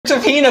Church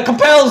of Hina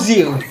compels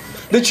you!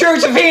 The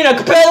Church of Hina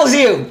compels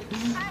you!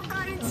 I've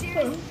gotten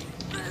tears.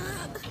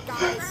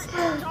 Guys.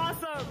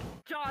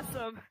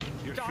 Jossum!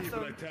 Your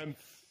feeble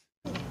attempts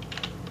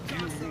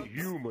to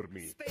humor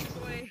me. Space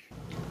Boy!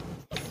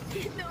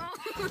 No.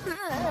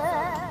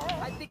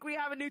 I think we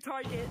have a new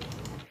target.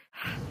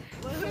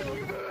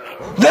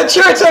 The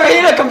Church of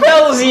Hina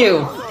compels you!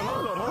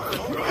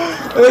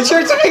 The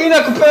Church of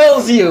Hina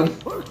compels you!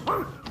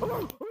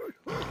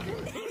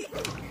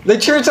 The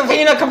Church of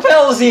Hina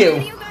compels Do you!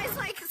 you guys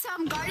like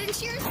some garden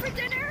shears for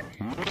dinner?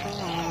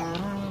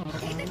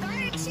 Take the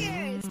garden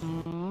shears.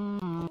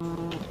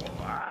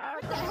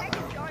 What the heck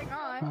is going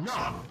on?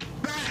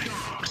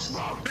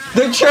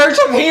 The Church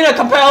of Hina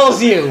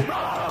compels you!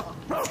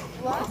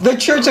 The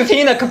Church of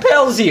Hina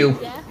compels you!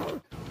 Yeah.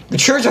 The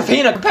Church of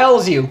Hina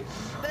compels you!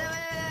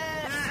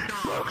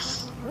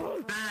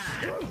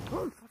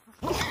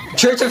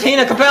 Church of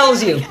Hina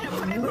compels you!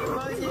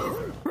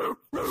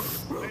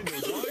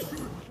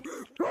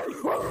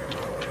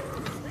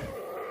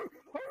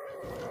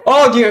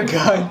 Oh dear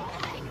God!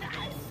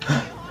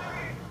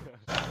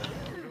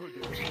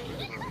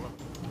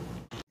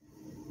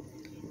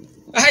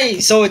 Hey,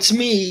 so it's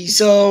me.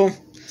 So,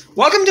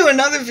 welcome to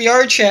another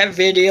VR chat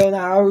video.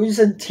 Now, I was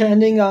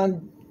intending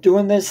on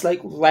doing this like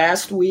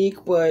last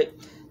week, but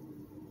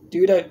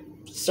due to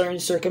certain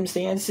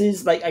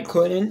circumstances, like I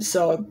couldn't.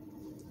 So,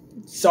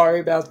 sorry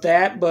about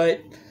that.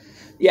 But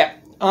yeah,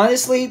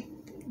 honestly,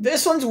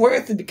 this one's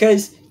worth it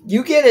because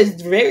you get a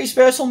very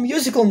special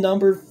musical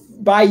number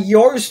by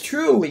yours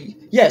truly.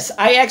 Yes,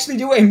 I actually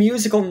do a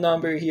musical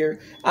number here.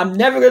 I'm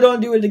never gonna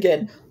do it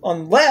again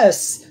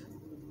unless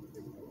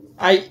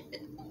I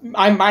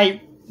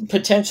might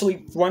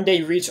potentially one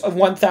day reach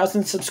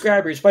 1,000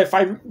 subscribers. But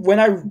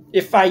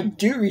if I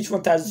do reach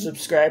 1,000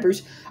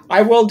 subscribers,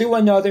 I will do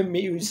another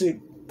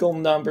musical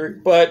number.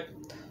 But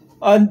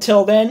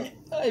until then,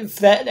 if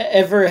that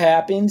ever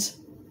happens,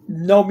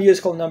 no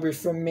musical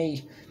numbers from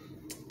me.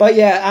 But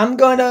yeah, I'm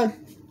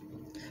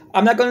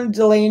not gonna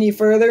delay any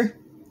further.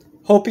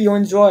 Hope you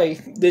enjoy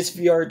this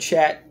VR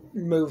chat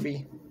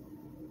movie.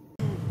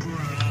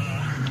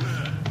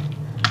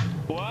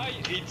 Why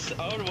it's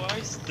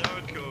otherwise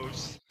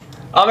Darkhorse?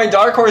 I mean,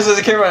 Darkhorse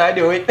doesn't care when I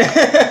do it.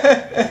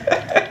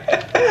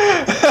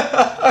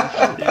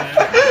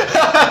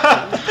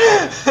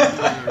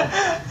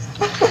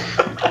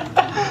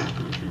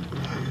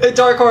 Hey,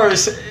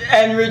 Darkhorse,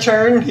 and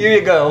return, here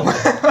you go.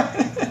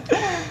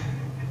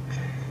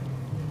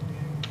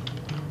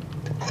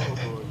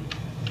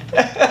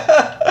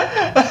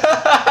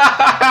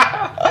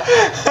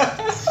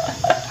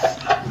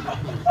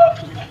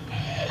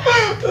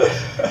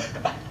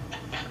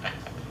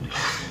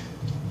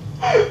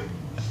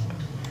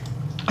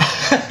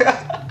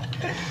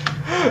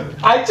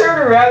 I turn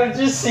around and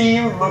just see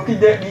you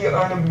looking at me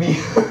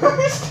unamused.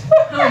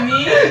 Who,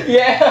 me?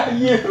 Yeah,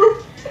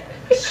 you.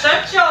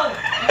 Shut your...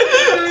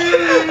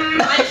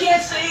 I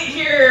can't say it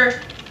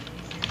here.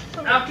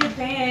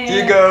 Occupant.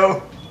 Here you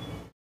go.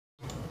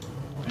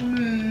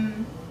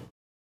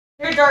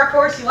 Here,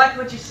 Darkhorse, you like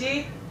what you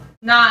see?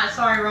 Nah,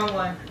 sorry, wrong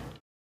one.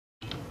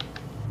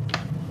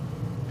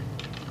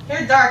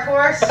 Here,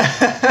 Darkhorse.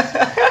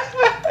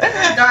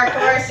 Here,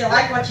 Darkhorse, you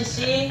like what you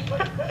see?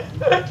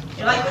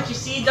 You like what you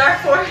see,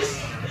 Darkhorse?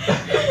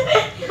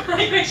 You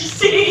like what you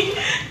see?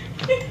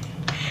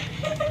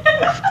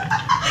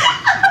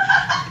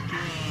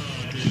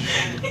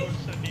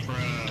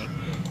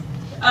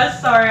 I'm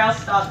sorry, I'll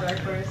stop,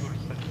 Darkhorse.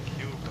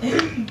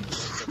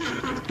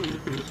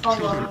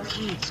 Hold on.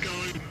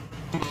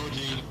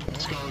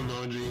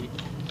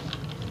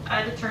 I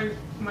had to turn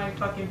my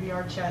fucking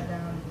VR chat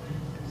down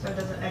so it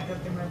doesn't echo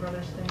through my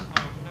brother's thing.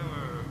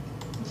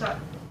 What's up?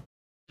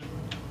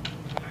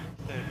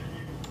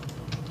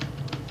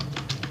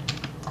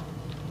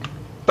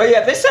 But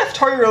yeah, this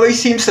toy really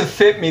seems to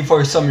fit me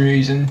for some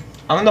reason.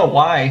 I don't know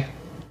why.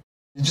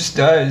 It just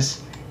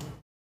does.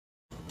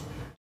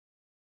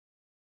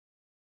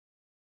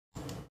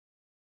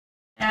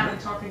 Yeah, we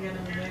talk again in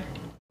a minute.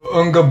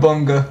 Unga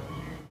bunga.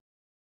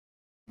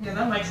 Yeah,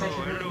 that mic's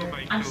actually really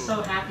good. I'm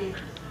so happy.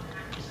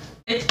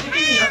 It's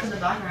picking me up in the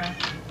background.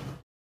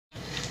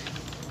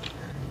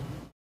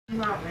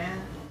 Oh,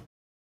 man.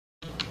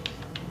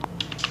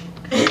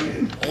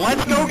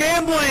 Let's go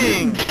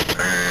gambling!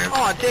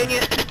 Aw, dang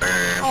it!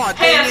 Aw,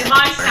 Hey, dang that's it!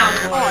 my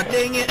soundboard. Aw,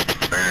 dang it!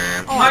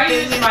 Why are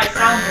you using my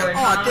soundboard,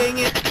 Aw, huh? dang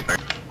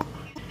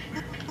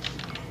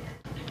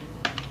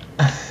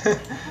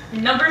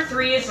it! Number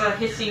 3 is a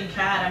hissing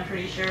cat, I'm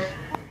pretty sure.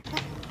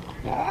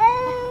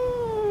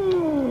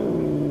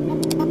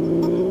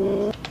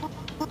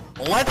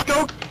 Let's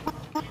go!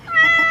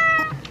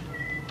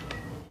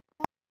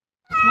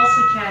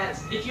 Mostly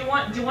cats. If you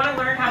want, do you want to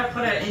learn how to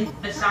put a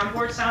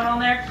soundboard sound on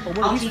there? Oh, what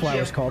are I'll these teach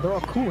flowers you. called? They're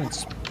all cool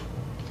and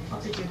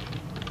I'll teach you.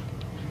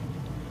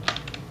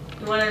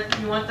 You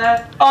want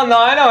that? Oh no,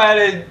 I know how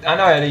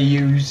to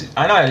use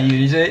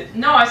it.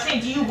 No, I was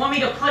saying, do you want me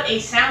to put a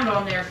sound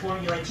on there for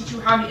you? Like, teach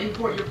you how to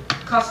import your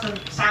custom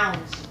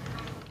sounds?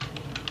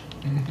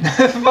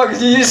 Fuck,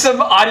 you use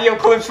some audio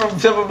clips from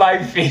some of my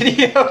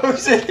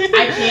videos.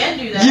 I can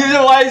do that.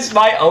 Utilize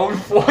my own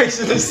voice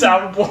as a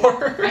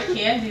soundboard. I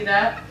can do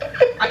that.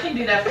 I can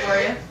do that for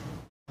you.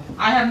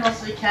 I have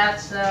mostly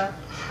cats, so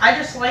I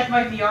just like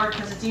my VR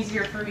because it's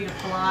easier for me to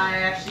fly. I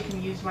actually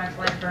can use my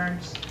flight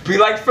burns. Be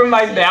like from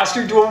my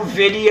Master Duel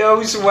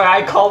videos where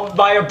I call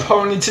my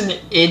opponents an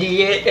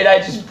idiot and I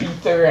just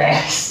beat their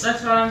ass.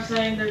 That's what I'm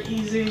saying, they're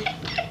easy.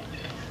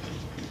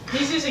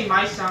 He's using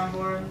my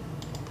soundboard.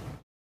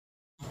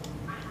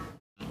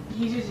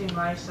 He's using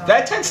my soundboard.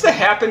 That tends to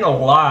happen a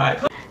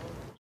lot.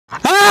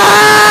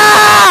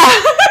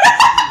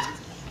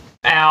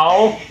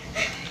 Ow.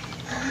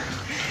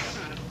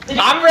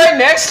 I'm right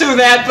next to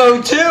that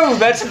though too.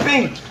 That's the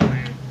thing.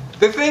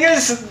 The thing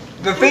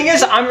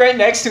is, I'm right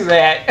next to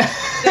that.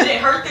 Did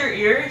it hurt their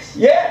ears?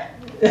 Yeah,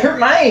 it hurt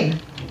mine.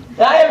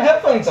 I have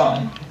headphones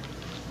on.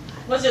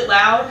 Was it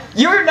loud?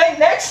 You were right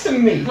next to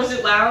me. Was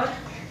it loud?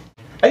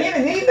 I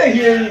didn't even need to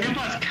hear you. It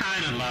was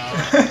kind of loud,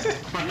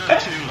 but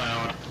not too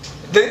loud.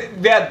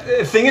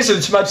 The thing is,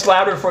 it's much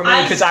louder for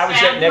me because I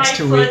was right next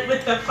to I it. stabbed my foot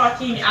with the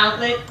fucking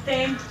outlet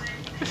thing,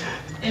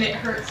 and it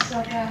hurts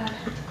so bad.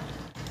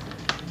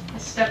 I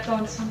stepped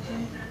on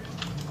something.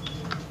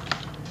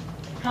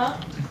 Huh?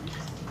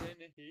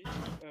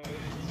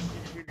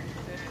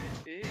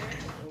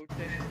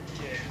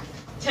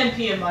 10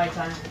 p.m. my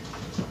time.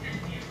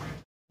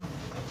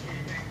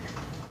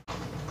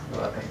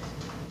 You're welcome.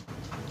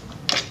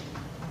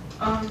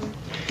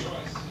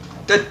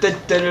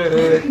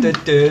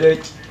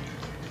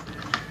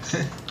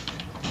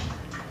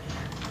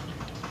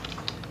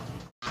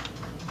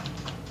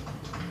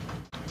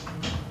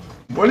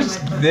 What is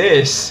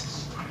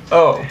this?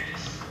 Oh.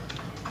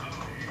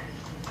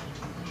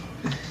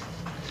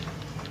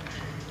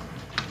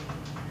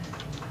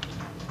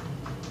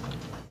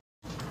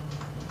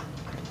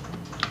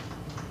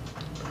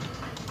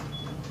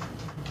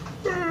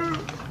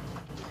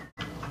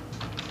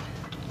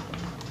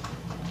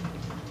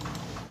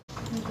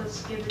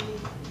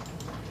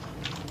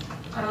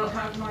 I don't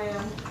have my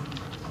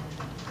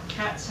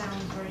cat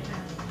sounds right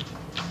now.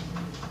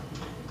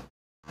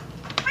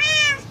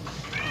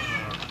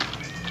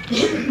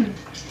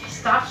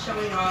 Stop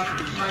showing off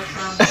my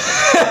sound.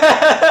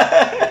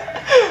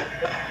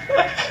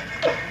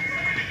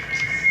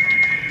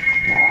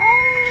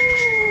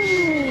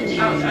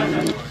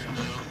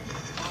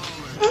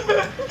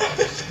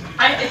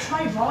 It's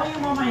my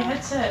volume on my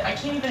headset. I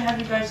can't even have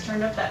you guys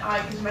turned up that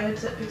high because my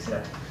headset picks it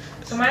up.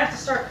 So I might have to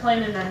start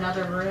playing in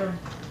another room.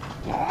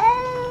 I'm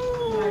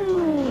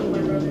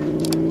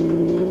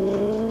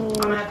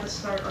gonna have to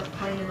start like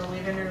playing in the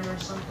living room or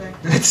something.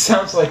 It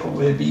sounds like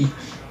Libby.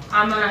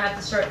 I'm gonna have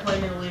to start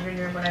playing in the living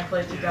room when I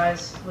play with you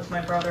guys with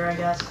my brother, I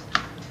guess.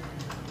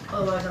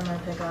 Otherwise, I'm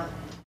gonna pick up.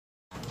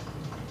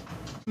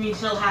 It means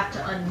he'll have to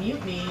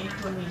unmute me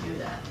when we do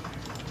that.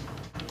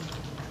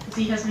 Because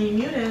he has me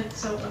muted,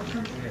 so I'm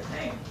trying to do your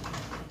thing.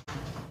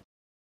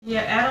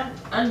 Yeah, Adam,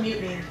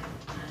 unmute me.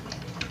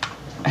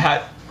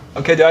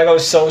 Okay, do I go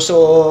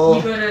social?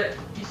 You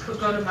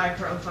go to my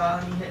profile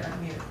and you hit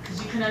unmute. Because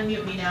you can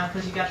unmute me now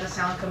because you got the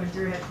sound coming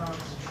through headphones.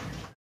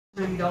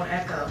 So you don't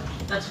echo.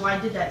 That's why I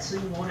did that, so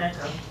you won't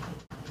echo.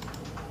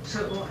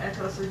 So it won't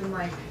echo through the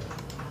mic.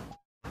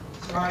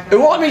 So I got It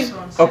won't let me.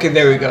 Okay,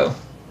 there we go.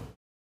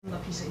 On the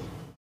PC.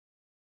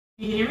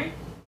 You can hear me?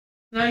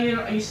 No, you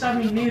don't. You still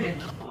have me muted.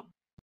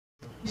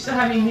 You still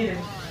have me muted.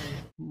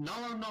 No,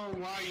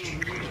 why you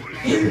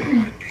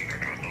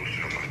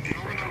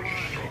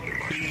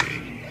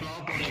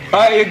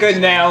Alright, you're good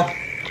now.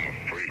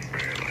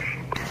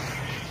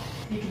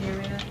 You can hear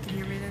me now? Can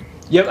you hear me now?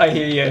 Yep, I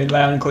hear you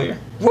loud and clear.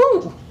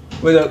 Woo!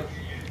 What up?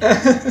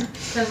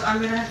 Because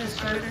I'm gonna have to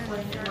start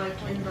playing it like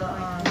in the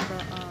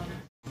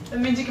That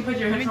means you can put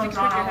your headphones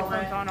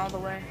on all the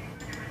way.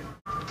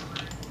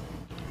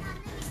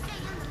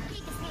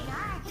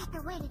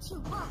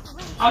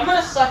 I'm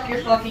gonna suck your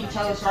fucking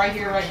toes right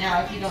here, right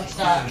now, if you don't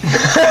stop.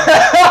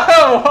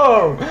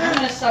 Whoa! I'm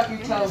gonna suck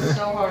your toes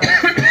so hard.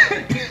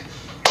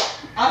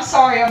 I'm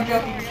sorry, I'm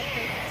joking.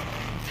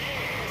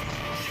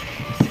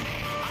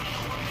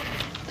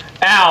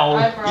 Ow!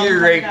 Eyebrow,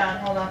 You're right.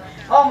 hold on.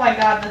 Oh my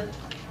god, the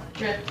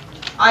drip.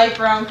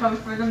 Eyebrow comes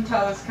for them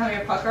toes. Come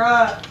here, pucker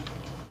up.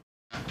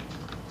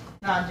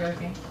 No, I'm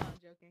joking.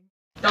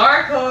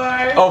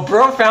 Darkhorse! Oh,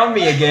 bro found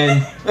me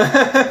again.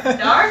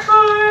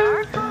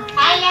 Darkhorse!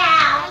 Hello!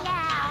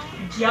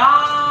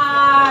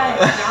 God!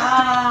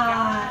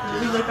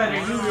 Let me look under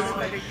you real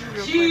quick.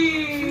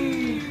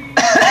 Jeez!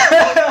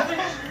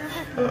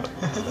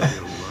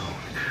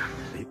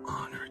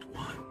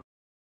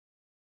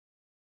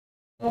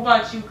 What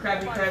about you,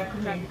 Krabby Crab?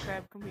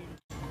 Come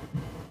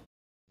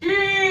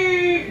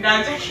here.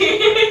 That's okay.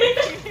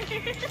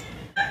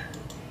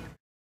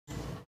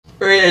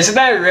 Wait, isn't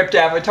that a ripped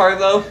avatar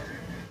though?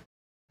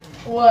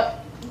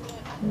 What?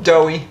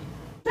 Doughy.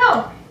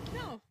 No.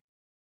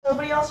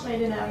 Nobody else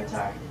made an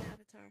avatar.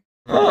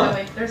 Oh.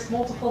 Wait, there's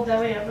multiple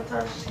Doughy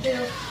avatars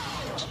too.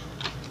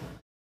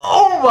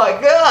 Oh my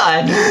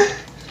god!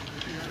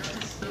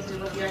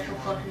 What the actual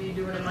fuck are you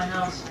doing in my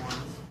house?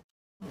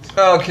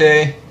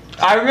 Okay.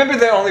 I remember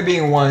there only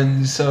being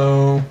one,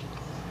 so...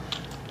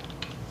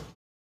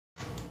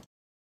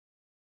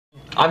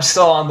 I'm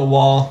still on the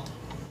wall.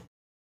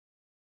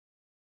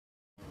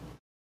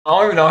 I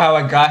don't even know how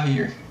I got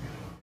here.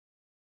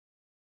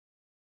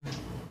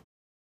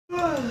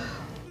 I'm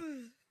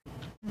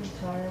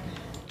tired.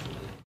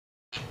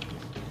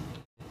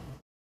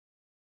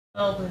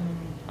 Elden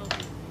Ring.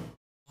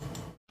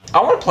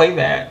 I want to play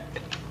that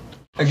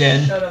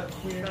again. Shut up,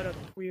 queer. Shut up,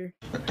 queer.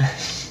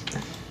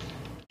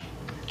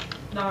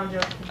 No, I'm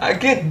joking. I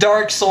get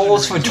Dark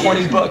Souls for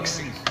 20 bucks.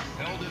 Elden,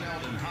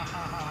 ha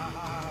ha ha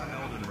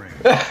ha, Elden Ring.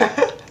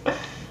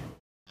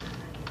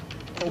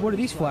 Oh, what are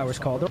these flowers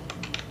called?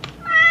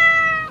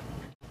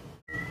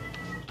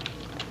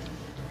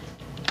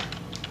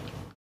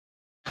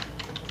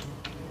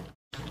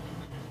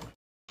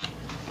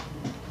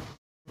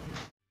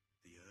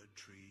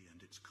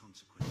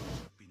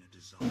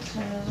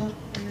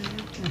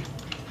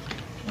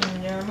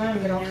 Yeah, I'm gonna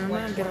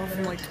get off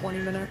in like 20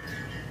 minutes.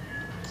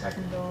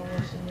 Second door,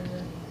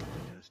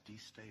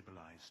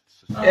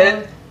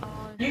 It,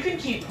 you can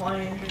keep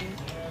playing.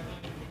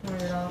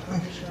 Turn it off,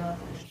 I'm just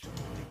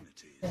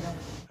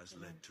has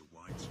led to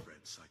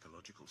widespread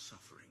psychological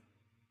suffering.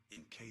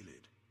 In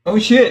Kaled, oh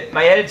shit,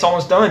 my edit's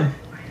almost done.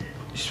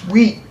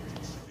 Sweet.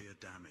 severe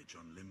damage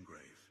on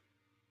Limgrave.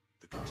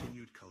 The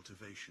continued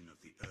cultivation of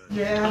the earth.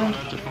 Yeah.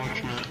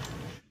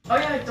 Oh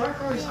yeah,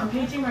 Darkhorse, I'm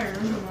painting my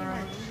room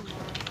tomorrow.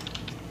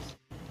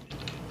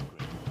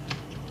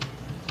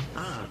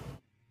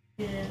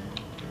 Yeah.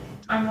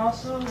 I'm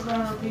also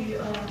gonna be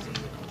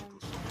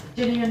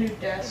getting a new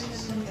desk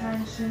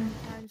sometime soon.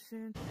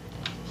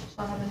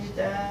 I'll have a new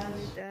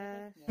desk.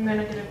 I'm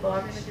gonna get a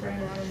box spring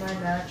for my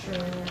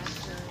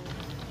mattress.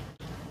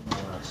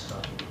 All that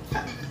stuff.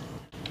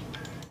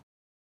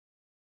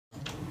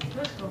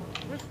 That's cool.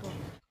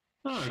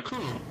 Oh,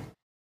 cool.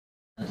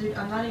 Dude,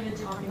 I'm not even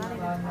talking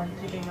about I'm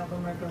picking up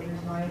on my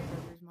brother's mic.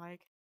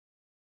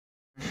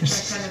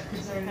 That's kind of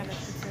concerning.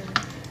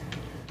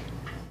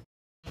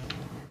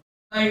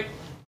 Like,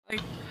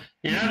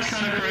 Yeah, it's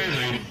kind of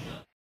crazy.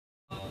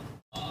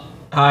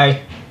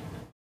 Hi.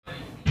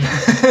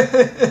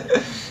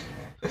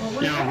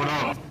 Yo, what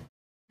up?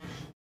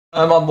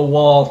 I'm on the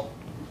wall.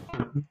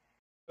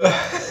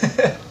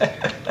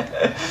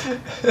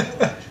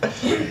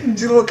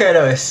 Dude, look at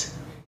us.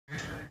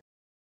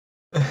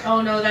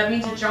 oh no, that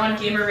means if John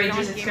Gamer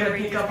rages, it's gonna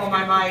pick up on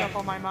my mic.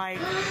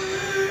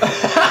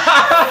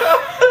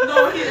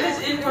 No, his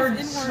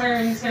inward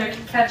swearing is gonna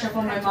catch up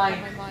on my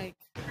mic.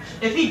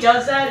 If he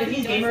does that, if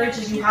he's gamer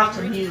rages, you have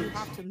to mute.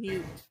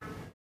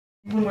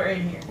 When we're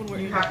in here,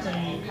 you have to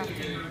mute.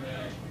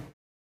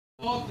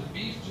 Well, the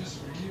beef just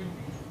for you.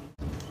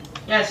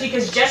 Yeah, see,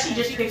 because Jesse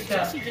just picked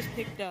up.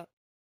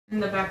 In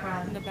the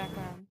background.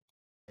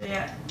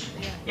 Yeah.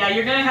 Yeah,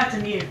 you're gonna have to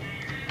mute.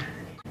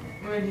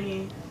 When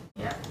he...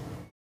 Yeah.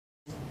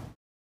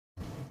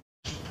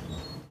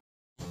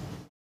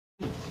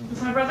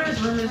 Because my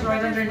brother's room is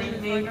right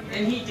underneath me,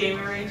 and he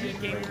gamer rages,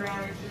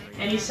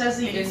 and he says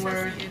the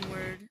N-word.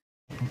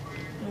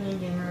 And he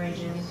gamer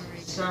rages,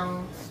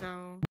 so...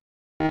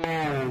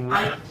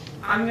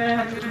 I'm gonna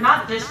have to...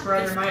 Not this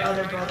brother, my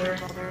other brother.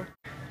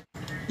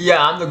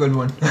 Yeah, I'm the good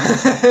one.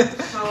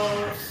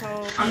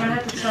 So I'm gonna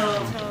have to tell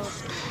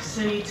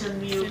Cinny to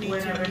mute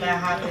whenever that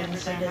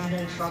happens so he doesn't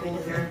get in trouble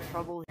here.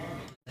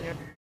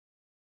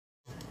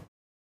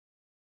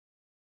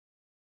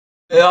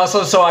 And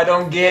also, so I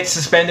don't get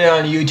suspended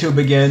on YouTube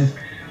again.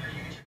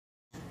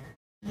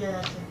 Yeah,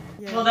 that's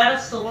it. Well, that'll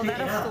still pick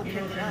it up,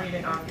 even if you read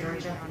it on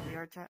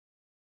VR chat.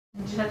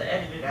 You just have to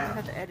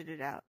edit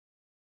it out.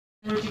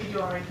 Which you can do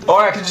already.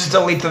 Or I could just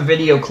delete the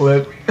video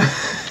clip.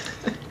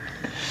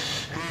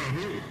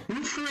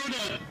 Who threw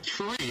that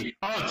tree?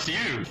 Oh, it's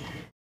you.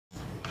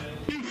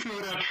 You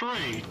threw that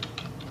tree.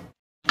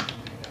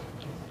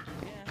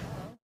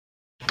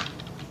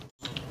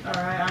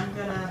 Alright, I'm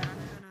gonna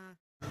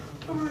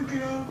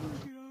get up.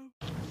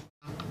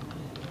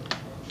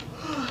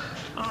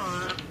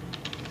 Alright.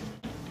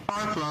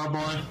 Bye, flower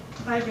boy.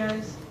 Bye,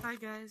 guys.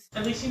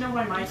 At least you know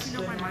my mic's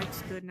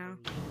good now.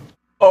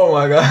 Oh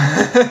my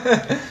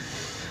god.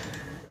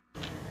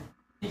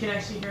 You can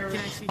actually hear me.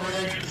 You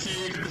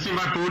can see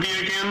my booty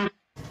again?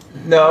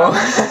 No.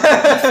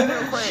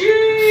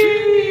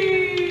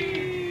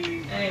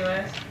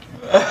 Anyways.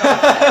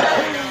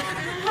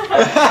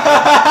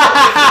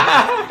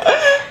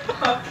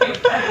 Okay,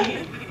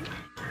 buddy.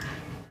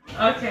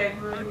 Okay,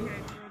 buddy.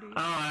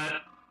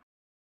 Alright.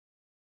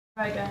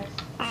 Bye, guys.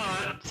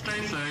 Alright,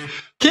 stay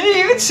safe. Can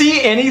you even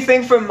see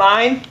anything from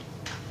mine?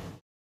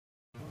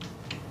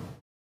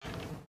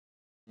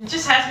 It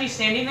just has me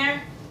standing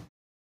there.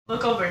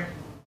 Look over.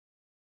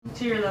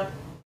 To your left.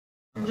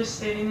 I'm just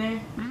standing there.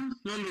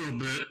 A little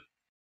bit.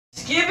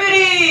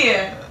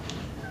 Skibbity!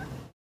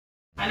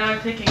 I know I'm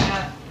picking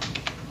up.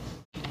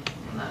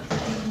 I'm not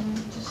picking,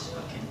 just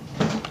fucking.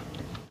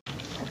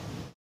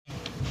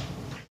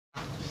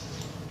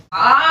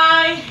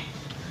 I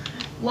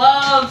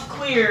love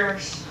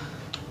queers.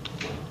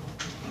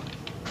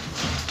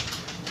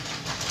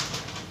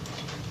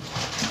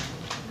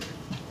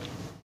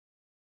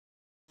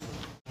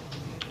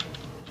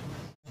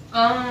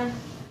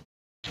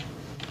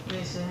 Let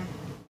me see.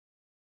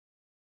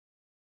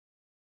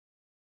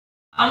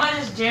 I'm gonna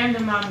just jam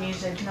to my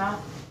music now.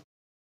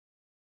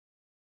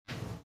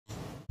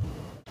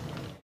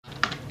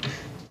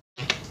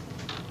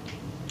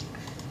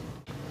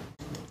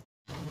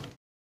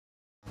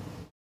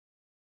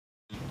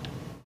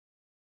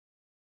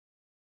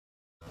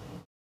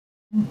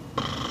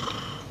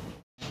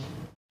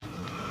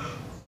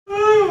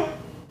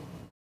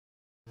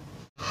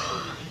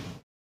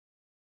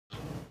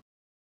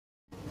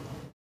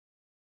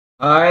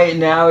 Alright,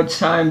 now it's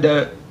time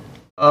to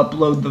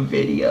upload the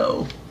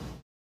video.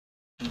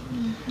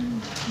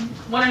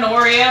 Want an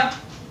Oreo?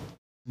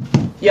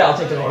 Yeah, I'll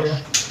take an Oreo.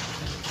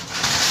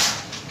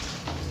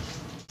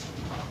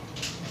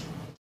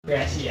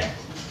 Yes, yeah.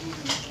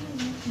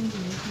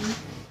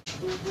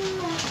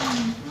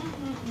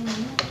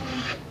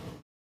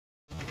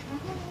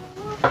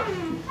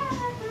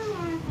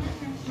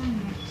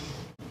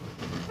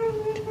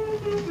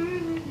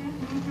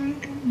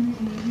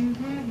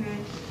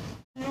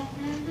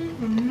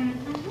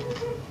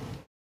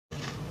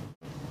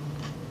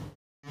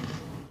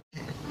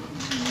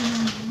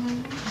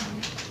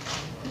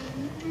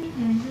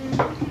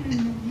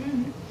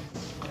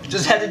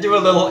 Just had to do a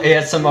little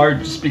ASMR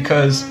just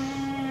because.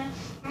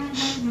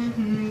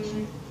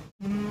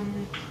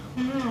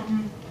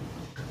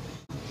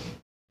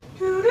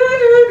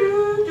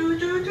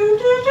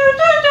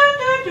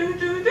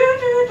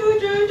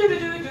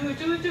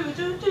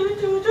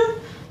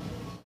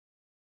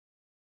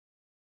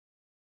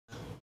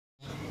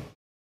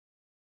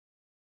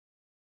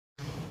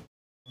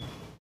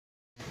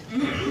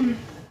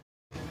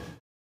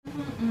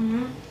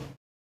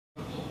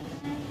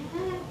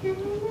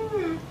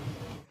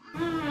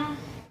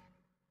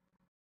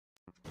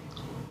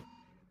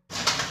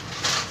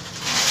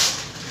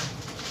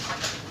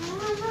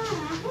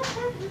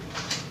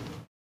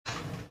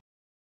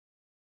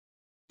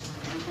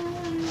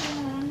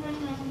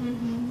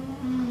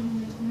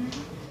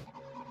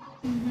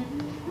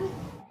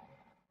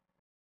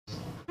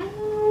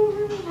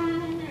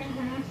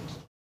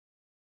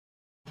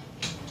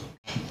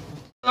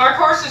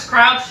 Darkhorse is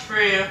crouched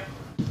for you.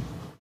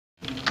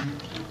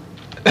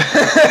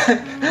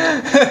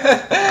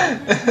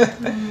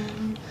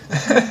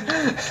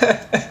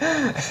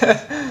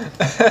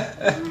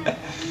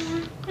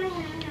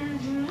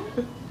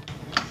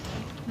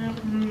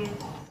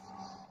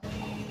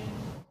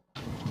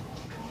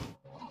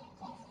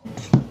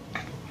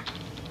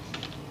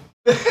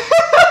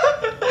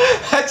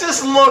 I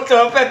just looked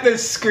up at the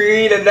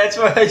screen and that's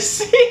what I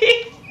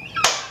see.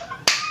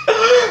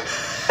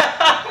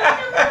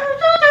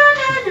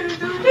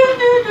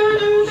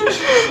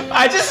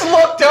 I just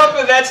looked up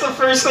and that's the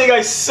first thing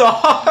I saw.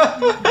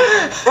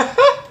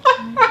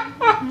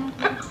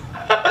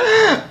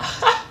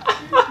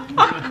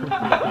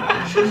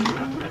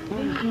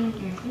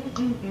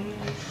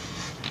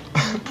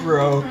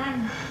 Bro.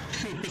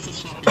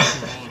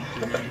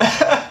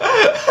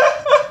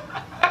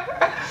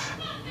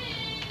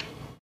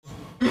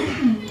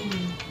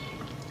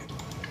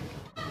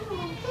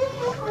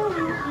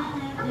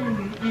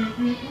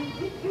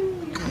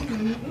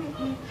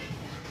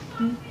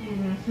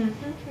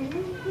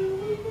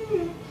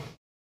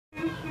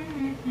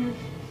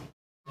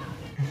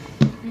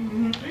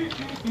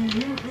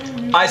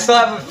 I still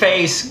have a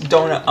face,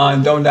 don't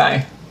die.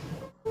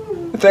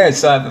 I think I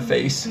still have a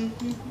face.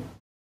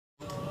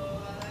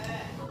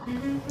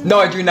 No,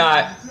 I do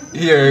not.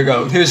 Here you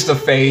go. Here's the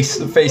face.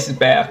 The face is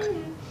back.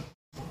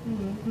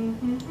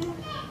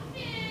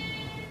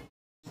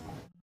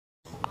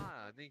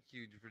 Thank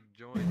you for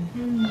joining.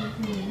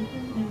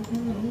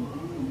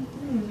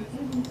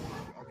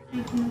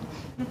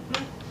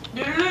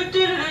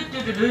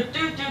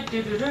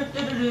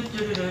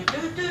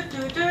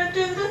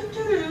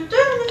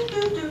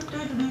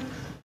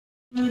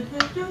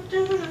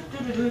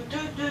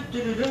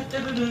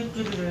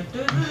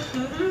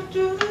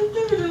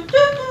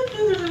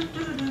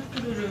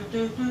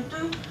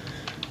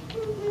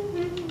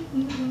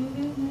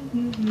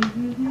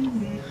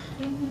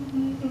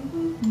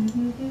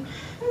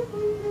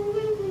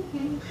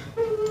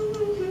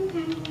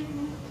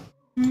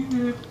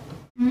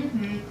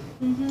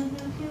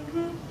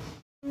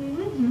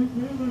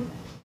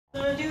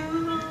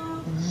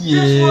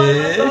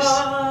 Yes.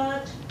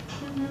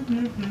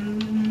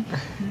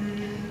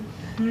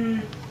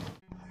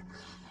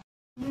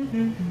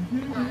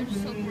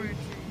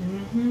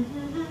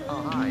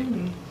 Oh, hi.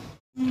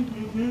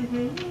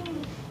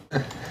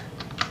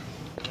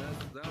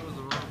 That was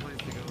the wrong place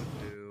to go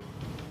to.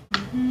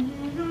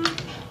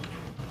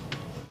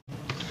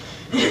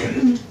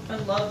 I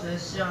love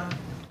this, John.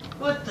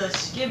 What the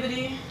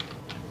skibbity?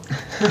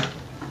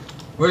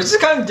 We're just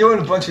kind of doing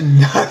a bunch of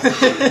nothing.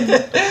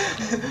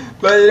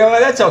 But you know what,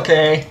 that's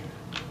okay.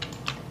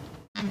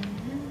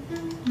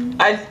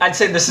 I'd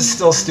say this is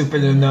still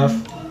stupid enough.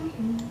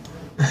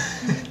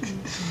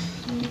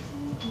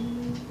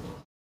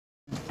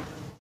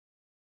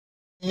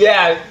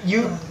 Yeah,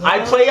 I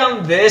play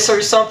on this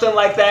or something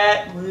like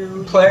that.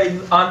 Play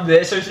on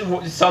this or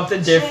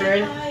something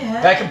different.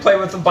 that I can play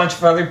with a bunch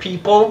of other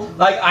people.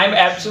 Like, I'm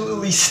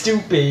absolutely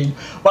stupid,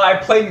 but I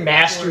play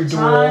Master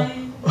Duel.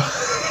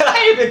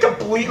 I am a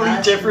completely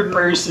different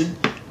person.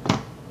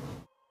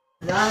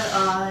 That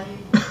I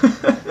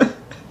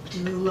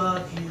do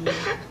love you.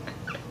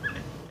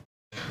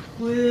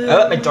 Will I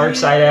let my dark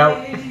side out.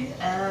 we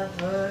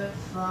ever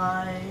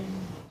find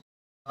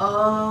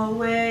a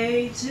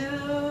way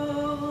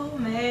to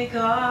make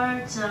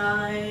our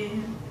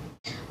time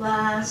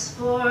last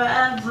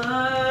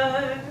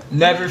forever?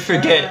 Never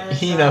forget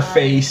Because Hina I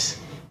face.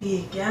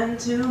 began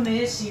to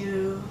miss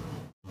you.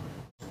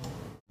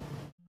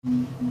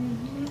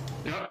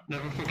 Yep,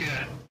 never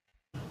forget.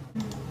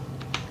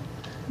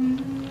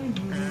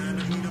 And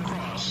Hina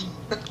Cross.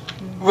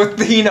 With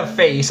the Hina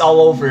face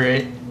all over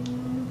it.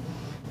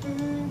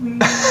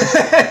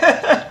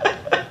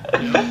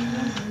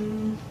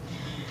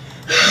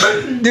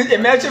 Dude,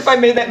 imagine if I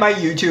made that my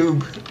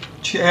YouTube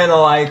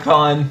channel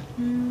icon.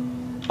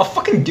 I'll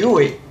fucking do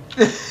it.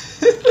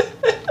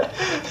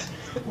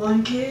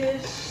 One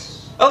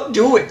kiss I'll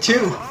do it too.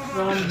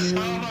 from you.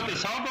 How about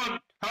this? How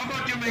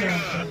about you make a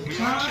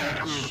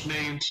chat group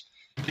named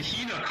the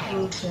Hina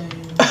Cult? Yeah,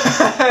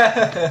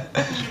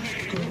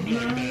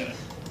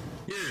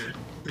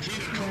 the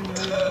Hina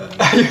Cult.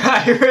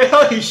 I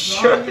really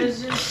should.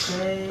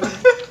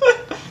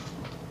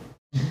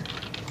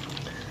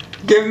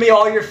 Give me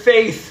all your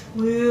faith.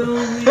 Will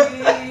we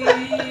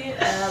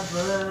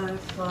ever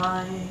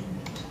find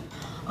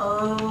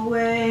a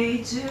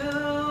way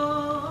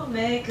to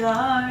make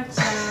our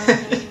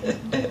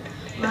time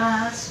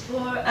last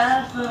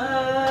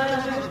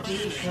forever?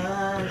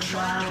 Because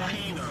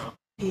I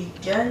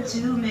began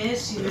to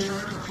miss you.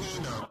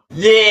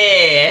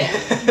 Yeah.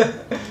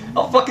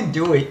 I'll fucking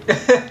do it.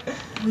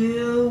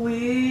 Will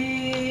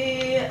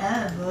we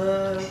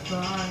ever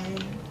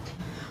find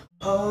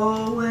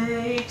a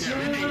way to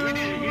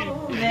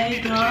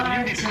make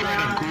our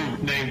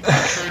time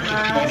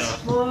last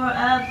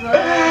forever?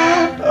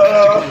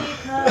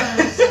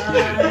 Because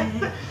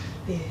I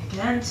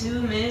began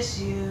to miss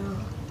you.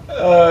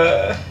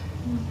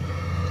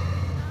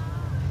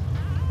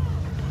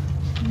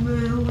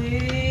 Will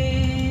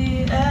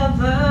we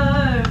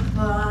ever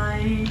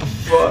find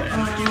a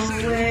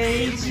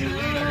way to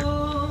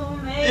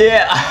make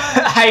Yeah,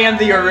 I am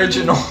the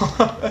original.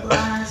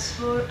 last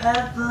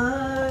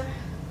forever?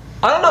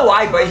 I don't know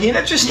why, but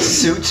Hina just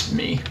suits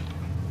me.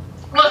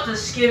 What the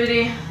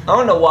skibbity? I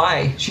don't know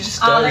why. She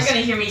just Oh, does. they're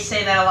gonna hear me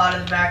say that a lot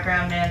in the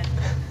background, man.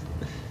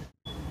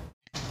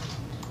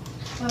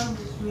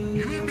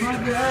 My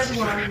bed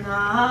one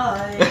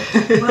night,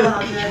 but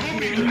I'll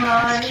bet you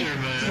might to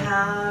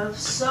have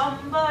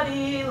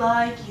somebody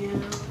like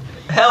you.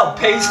 Hell,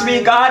 pays to be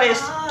a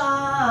goddess.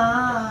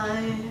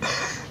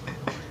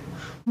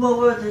 What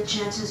were the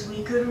chances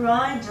we could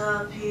wind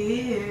up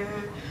here?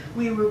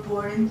 We were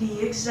born in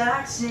the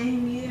exact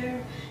same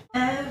year.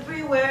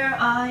 Everywhere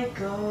I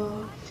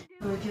go,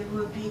 look, it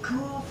would be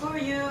cool for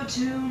you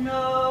to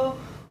know.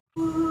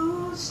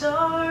 Ooh,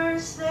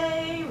 stars,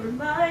 they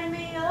remind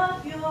me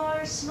of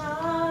your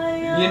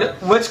smile. You know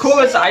what's cool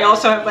is I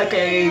also have like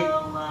a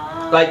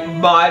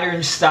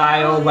modern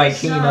style like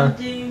Hina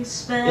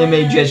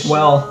image as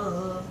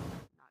well.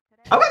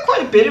 I've got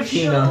quite a bit of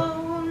Hina.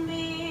 Show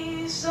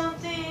me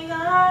something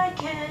I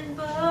can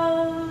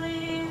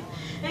believe.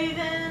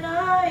 Even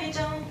I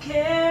don't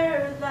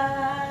care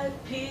that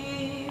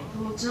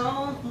people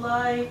don't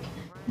like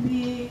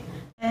me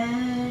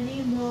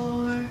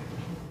anymore.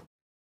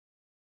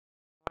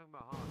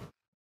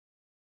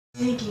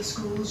 Thinking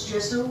school's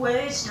just a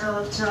waste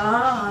of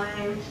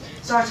time.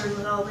 Starts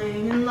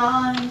reloading in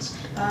lines,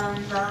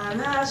 and I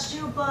asked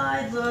you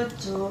by the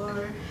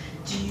door.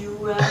 Do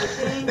you ever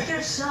think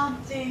there's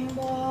something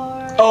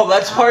more? Oh,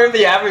 that's part of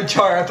the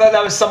avatar. I thought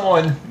that was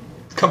someone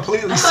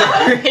completely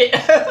separate.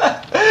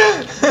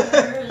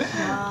 There's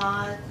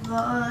not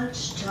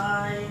much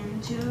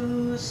time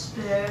to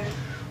spare.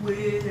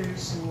 We're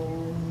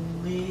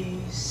slowly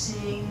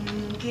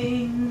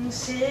sinking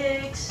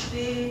 6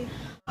 feet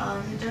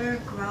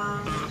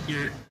underground.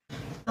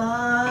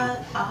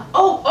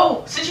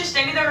 Oh, since you're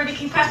standing there already,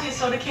 can you pass me a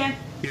soda can,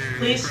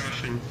 please?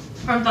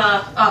 From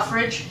the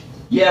fridge.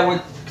 Yeah,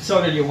 what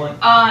soda do you want?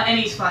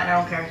 Any's fine, I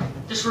don't care.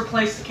 Just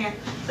replace the can.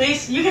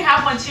 Please, you can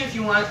have one too if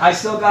you want. I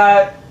still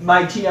got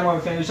my tea I'm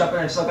gonna finish up and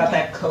I still got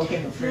that Coke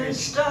in the The fridge.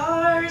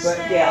 stars, But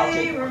yeah, I'll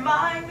they take it.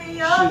 remind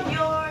me of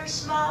your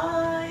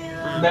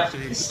smile. No.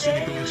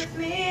 Stay with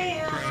me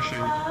a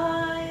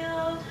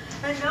while.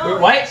 I know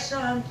Wait, what? it's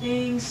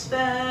something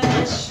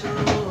special.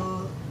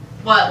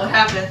 What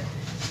happened?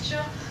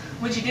 Sure.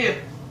 What'd you do?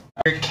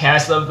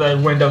 Cast of the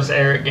Windows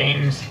era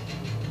games.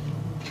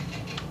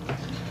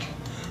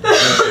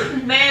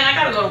 Man, I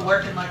gotta go to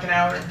work in like an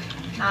hour.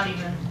 Not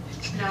even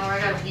an hour. I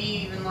gotta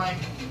leave in like.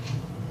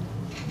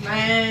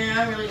 Man,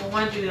 I really don't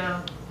want to do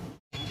that.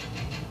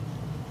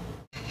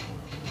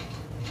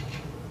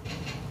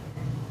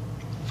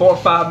 Four or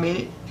 5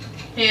 minutes.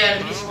 Yeah,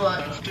 to be split.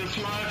 That's just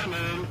life,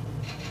 man.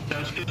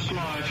 That's just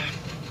life.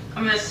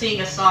 I'm gonna sing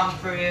a song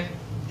for you.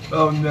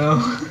 Oh no.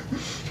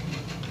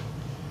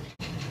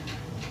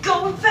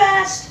 Going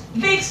fast,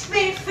 makes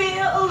me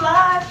feel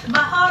alive. My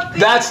heart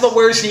beats. That's the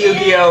worst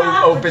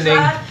Yu-Gi-Oh opening.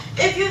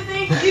 If you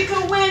think you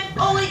can win,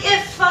 only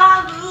if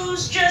I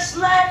lose. Just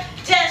let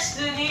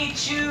destiny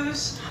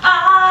choose.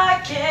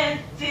 I can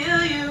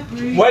feel you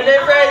breathe.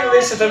 Whenever I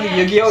listen to the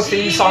Yu-Gi-Oh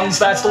theme songs,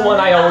 that's the one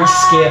I always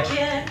skip.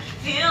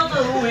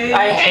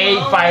 I hate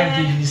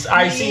 5Ds.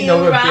 I see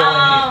no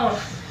appeal in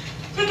it.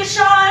 Take a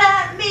shot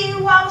at me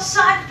while we're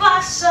side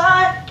by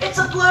side. It's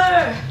a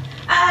blur.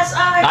 As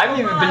I haven't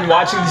even been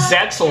watching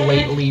Zetzel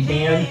lately,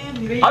 man.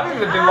 I've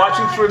even been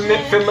watching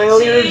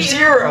Familiar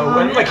Zero.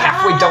 I'm like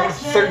halfway done with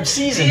the 3rd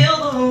season.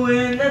 Feel the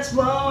wind that's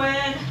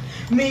blowing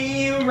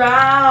me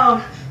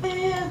around.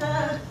 Feel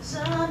the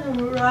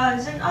sun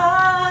rising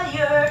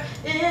higher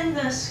in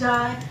the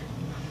sky.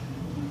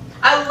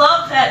 I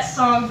love that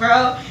song,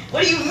 bro.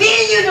 What do you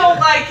mean you don't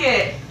like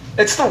it?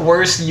 It's the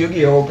worst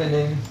Yu-Gi-Oh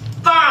opening.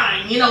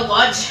 Fine, you know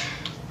what?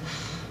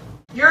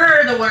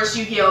 You're the worst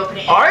Yu-Gi-Oh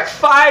opening. Arc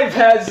 5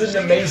 has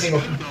an amazing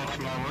opening.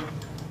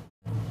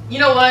 You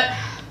know what?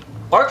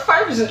 Arc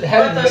 5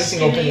 had an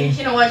amazing opening.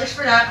 You know what? Just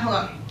for that, hold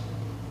on.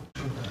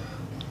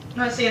 I'm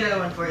gonna say another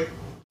one for you.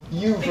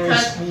 You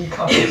versus me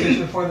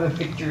competition for the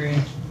victory.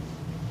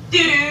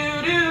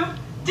 Do-do-do,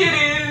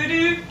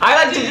 do-do-do.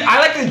 I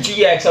like the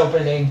GX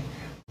opening.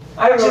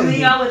 I really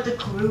Chilling out with the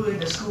crew in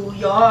the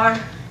schoolyard.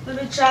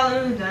 Little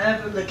child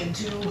never looking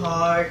too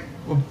hard.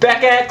 Well,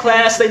 back at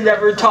class, they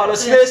never taught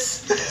us this.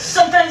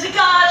 Sometimes you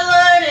gotta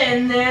learn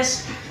in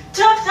this.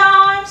 Tough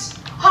times,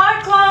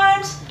 hard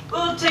climbs,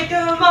 we'll take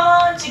them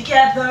on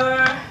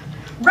together.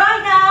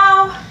 Right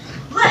now,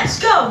 let's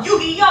go,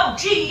 Yu-Gi-Oh!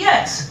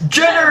 GX!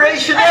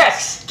 Generation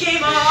X!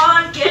 Game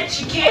on, get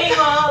your game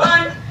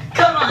on.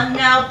 Come on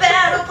now,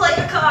 battle, play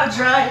your cards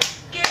right.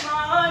 Game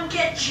on,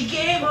 get your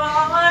game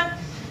on.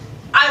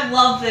 I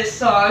love this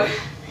song.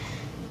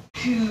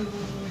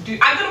 Dude,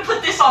 I'm gonna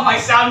put this on my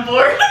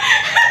soundboard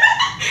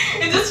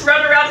and just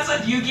run around as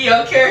a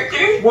Yu-Gi-Oh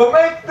character. We'll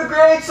make the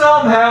grade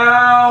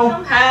somehow.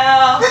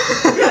 Somehow.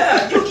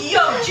 Yeah,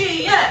 Yu-Gi-Oh!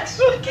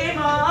 GX. Game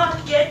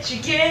on, get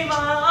your game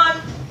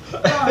on.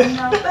 Come on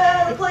now,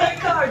 battle, play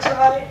your cards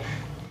right.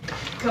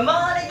 Come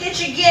on and get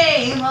your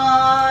game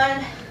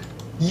on.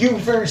 You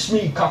versus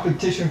me,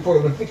 competition for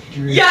the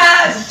victory.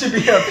 Yes! To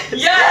be up.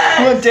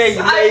 Yes! One day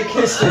you make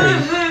history.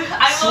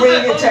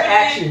 Swing into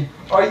action.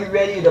 Are you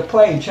ready to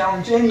play?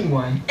 Challenge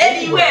anyone.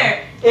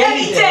 Anywhere.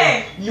 Any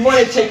day. You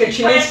want to take a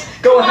chance?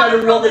 Go ahead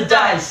and roll the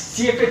dice.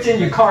 See if it's in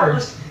your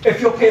cards.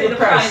 If you'll pay the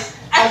price.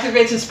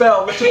 Activate the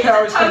spell. Let your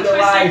powers come to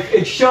life.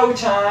 It's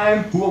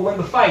showtime. Who will win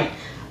the fight?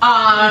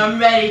 I'm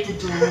ready to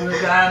do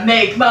it. Gotta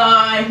make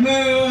my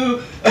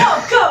move.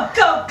 Go, go,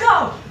 go,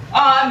 go.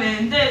 I'm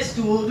in this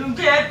duel to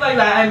get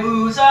my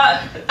moves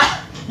up.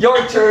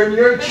 Your turn,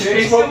 your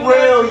choice. What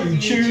will you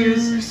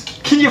choose?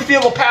 Can you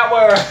feel the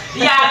power?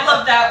 Yeah, I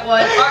love that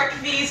one. Arc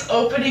V's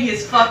opening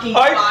is fucking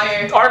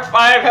fire. Arc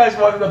 5 has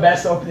one of the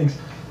best openings.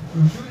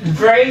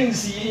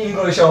 Brain's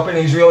English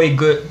opening is really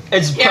good.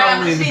 It's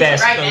probably the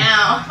best. Right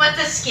now, with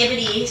the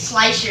skibbity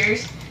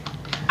slicers.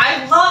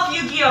 I love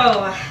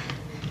Yu-Gi-Oh!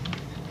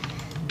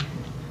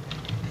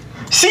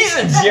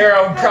 Season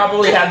 0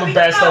 probably had the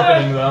best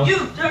opening though. You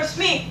versus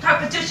me,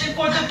 competition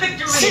for the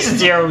victory. Season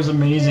 0 was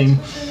amazing.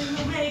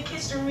 Make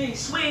history,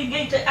 swing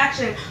into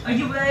action. Are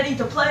you ready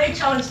to play?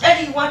 Challenge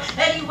anyone,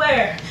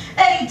 anywhere,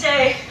 any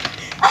day.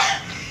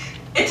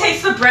 It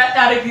takes the breath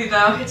out of you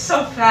though. It's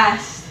so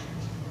fast.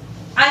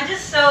 I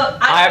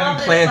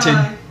haven't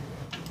planted.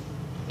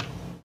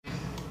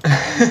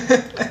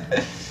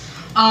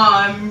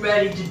 I'm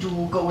ready to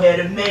duel. Go ahead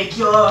and make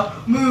your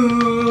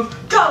move.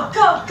 Go,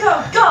 go,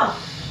 go, go.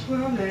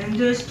 Well, in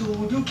this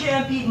duel, you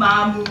can't beat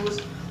my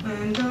moves.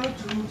 And I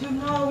do, you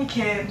know we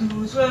can't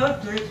lose. Well,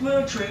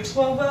 tricks,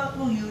 well, what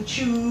will you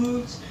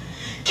choose?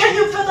 Can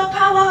you feel the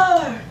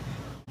power?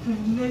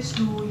 In this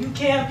duel, you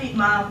can't beat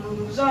my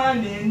moves.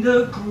 I'm in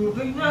the groove,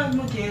 and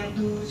we can't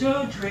lose.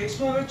 Your tricks,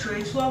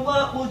 well,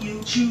 what will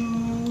you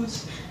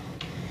choose?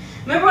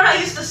 Remember when I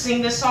used to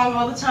sing this song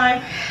all the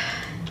time?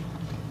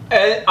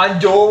 On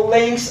Duel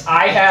Links,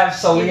 I have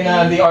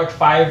Selena in the Arc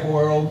 5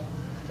 world.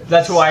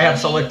 That's who I have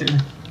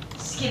selected.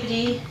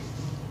 Skibbity.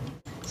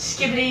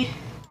 Skibbity.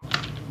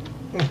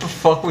 What the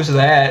fuck was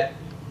that?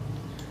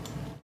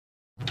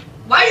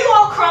 Why are you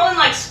all crawling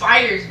like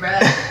spiders,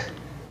 bruh?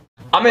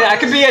 I mean, I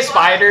could be a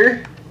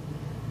spider.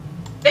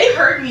 They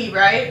heard me,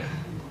 right?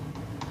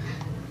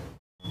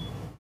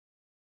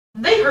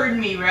 They heard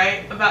me,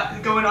 right?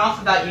 About going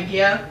off about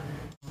Yu-Gi-Oh!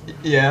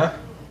 Yeah.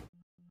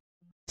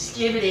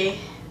 Skibbity.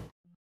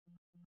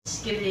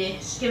 Skibbity.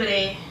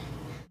 Skibbity.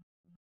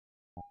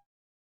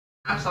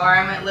 I'm sorry,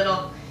 I'm a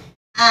little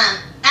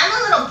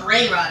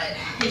brain rotted.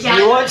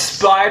 You want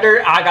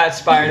spider? I got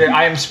spider.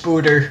 I am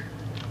Spooter.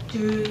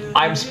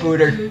 I'm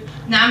Spooter.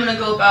 Now I'm gonna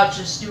go about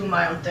just doing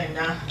my own thing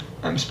now.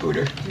 I'm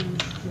Spooter.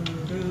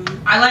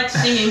 I like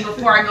singing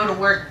before I go to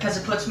work because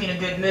it puts me in a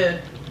good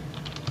mood.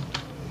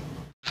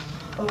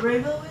 A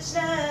rainbow is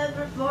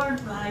never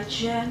formed by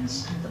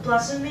chance. The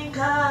blossoming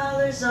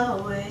colors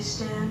always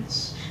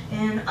dance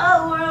in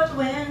a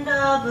whirlwind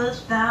of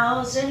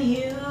 1,000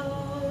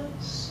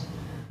 hues.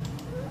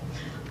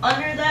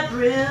 Under that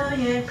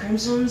brilliant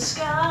crimson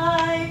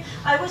sky,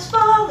 I was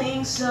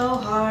falling so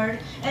hard,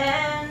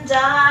 and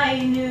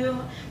I knew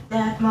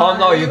that my Oh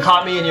no, you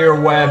caught me in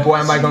your web. What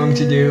am I going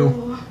to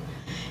do?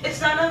 It's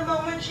not a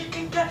moment you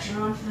can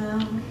capture on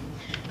film,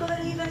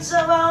 but even so,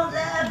 I'll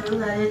never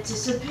let it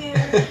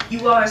disappear.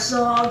 You are a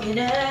song in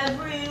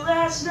every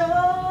last note.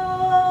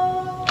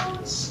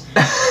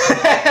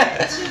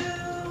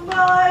 To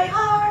my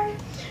heart,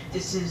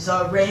 this is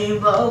our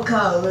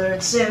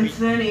rainbow-colored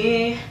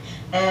symphony.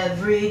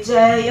 Every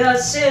day a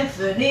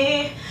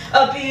symphony,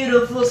 a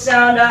beautiful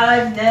sound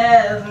I've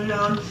never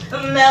known.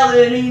 A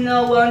melody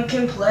no one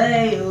can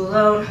play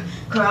alone.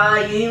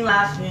 Crying,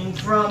 laughing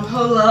from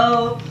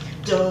hello.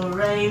 Do,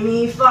 re,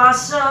 mi, fa,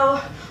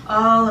 so.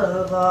 All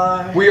of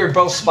our we are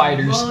both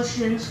spiders.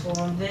 emotions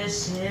form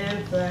this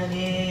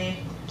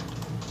symphony.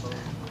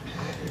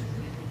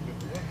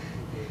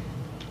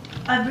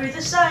 I breathe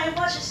a sigh and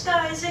watch the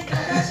sky as it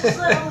covers this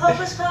little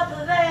hopeless puff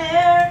of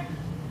air.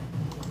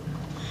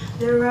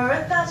 There are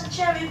 1,000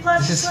 cherry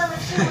blossoms swimming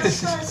through a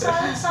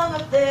silent song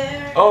up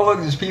there. Oh look,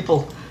 there's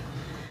people.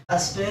 I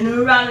spin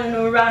around and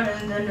around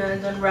and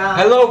then round.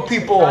 Hello,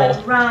 people. Right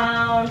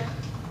around.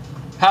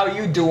 How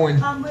you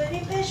doing? I'm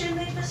waiting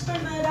patiently for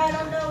spring, but I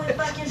don't know if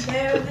I can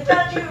bear it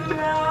without you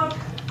around.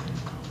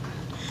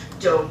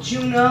 Don't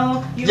you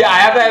know? Yeah, I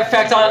have that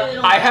effect on.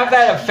 I have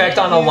that effect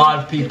on a lot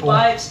of people.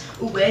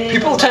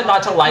 People tend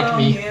not to like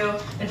me.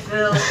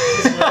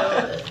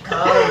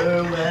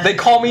 They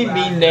call me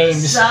mean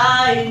names.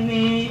 Beside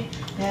me,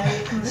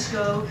 let's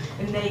go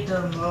and make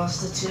the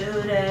most of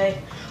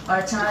today.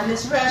 Our time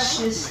is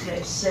precious,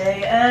 they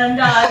say, and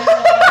I don't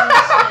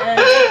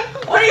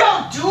understand. What are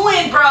y'all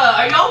doing, bro?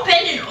 Are y'all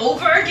bending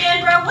over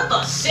again, bro? What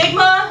the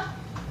Sigma?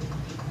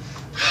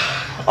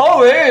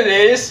 Oh, there it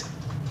is.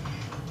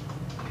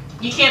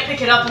 You can't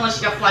pick it up unless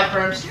you got flight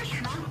perms.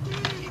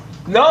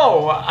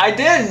 No, I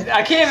didn't.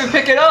 I can't even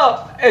pick it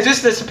up. It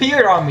just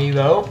disappeared on me,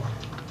 though.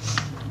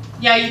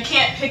 Yeah, you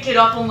can't pick it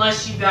up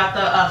unless you got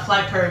the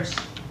flight perms.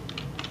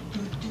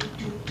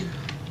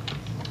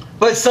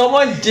 But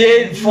someone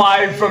did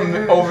fly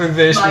from over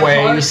this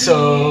way,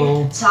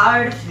 so...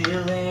 Tired of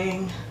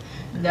feeling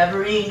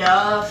never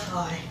enough.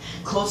 I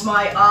close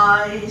my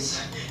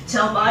eyes,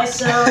 tell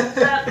myself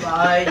that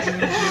my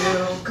dreams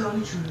will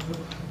come true.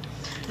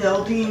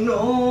 There'll be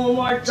no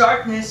more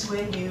darkness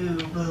when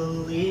you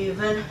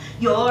believe in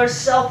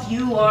yourself.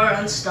 You are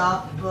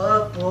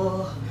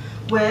unstoppable.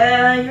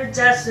 Where your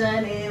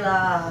destiny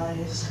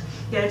lies,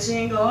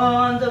 getting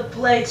on the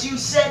blades, you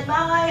set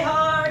my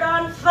heart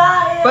on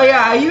fire. But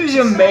yeah, I use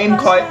your main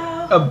quite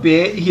a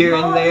bit here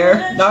and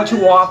there. Not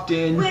too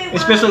often,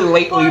 especially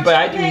lately, but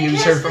I do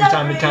use her from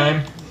time to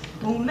time.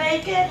 We'll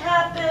make it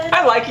happen.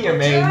 I like your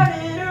main.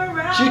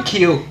 She's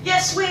cute.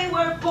 Yes, we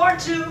were born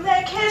to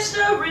make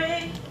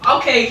history.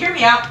 Okay, hear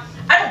me out.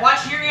 I don't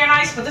watch Yuri on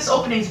Ice, but this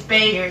opening's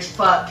banger as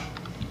fuck.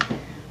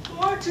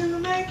 Born to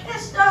make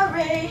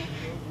history.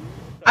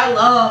 I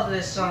love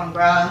this song,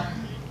 bruh.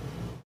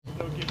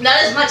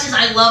 Not as much as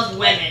I love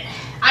women.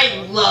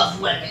 I love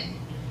women.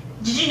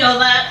 Did you know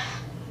that?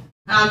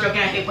 No, I'm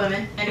joking, I hate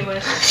women.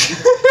 Anyways.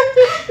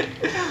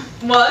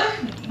 What?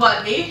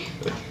 What, me?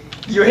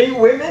 You hate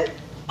women?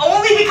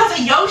 Only because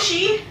of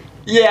Yoshi?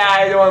 Yeah,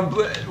 I don't.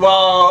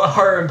 Well,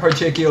 her in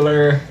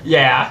particular.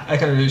 Yeah, I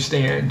can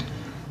understand.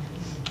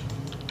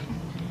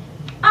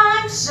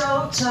 I'm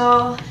so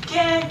tall,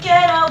 can't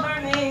get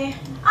over me.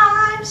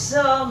 I'm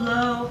so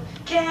low,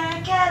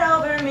 can't get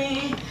over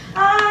me.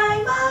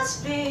 I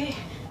must be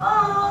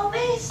all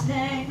these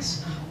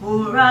things,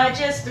 or I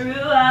just threw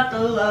out the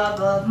love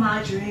of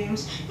my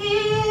dreams. He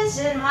is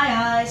in my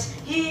eyes,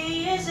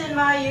 he is in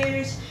my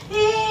ears,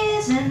 he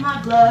is in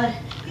my blood,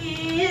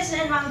 he is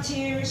in my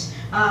tears.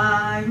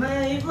 I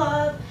may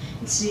love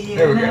and see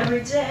him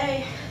every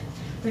day,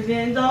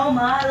 even though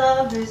my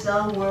love is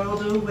a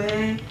world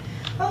away.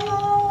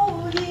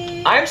 Oh,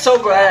 I'm so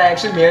glad I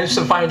actually managed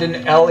to find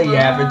an Ellie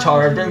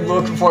avatar. I've been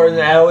looking for an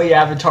Ellie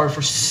avatar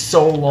for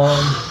so long.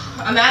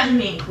 Imagine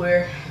being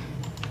queer.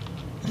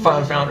 I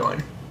finally found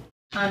one.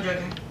 I'm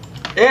joking.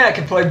 Yeah, I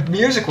can play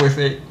music with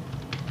it.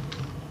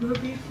 Never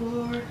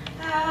before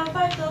have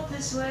I felt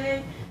this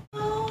way.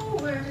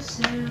 Nowhere to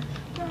stand,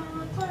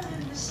 not for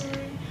him to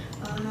say.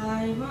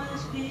 I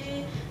must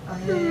be a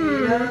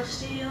head of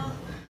steel.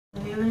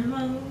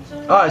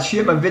 Oh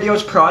shit, my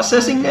video's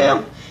processing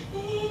now? He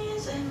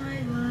is in my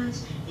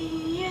eyes,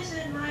 he is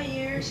in my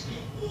ears,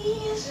 he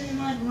is in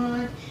my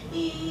blood,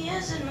 he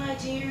is in my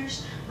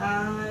tears.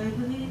 I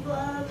believe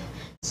love,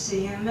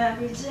 see him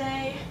every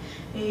day,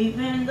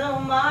 even though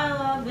my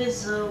love is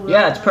so.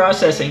 Yeah, it's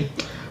processing.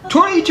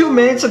 22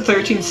 minutes and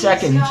 13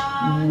 seconds.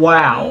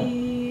 Wow.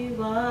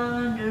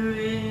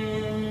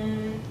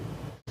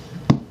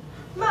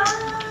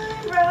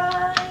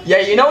 Yeah,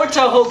 you know it's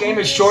a whole game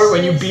is short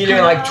when you beat it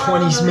in like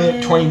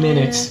 20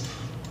 minutes.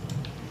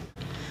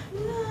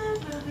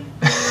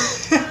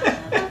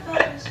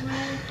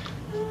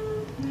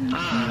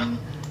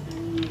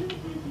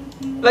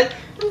 Like,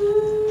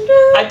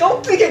 I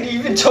don't think it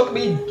even took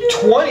me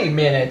 20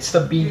 minutes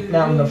to beat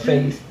Mountain of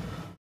Faith.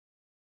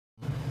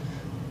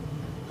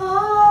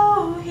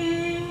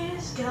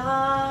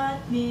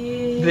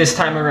 this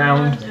time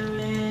around.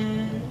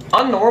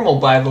 On normal,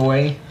 by the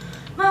way.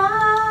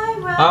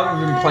 I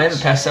haven't been playing the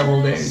past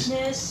several days. Would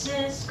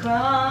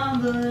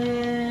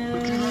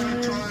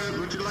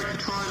you like to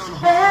try it on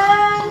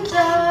hard?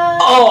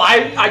 Oh,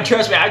 I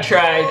trust me, I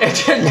tried.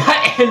 It did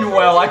not end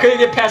well. I couldn't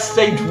get past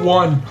stage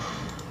 1.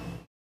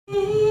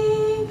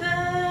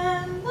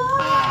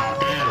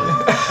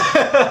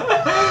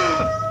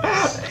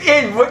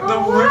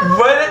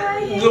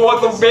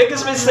 The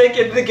biggest mistake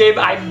in the game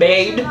I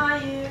made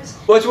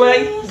was when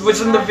I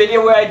was in the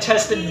video where I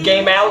tested the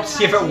game out,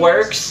 see if it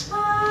works.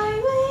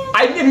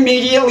 I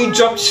immediately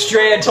jumped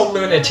straight into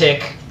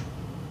Lunatic.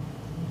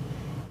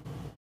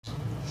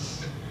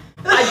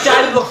 I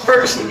died in the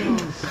first.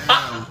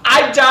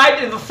 I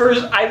died in the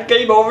first. I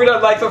came over to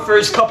like the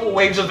first couple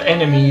waves of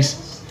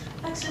enemies.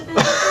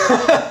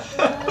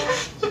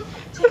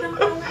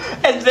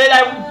 And then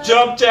I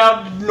jumped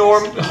down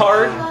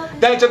hard.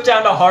 Then I jumped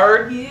down to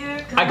hard.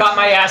 I got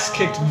my ass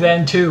kicked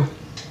then too.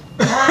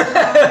 And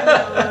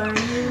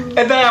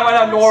then I went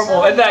on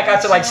normal. And then I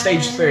got to like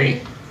stage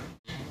 3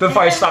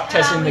 before I stopped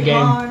testing the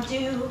game.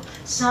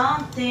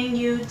 Something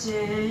you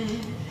did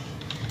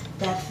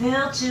that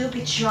failed to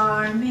be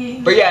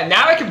charming. But yeah,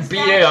 now I can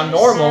beat it on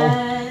normal.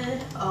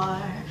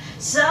 Are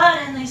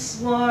suddenly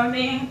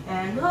swarming,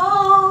 and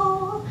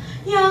oh,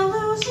 you're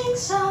losing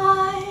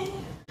sight.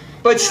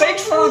 But stage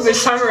 4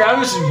 this time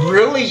around was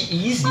really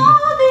easy.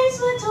 All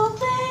these little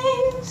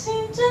things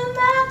seem to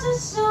matter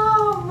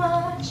so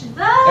much.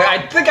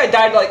 I think I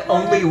died like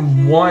only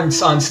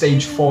once on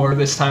stage 4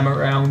 this time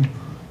around.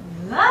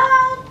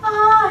 That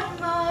I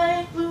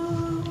might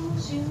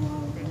lose you.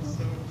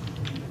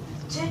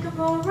 Take a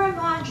moment,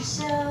 remind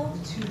yourself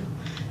to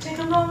take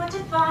a moment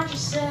and find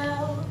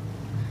yourself.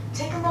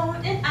 Take a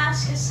moment and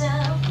ask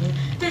yourself,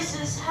 this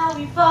is how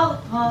we fall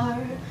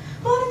apart.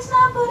 But it's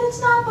not, but it's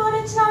not, but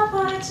it's not,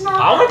 but it's not.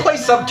 I want to play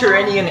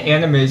Subterranean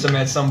Animism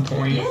at some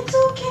point. It's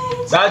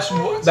okay,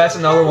 That's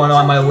another one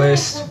on my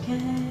list.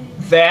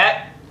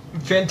 That,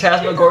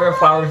 Phantasmagoria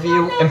Flower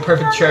View, and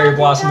Perfect Cherry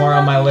Blossom are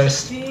on my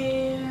list.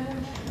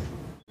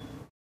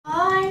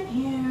 I'm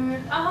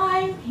here,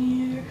 I'm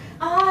here,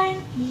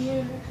 I'm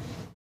here.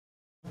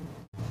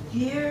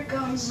 Here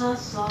comes a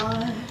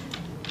thought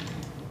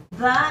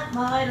that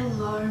might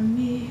alarm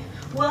me.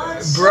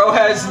 Bro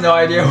has no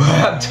idea what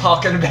I'm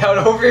talking about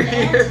over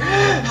here.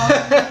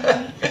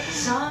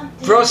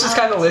 Bro's just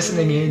kind of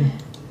listening in.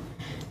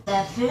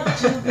 That feel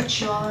to be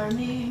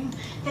charming.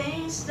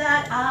 Things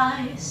that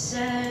I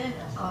said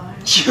are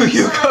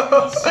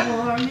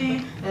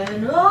swarming.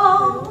 And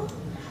oh,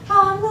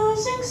 I'm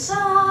losing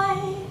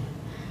sight.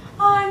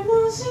 I'm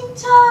losing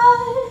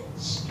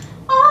touch.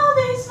 All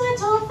these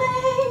little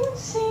things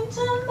seem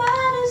to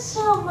matter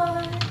so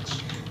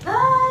much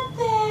that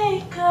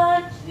they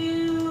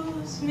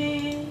confuse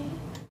me.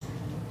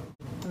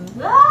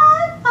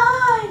 That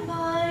I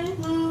might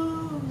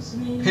lose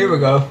me. Here we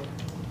go.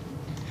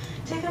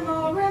 Take a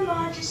moment,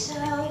 remind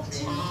yourself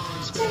to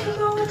take a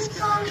moment and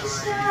find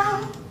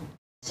yourself.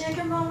 Take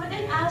a moment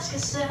and ask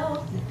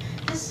yourself,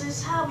 this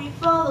is how we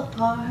fall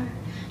apart.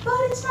 But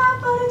it's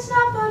not, but it's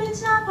not, but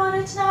it's not, but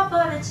it's not,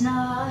 but it's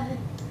not.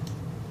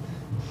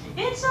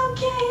 It's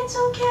okay, it's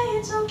okay,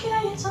 it's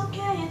okay, it's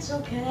okay, it's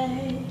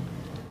okay.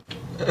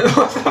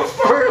 What the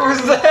fuck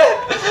was that?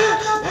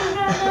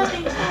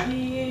 I'm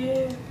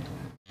here.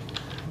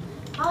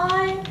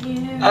 I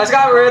just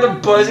got rid of the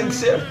buzzing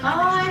sound.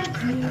 I'm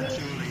here.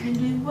 And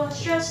it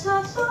was just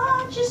a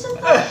thought, just a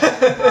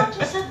thought,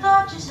 just a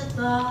thought, just a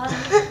thought.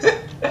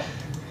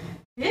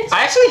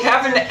 I actually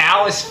have an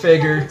Alice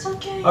figure.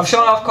 I've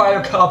shown off quite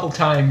a couple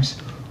times.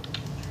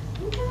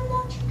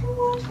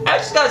 I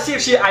just gotta see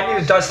if I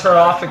need to dust her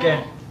off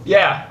again.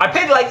 Yeah, I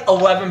paid like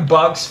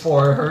 $11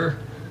 for her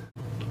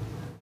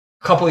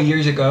a couple of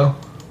years ago.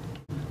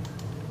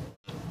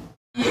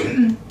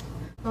 And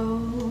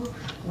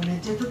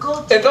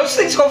those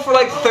things go for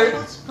like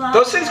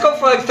those things go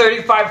for like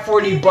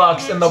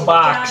 $35-$40 in the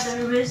box.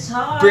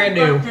 Brand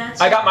new.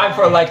 I got mine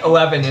for like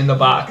 11 in the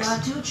box.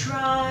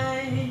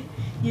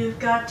 You've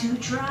got to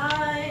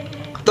try.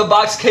 The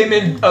box came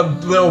in a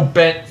little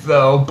bent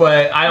though,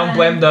 but I don't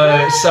blame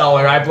the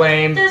seller. I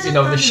blame,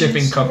 the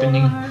shipping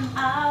company.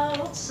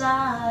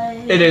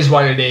 It is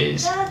what it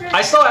is.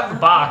 I still have the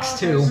box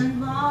too.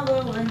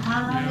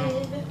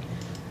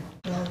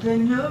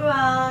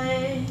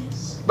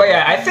 But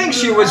yeah, I think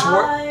she was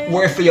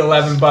worth the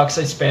 $11 I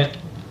spent.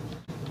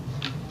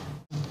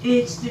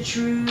 It's the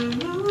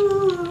truth.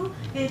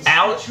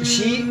 Alice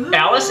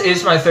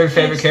is my third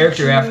favorite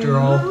character after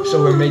all,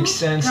 so it makes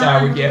sense that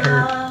I would get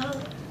her.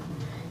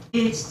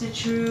 It's the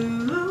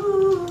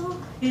truth.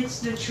 It's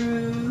the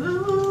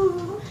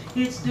truth.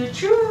 It's the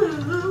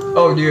truth.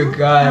 Oh dear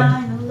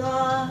God.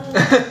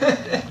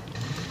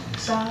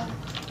 Stop.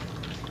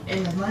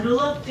 In the middle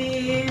of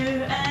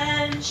fear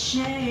and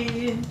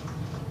shame,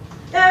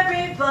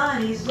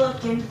 everybody's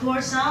looking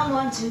for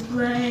someone to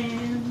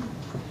blame.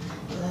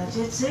 Like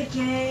it's a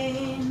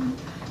game.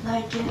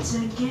 Like it's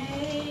a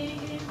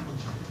game.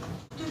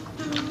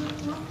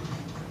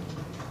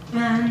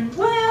 And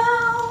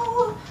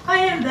well, I I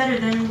am better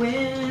than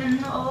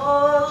win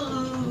or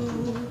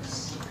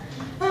lose.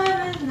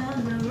 I'm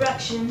in the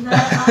direction that I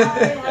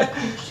have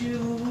to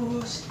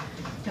choose.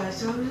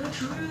 That's all the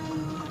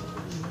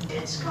truth.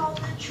 It's called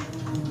the truth.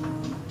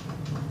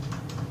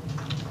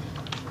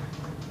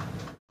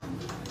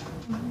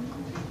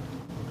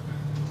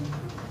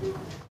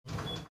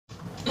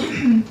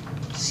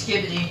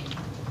 Skibbity.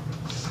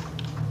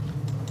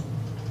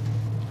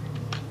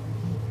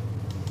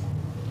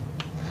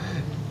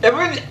 It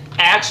would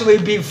actually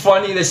be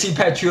funny to see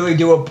Patchouli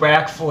do a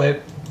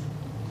backflip.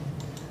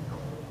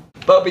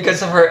 But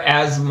because of her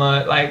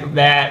asthma, like,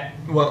 that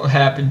won't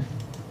happen.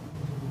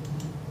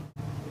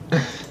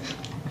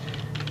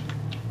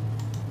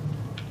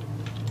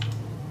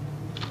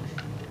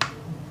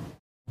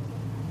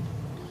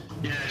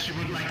 Yeah, she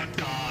would like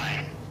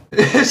die.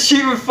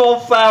 She would fall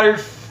flat on her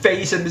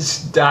face and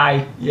just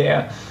die,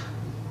 yeah.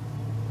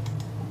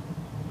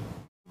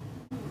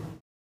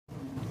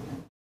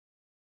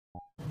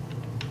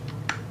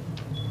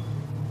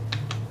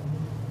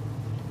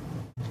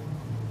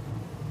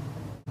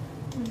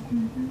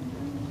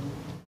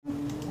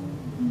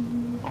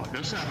 Oh,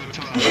 this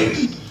avatar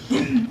is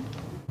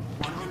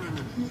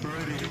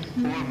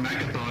 134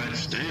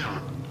 megabytes.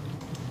 Damn.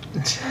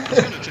 It's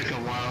gonna take a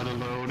while to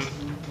load.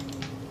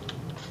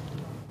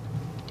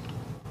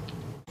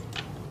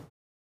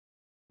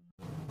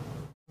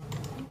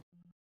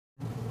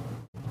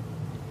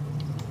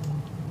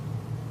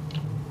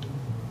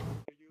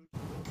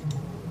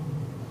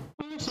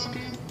 It's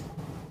okay.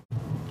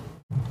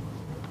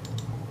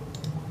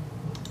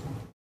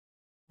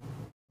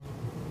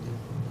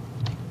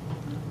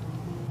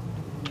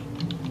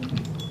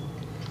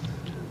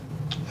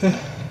 We had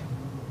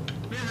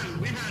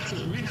a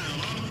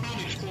lot of fun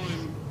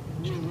exploring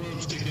new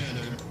worlds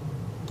together.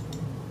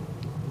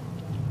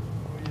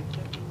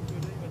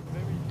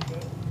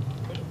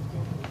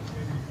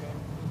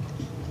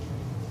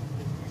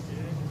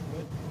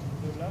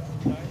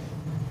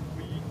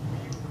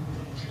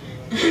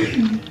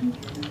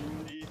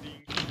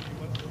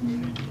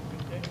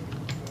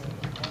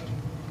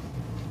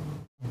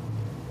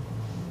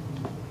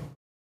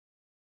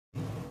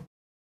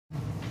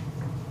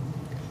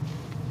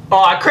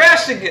 Oh, I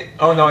crashed again!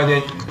 Oh no, I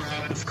didn't.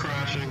 Crap, it's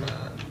crashing.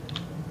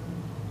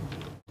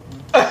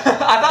 I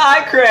thought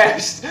I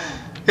crashed!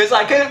 Because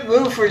I couldn't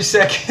move for a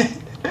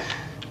second.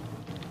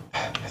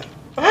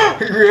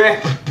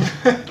 Rip.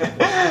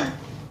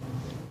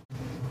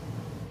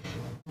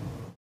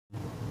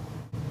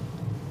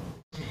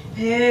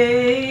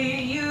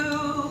 Hey,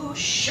 you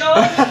show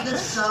me the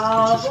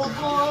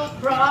solvable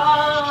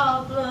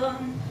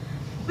problem.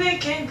 We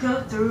can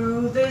go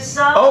through this.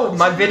 Oh,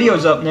 my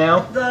video's up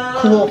now.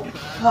 Cool.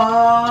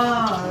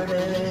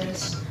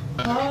 Hardest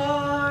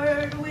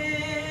part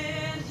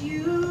with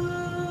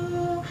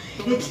you.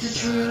 It's the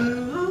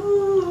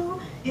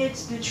true.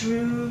 It's the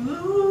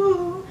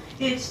true.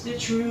 It's the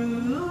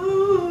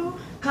true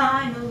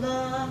kind of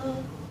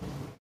love.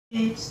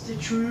 It's the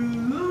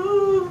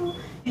true.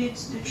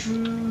 It's the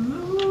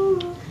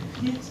true.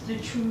 It's the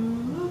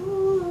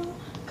true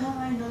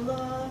kind of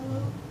love.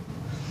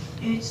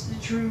 It's the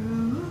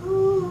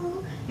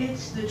true.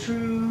 It's the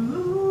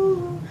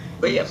true.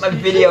 But yeah, my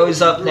video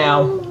is up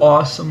now.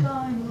 Awesome.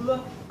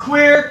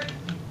 Queer!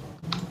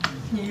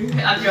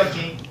 I'm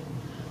joking.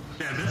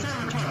 Yeah, this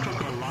avatar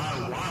took a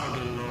while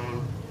to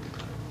load.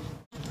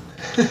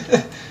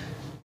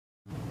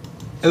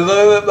 It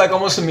loaded up like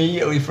almost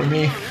immediately for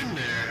me.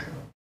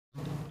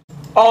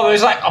 Oh,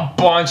 there's like a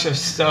bunch of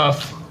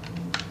stuff.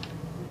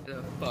 Where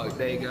the fuck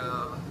they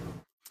go?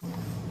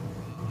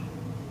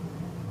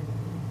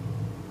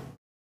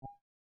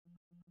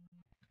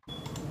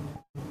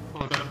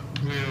 Oh, that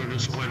video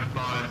just went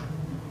by.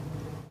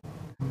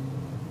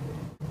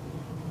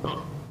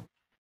 Oh.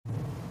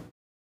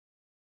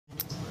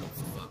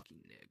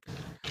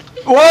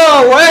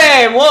 Whoa,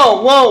 wait,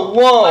 whoa.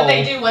 What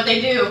they do? What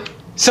they do?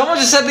 Someone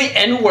just said the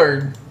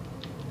N-word.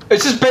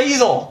 It's just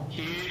Basil.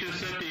 He just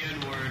said the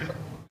N-word.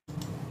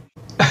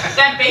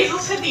 That Basil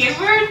said the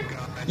N-word?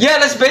 Yeah,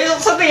 that's Basil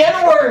said the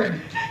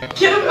N-word.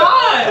 Get him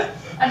on!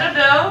 I don't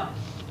know.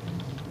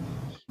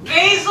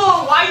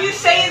 Basil, why you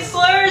saying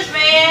slurs,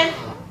 man?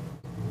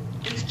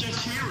 It's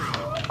just Hero.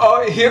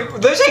 Oh, here,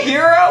 there's a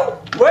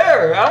hero?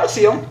 Where? I don't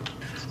see him.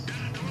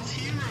 That was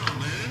Hero,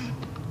 man.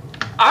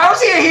 I don't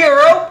see a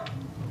hero.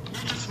 He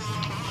just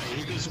walked by.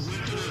 He just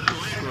went to the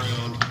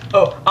playground.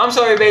 Oh, I'm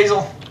sorry,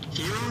 Basil.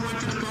 Hero went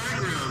to the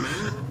playground,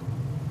 man.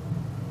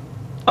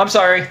 I'm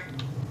sorry.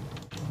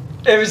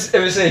 It was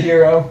a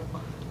hero.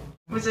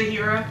 Was a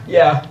hero?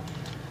 Yeah.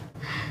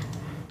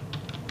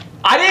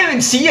 I didn't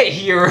even see a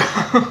hero.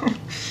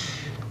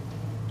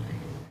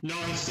 No,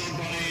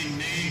 somebody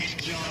named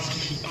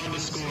just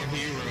underscore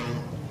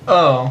Hero.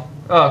 Oh,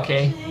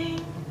 okay.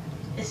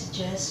 It's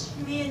just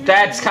me and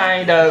That's the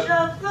kind edge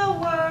of... the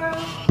world.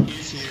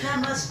 He's here. That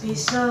must be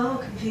so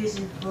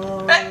confusing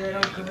for a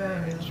little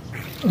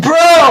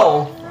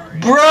girl.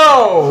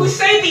 Bro! Who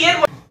said the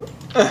N-word?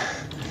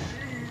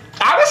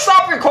 I would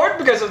stop recording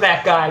because of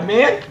that guy,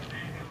 man.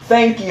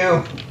 Thank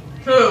you.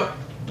 Who?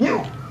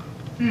 You.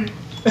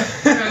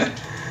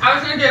 I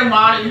was gonna get a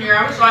mod in here.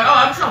 I was like, oh,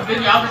 I'm so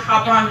busy. I'll just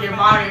hop on and get a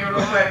mod in here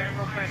real quick.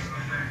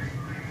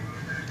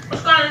 I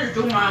was kind of just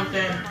doing my own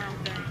thing.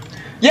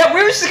 Yeah,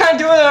 we were just kind of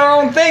doing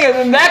our own thing, and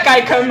then that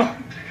guy come.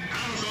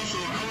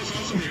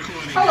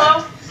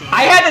 Hello.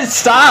 I had to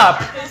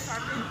stop.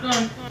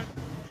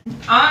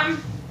 I'm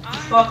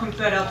fucking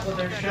fed up with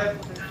their shit.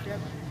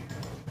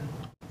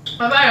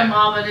 I've had a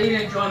mom, but they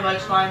didn't join, but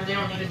it's fine. They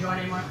don't need to join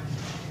anymore.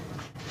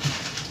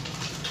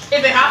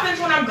 If it happens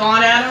when I'm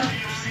gone, Adam.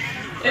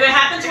 If it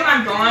happens when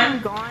I'm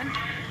gone.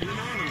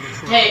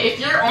 Hey, if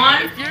you're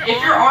on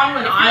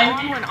when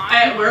I'm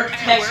at work,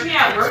 text me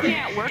at work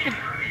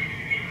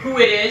who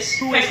it is,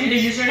 text me the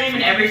username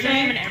and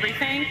everything,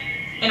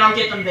 and I'll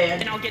get them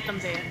banned.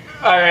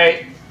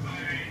 Alright.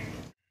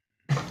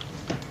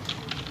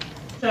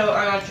 So,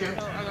 I got you.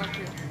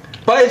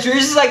 But it's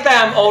reasons like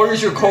that I'm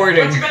always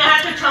recording. But you're gonna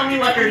have to tell me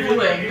what they're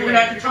doing. You're gonna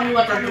have to tell me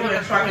what they're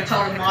doing so I can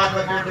tell the mod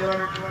what they're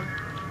doing.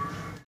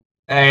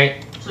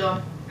 Alright.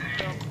 So.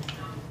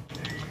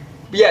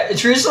 Yeah,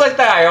 it's reasons like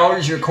that I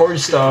always record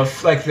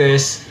stuff like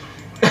this.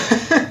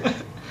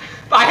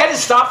 I had to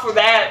stop for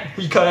that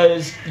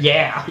because,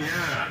 yeah.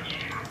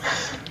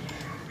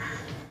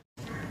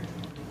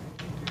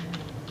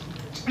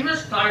 I'm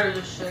just tired of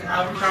this shit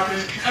happening.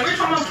 Every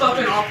time I'm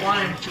fucking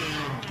offline.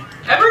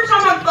 Every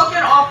time I'm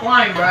fucking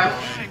offline, bro.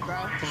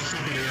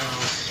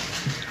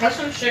 There's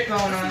some shit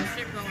going on.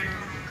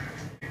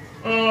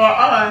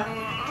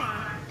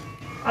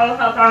 I don't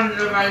have time to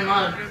do very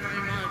much.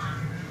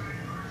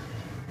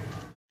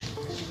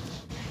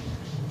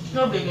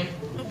 No biggie.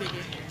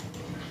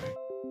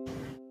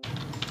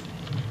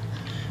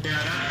 Yeah,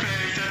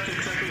 that's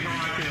exactly how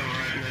I feel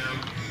right now.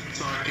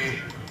 Sorry.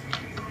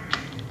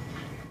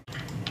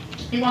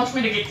 He wants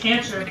me to get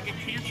cancer.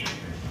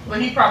 Well,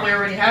 he probably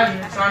already has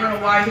it, so I don't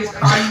know why his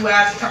Caillou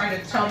ass trying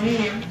to tell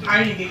me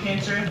I need to get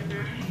cancer.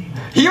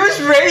 He was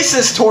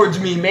racist towards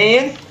me,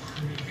 man.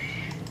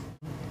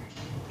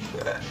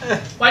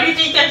 Why do you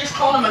think I just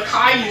called him a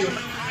Caillou?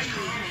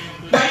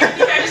 Why do you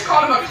think I just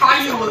called him a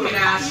Caillou looking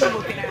ass?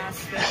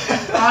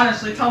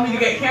 Honestly, tell me to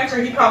get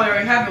cancer, he probably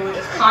already had it with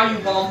his Caillou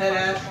bald head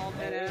ass.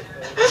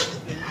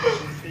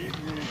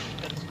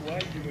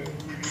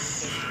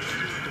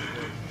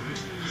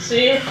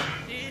 See?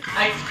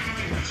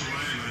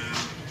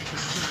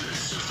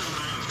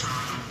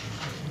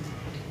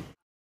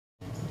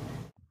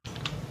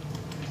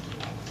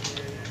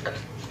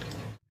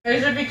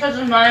 Is it because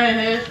of mine and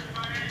his?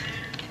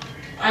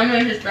 I'm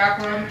in his back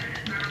room.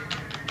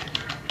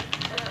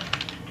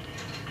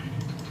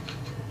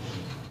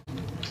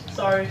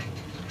 Sorry.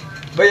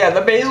 But yeah,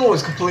 the basil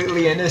was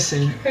completely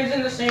innocent. He's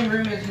in the same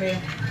room as me.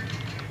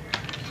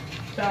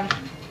 So.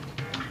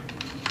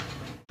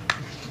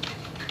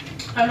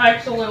 My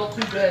mic's a little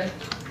too good.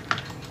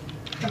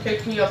 It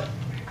picks me up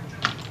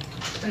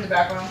in the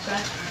background,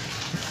 okay?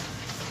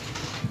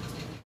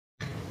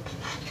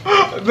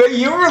 But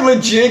you were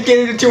legit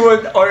getting into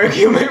an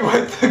argument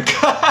with the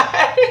guy.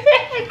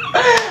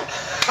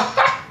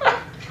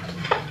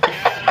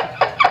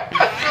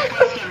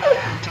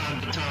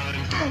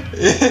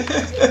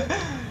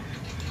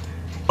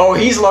 Oh,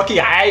 he's lucky.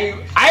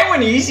 I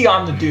went easy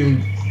on the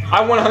dude.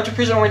 I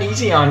 100% went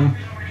easy on him.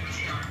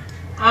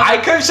 I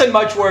could have said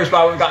much worse,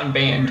 but I would have gotten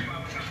banned.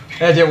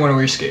 And I didn't want to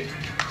risk it.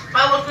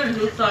 I was gonna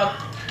do stuff.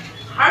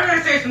 I was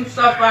gonna say some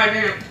stuff, but I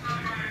didn't.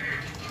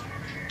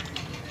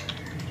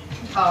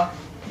 Oh,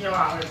 you know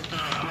how it is. You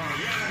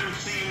haven't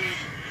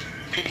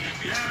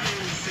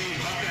even seen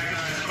that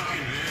guy's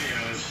fucking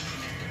videos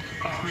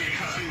of me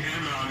cussing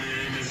him out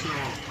in his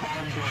little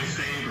homeboy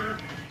saber.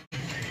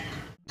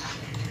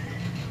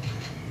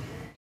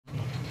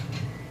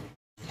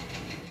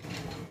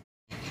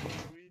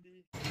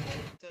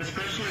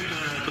 Especially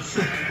the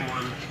second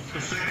one, the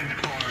second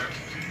part.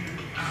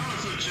 I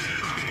was legit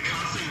fucking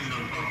cussing the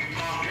fuck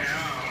out,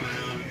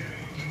 man.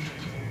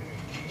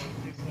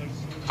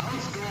 I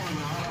was going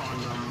off on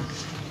them.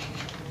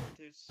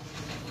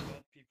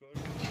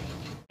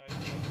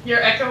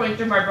 You're echoing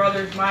through my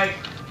brother's mic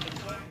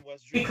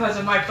because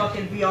of my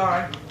fucking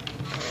VR.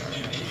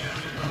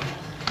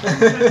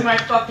 Because of my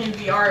fucking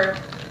VR.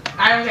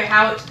 I don't get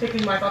how it's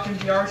picking my fucking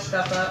VR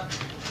stuff up.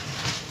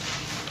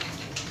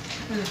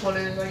 This is what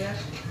it is, I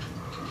guess.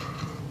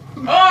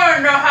 Oh, I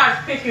don't know how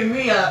it's picking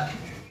me up.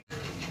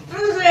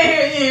 This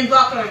ain't eating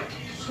fucking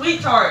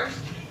sweet tarts.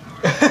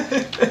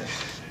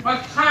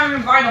 Like trying to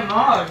invite a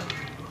mod.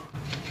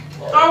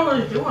 That's all I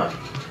was doing.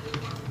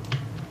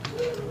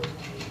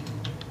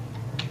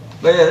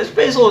 But yeah, this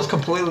basil is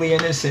completely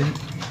innocent.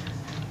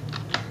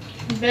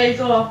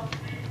 Basil.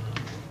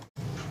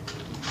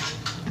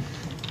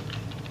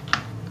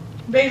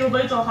 Basil,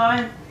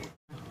 hi.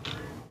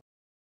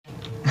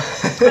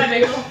 Hi,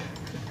 Basil.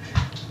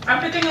 I'm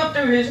picking up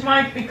through his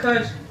mic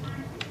because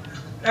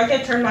I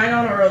can turn mine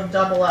on or it'll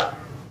double up.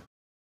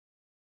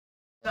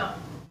 So.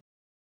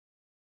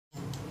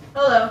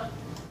 Hello.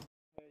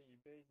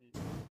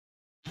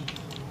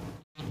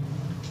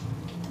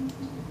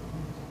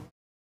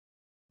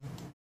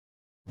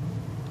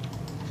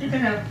 You can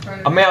have a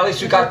friend. I mean, at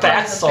least we got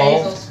that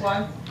solved.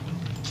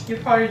 You're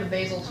part of the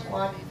Basil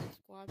squad.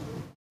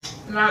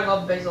 And I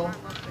love Basil.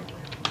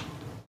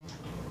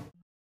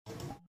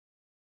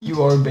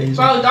 You are Basil.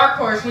 Bro,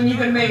 Darkhorse, when you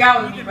gonna make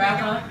out with me, bro,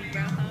 huh?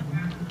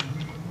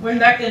 When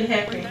that didn't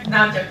happen.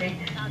 Nah, I'm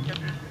joking.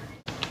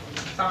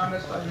 Sorry, I'm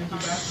just fucking with you,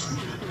 bro.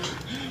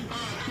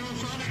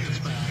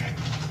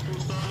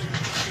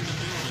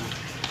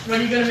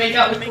 When are you gonna make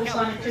out with Cool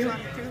Sonic 2?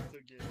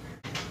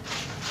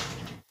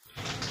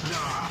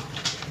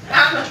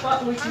 I'm just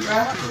fucking with you,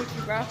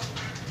 bro.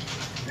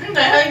 What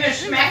the hell, you gonna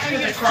smack me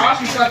with a cross,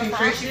 you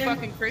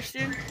fucking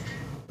Christian?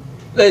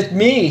 It's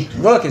me.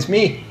 Look, it's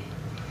me.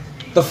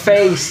 The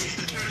face.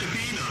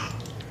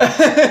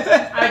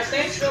 Alright,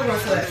 stand still real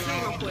quick.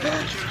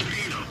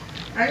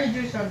 I need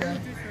to do something.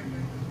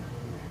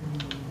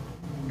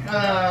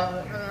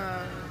 I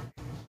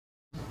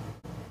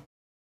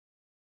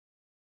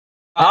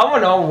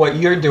don't know what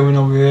you're doing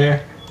over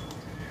there.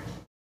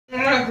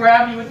 I'm gonna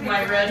grab you with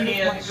my red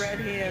hands.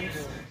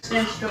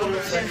 Stand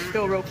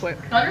still real quick.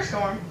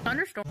 Thunderstorm.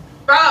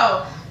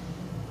 Bro!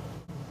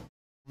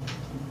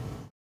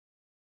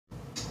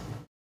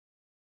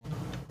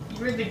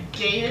 You're the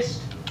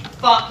gayest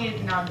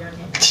fucking... No, I'm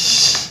joking.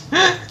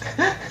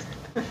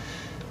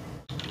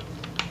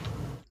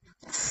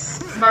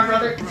 My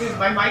brother... Dude,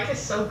 my mic is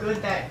so good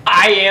that...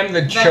 I am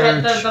the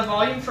church. The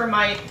volume for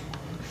my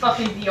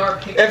fucking VR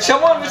picks If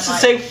someone wants to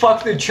say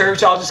fuck the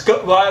church, I'll just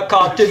go walk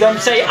up to them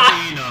and say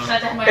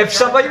if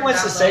somebody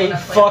wants to say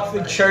fuck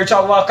the church,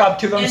 I'll walk up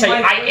to them and say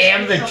I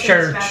am the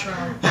church.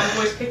 My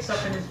voice picks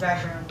up in his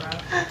background, bro.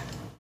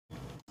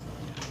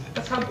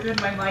 That's how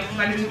good my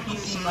new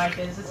PC mic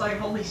is. It's like,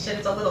 holy shit,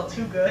 it's a little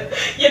too good,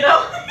 you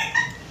know?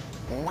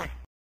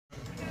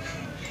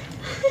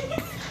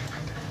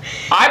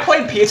 I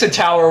played Pizza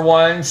Tower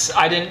once.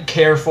 I didn't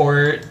care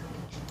for it.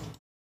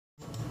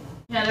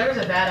 Yeah, there was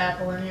a bad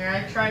apple in here.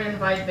 I tried to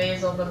invite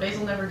Basil, but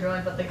Basil never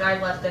joined, but the guy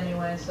left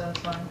anyway, so it's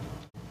fine.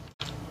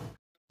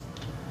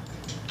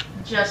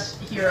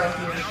 Just hero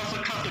here.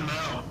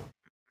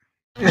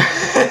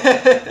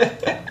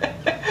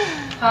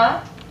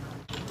 Huh?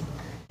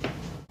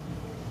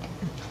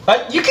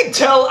 You can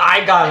tell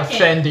I got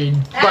offended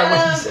by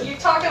what he said. You're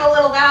talking a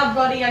little loud,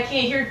 buddy. I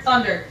can't hear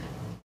thunder.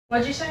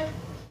 What'd you say?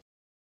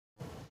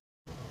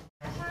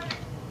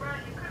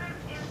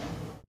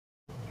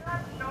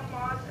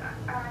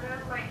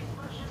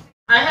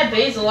 I had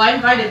Basil. I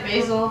invited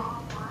Basil.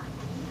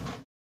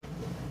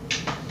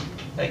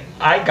 Like,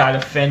 I got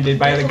offended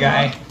by the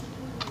guy.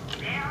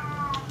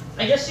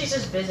 I guess he's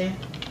just busy.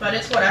 But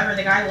it's whatever.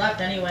 The guy left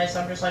anyway, so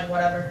I'm just like,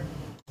 whatever.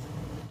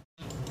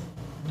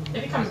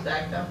 If he comes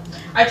back, though.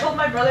 I told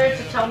my brother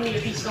to tell me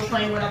if he's still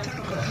playing when I'm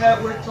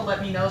at work to let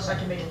me know so I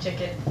can make a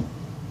ticket.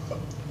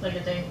 Like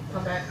if they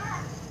come back.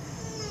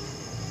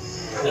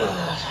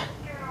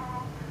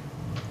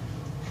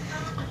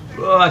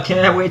 Oh, I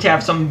can't wait to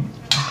have some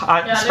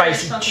hot and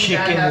spicy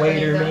chicken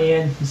later,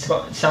 man. It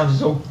sounds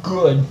so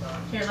good.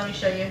 Here, let me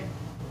show you.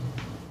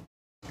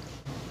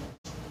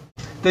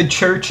 The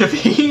Church of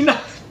Enoch.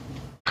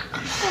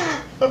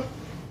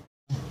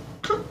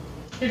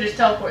 You just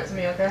teleport to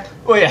me, okay?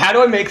 Wait, how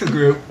do I make the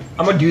group?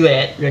 I'm gonna do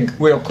that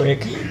real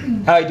quick.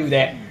 How do I do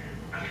that?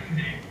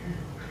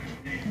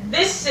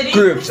 This city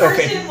Groups,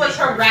 person was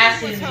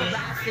harassing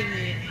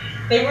me.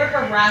 They were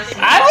harassing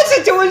me. I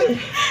wasn't doing...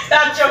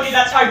 I'm joking,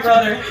 that's my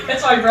brother.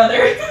 That's my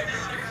brother.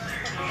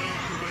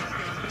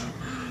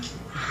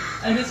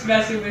 I'm just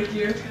messing with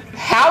you.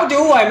 How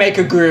do I make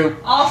a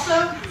group?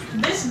 Also,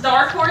 this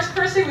Darkhorse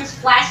person was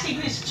flashing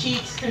his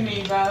cheeks to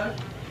me, bro.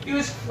 He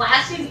was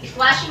flashing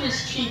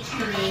his cheeks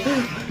to me.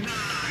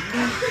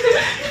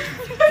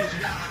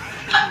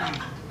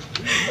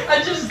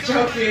 I'm just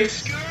joking.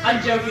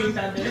 I'm joking,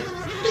 Thunder.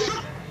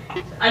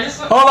 I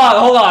just Hold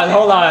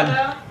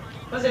on.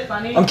 Was it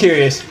funny? I'm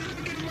curious.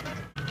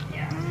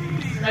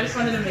 I just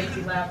wanted to make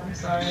you laugh. I'm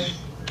sorry.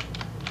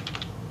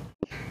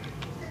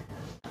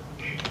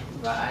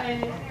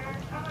 Bye.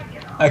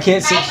 I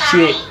can't see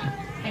shit.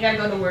 I gotta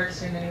go to work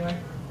soon anyway.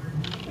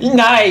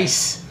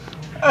 Nice.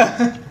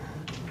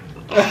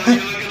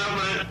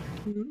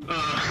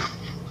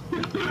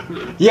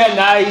 Yeah,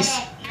 nice.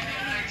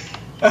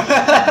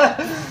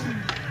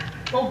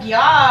 Oh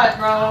god,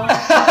 bro.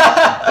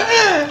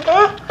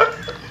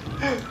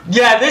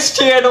 Yeah, this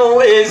channel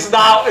is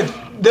not.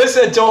 This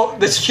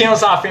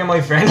channel's not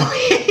family friendly.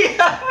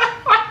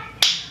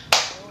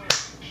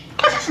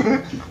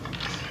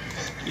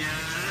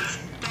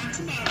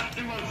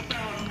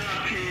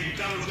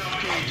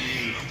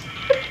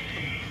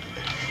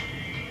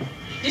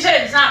 You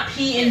said it's not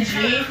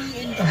PNG?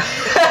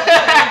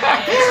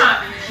 It's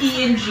not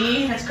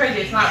PNG? That's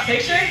crazy, it's not a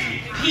picture?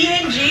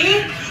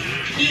 PNG?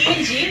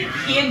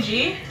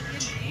 PNG?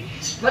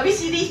 Let me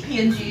see these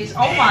PNGs.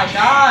 Oh my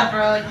god,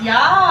 bro.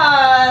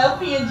 Yeah,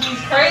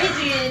 PNG's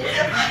crazy.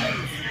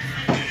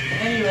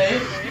 Anyway.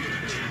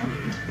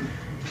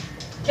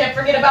 Can't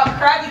forget about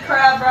Krabby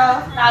Crab,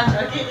 bro. Nah, I'm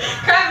joking.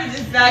 Krabby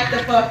just backed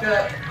the fuck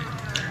up.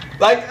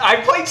 Like, I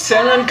played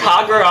Senran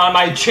Kagura on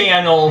my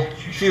channel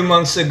a few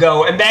months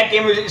ago, and that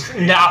game was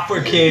not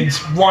for kids.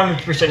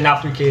 100%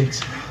 not for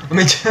kids. I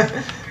mean,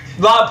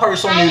 A lot of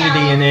personal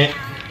nudity in it.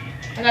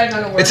 I gotta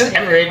go to work. It's an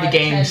M-rated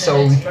game,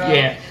 so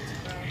yeah.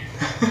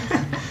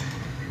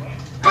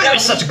 But it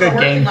was such a good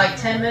game. In like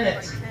 10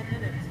 minutes.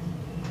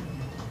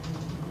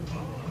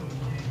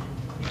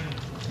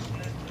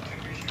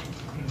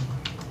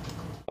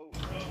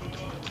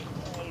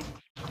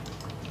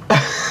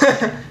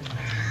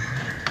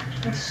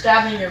 I'm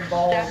stabbing your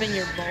balls. Stabbing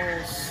your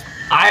balls.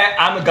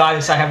 I'm a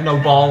goddess. I have no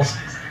balls.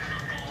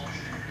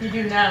 You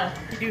do now.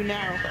 You do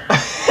now.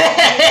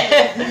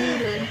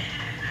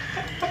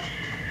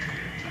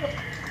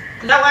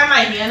 Is that why my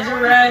hands are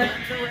red?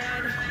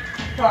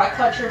 So I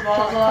cut your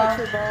balls off.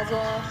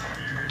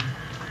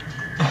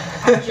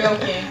 I'm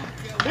joking.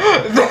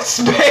 The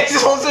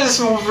spaceals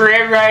just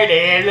ran right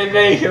in and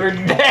they were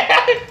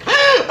dead.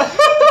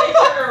 They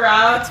turned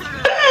around.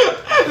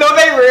 No,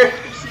 they were.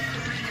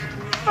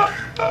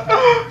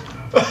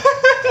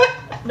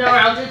 No,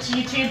 I'll do it to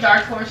you too,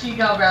 Darkhorse. You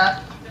go,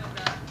 bruh.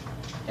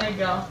 There you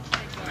go.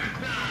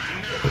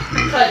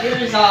 Cut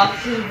yours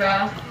off too,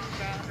 bro.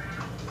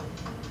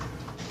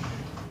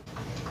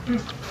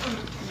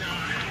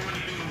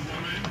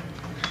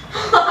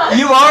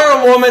 You are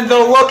a woman,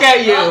 though. Look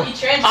at you. Well,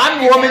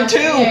 I'm a woman too.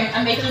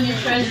 I'm making you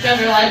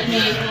transgender like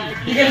me.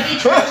 You're gonna be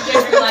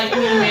transgender like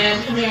me,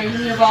 man. Come here, give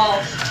me your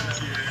balls.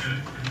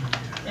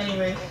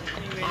 Anyway.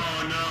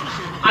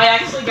 I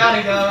actually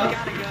gotta go.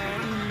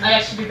 I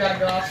actually do gotta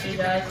go. I'll see you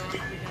guys.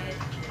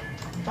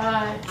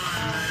 Bye.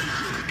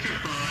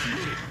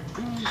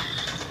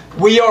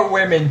 We are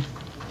women.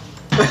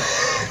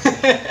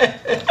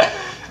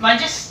 Am I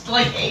just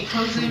like A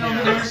posing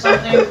over there or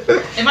something?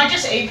 Am I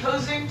just A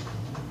posing?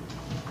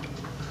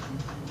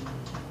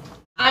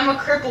 I'm a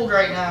crippled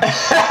right now. It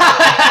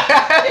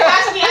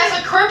has me as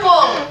a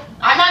cripple.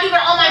 I'm not even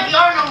on my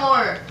VR no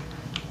more.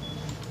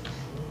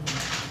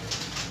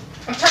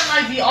 I'm turning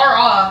my VR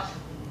off.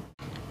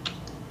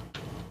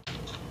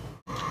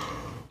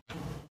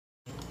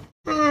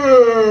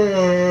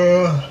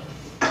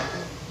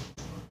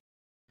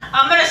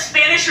 I'm gonna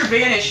Spanish or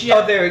vanish. Yeah.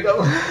 Oh, there we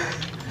go.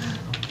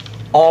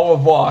 Au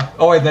revoir.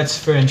 Oh wait, that's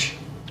French.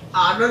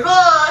 Au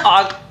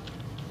revoir.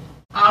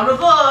 Au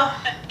revoir.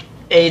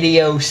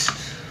 Adios.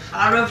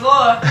 Au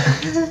revoir.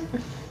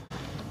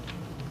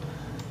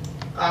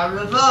 Au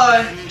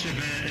revoir.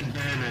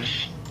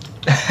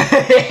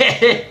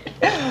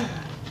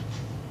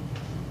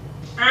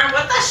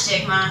 What the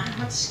Sigma?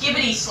 What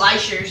skibbity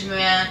slicers,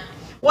 man?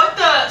 What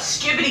the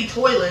skibbity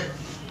toilet?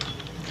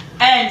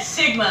 And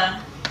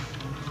Sigma.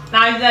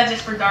 Now that's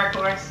just for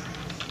Darkhorse.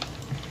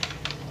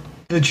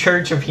 The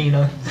Church of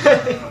Hina.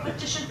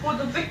 Competition for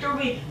the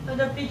victory.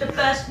 That'll be the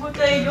best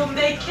day you'll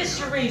make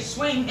history.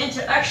 Swing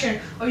into action.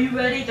 Are you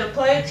ready to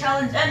play?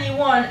 Challenge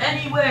anyone,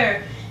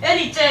 anywhere,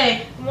 any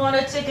day.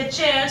 Wanna take a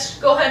chance?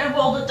 Go ahead and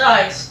roll the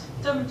dice.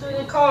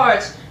 The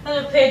cards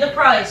and pay the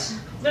price.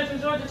 Let's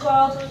enjoy the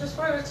clouds with the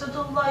spirits of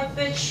the life.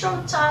 It's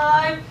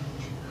showtime.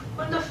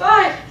 When the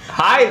fight.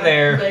 Hi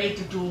there. Ready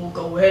to do?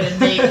 Go ahead and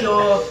make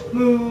your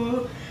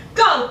move.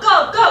 Go,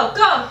 go, go,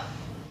 go.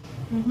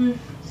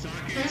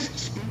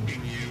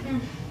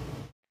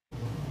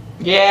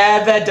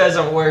 Yeah, that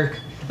doesn't work.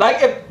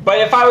 But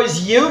if I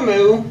was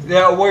Yumu,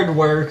 that would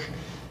work.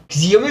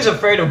 Cause Yumu's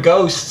afraid of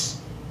ghosts.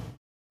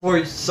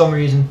 For some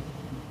reason.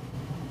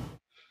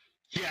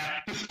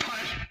 Yeah,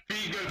 despite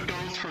being a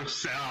ghost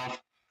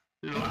herself.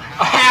 A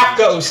half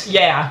ghost,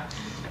 yeah.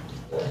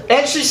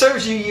 And she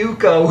serves you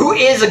Yuko, who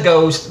is a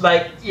ghost.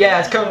 Like, yeah,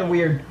 it's kind of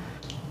weird.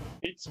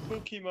 It's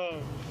spooky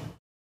mode.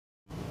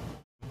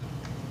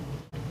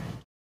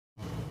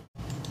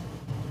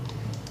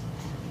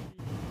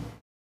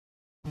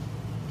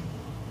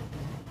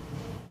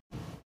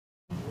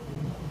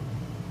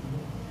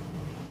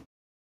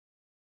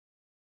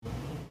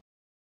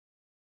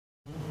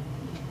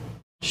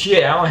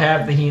 Shit, I don't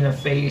have the Hina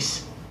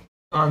face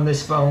on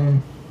this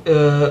phone.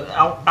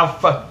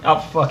 I'll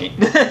fuck it.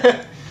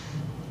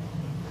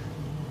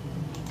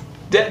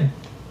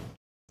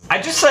 I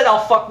just said I'll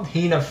fuck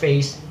Hina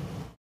face.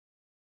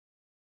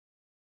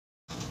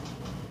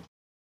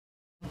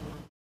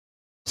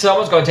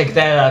 Someone's gonna take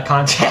that out of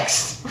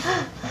context.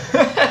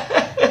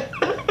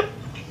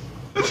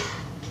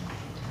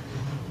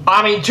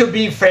 I mean, to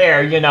be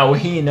fair, you know,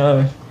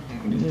 Hina.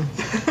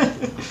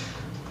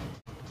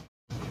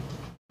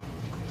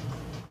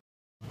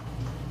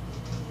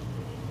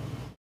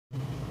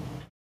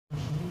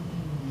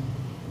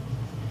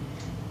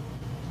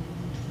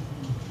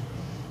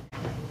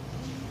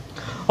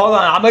 Hold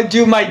on, I'm gonna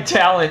do my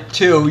talent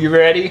too. You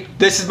ready?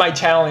 This is my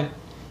talent.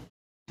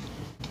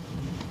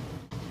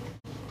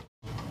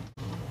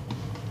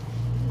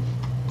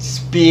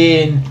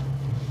 Spin.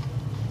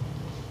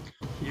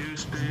 You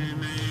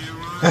spin me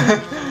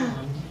round.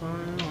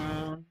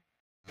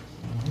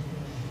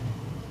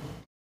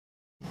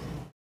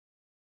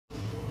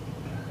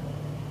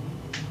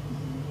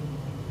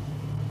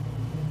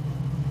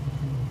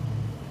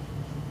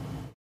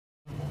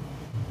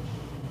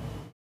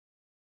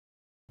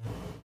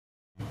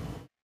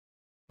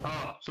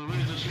 Oh, so we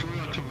just threw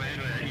a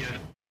tomato at you.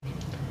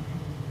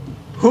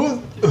 Who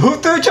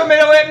threw a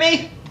tomato at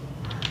me?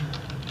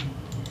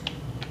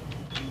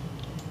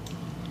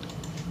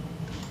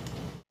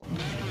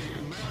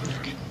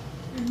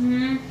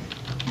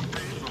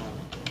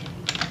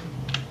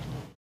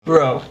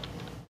 Bro.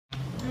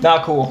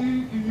 Not cool.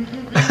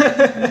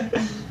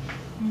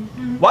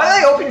 Why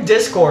did I open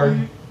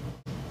Discord?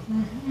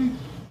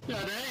 Yeah,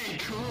 that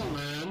ain't cool,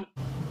 man.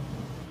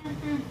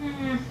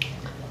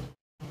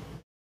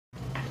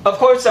 Of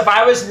course, if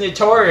I was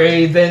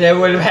Notori, then it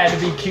would have had to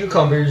be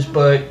cucumbers,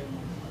 but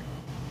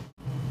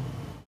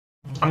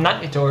I'm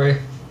not Notori.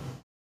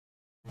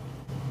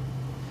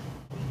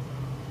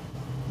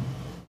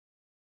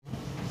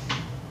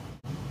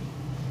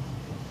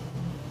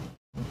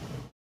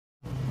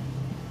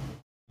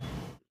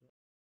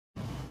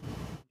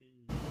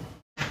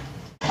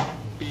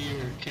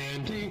 Beer,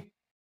 candy.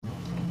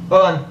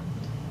 Hold on.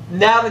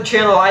 Now the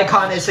channel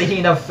icon is a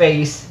Hina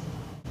face.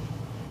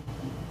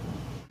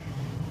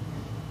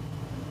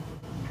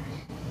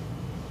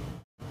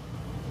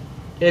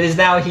 It is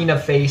now a Hina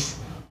face.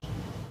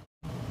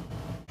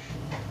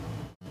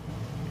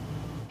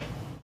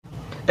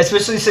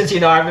 Especially since, you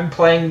know, I've been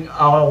playing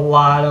a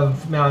lot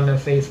of Mountain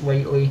of Faith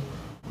lately.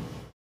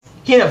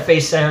 Hina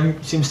face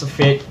seems to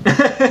fit.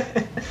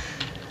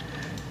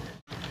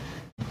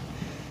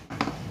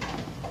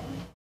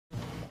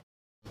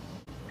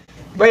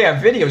 But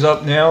yeah, video's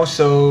up now,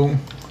 so...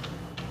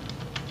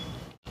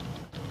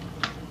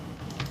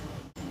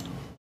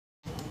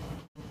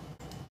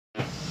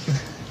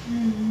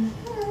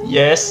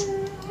 Yes.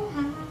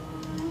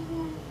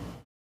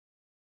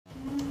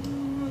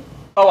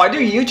 Oh, I do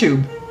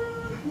YouTube.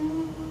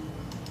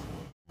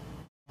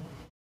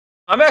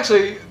 I'm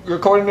actually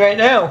recording right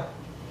now.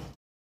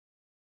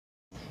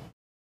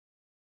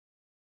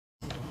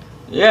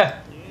 Yeah.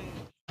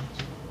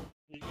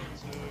 He got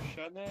a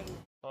channel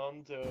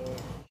and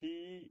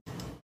he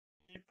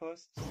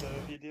posts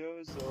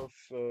videos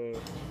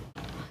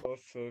of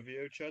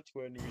video chat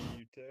when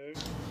we there.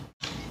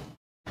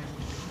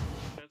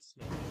 That's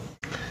nice.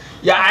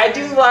 Yeah, I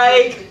do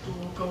like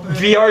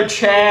VR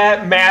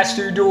chat,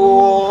 Master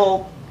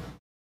Duel,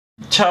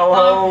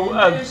 Toho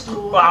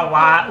a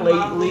lot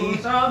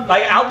lately.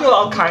 Like, I'll do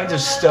all kinds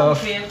of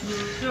stuff. Can you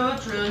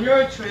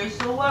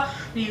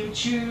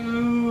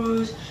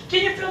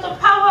feel the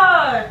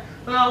power?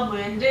 I'll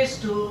win this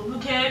duel. You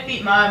can't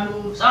beat my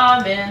moves.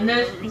 I'm in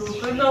this groove,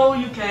 but no,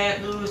 you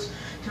can't lose.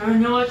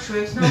 Turn your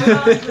tricks, no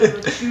one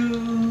could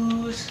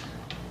choose.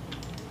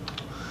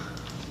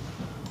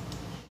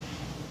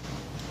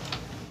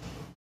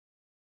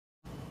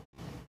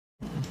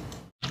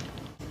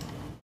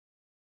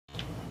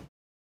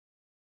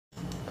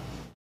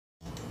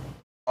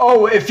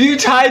 Oh, if you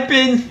type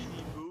in...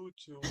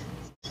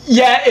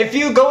 Yeah, if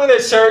you go in the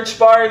search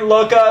bar and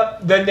look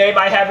up the name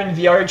I have in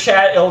VR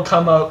chat, it'll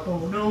come up.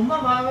 Oh no,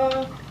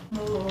 mama,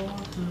 no,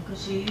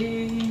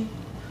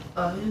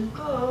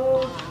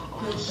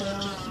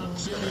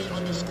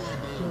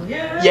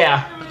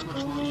 Yeah.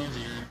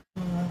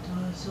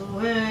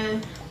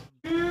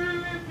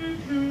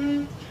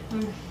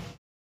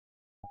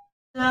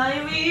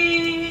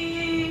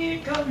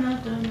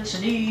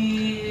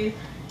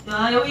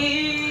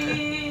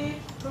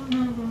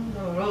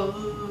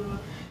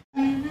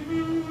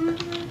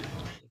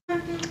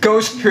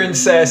 Ghost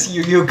Princess,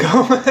 you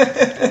go.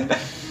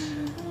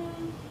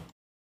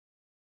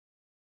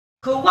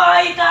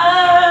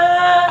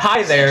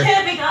 Hi there.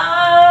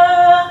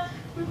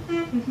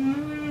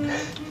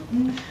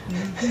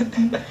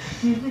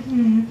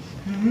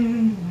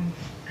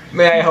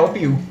 May I help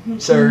you,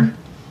 sir?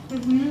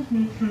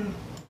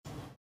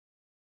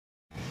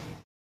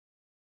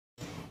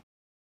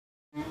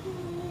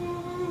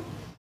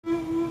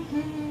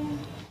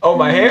 Oh,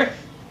 my hair?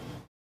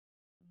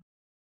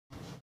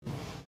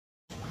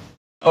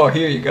 Oh,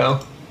 here you go.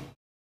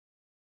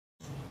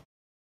 Is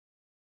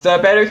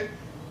that better?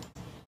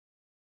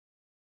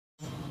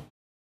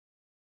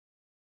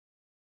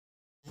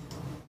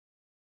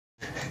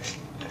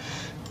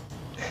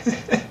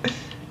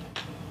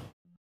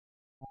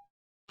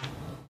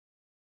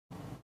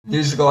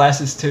 Use the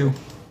glasses too.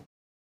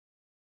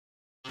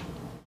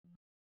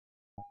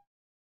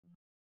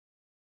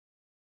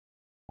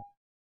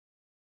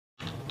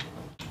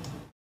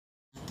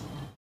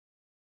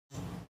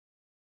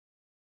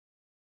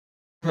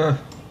 Huh.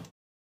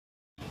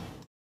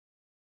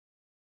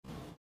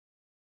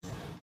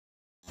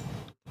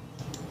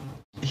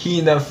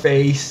 Hina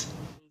face.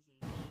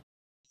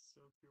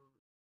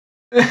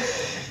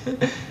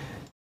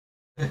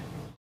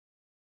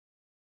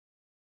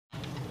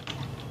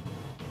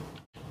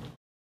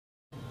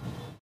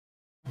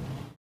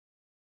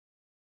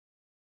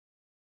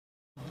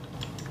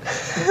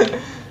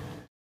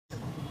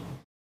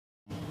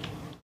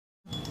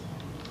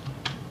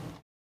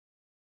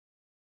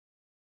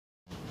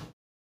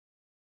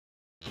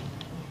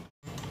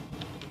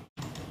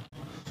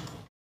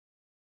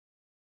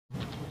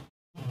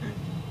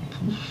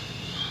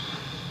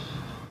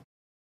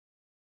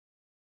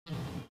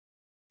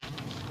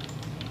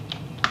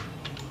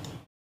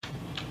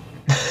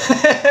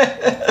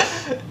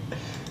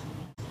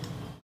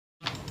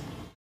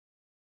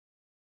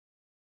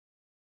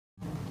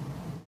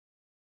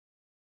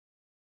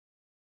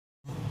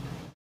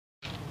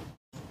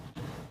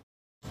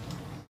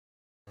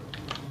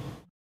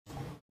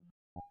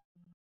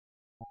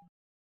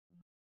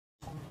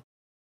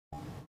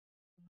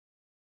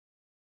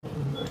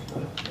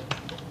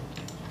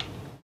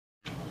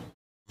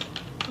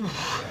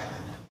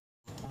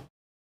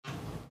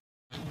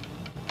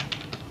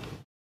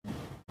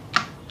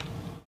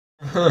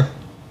 Huh.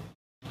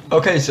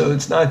 Okay, so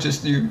it's not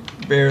just your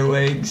bare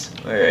legs.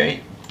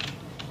 Alright.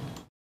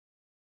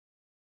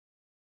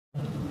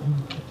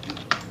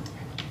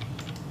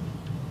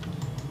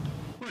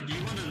 What, you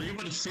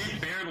want to see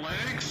bare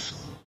legs?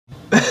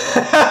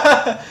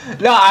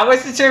 No, I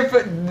wasn't sure if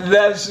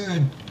that's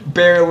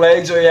bare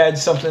legs or you had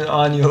something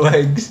on your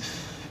legs.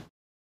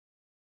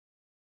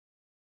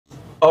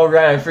 Oh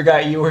right, I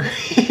forgot you were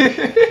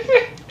here.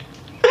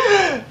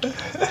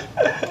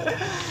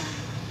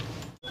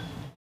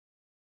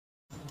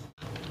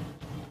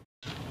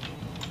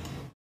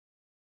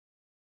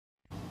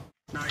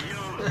 Now you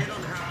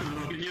don't have to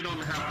look. You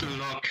don't have to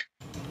look.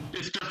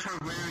 It's just her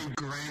wearing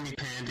granny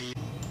panties.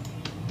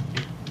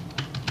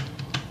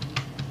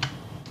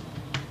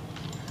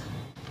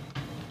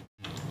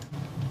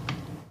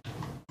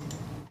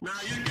 Nah,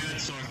 you're good,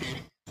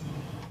 Sorky.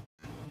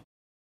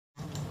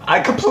 I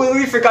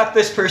completely forgot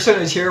this person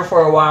was here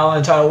for a while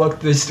until I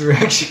looked this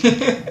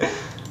direction.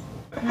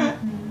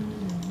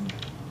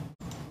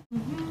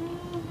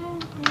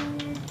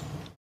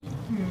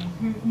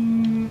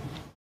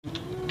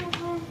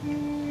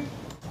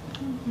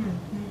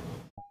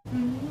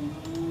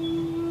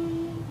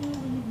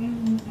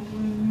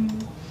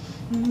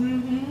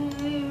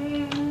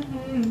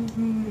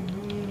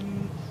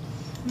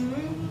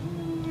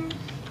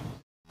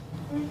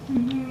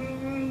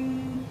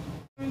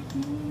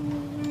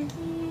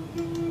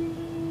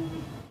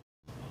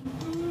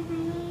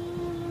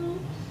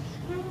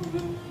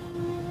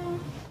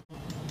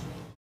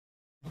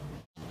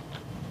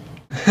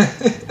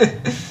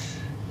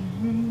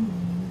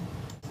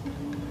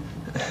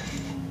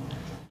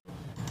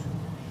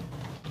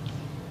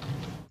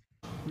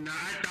 Nah,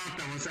 I thought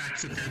that was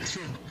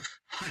accidental.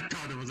 I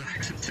thought it was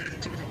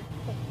accidental.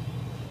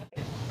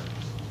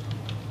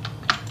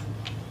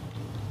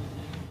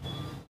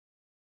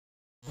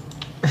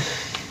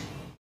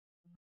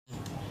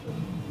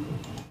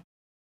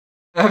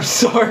 I'm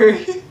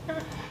sorry.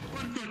 But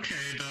it's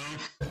okay, though.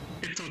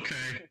 It's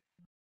okay.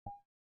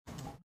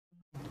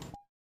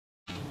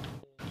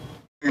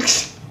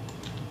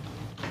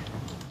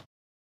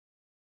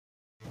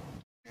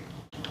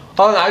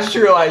 Hold on, I just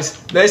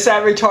realized this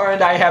avatar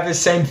and I have the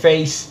same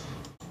face.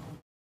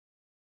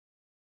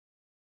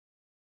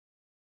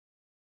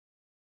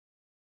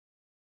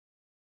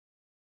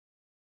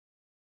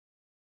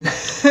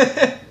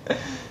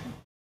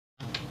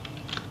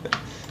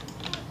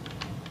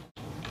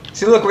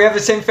 See, look, we have the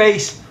same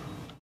face.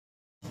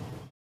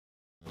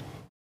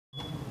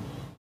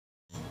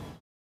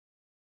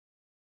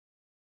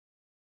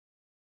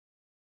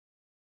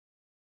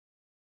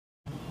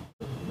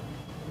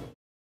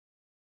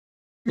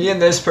 Me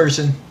and this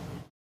person.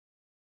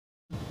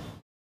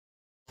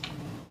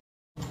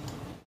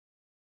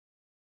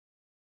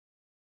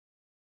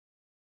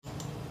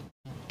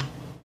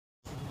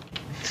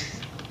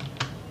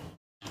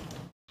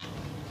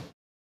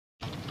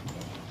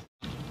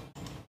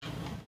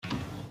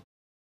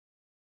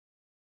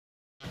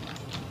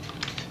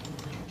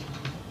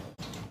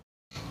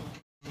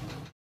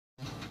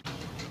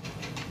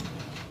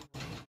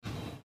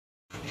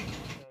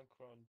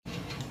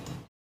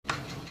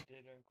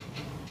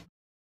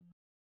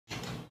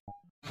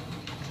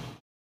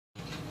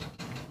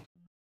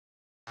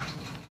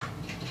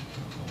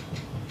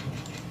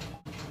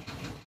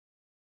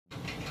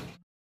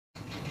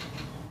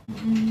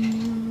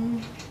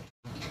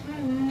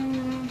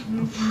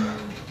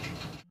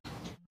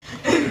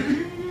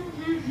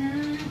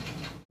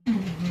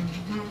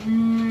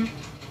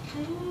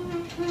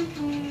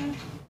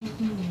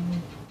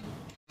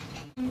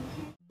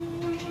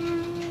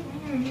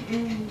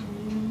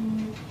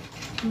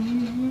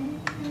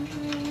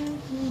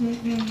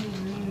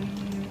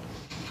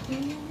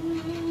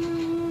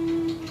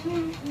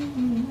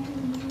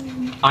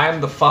 I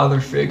am the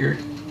father figure.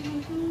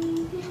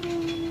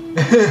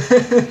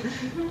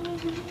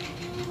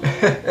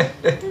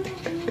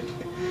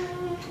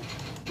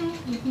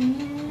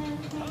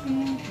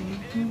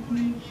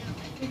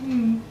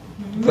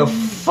 The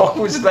fuck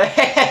was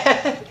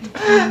that?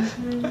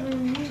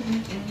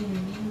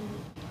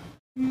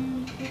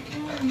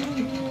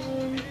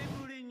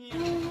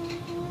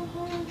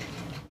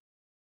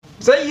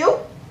 Is that you?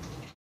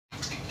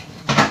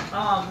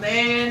 Oh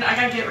man, I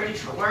gotta get ready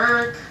for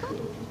work.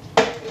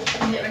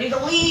 Get ready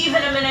to leave in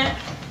a minute.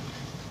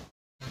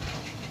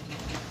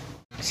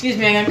 Excuse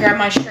me, I'm gonna grab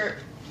my shirt,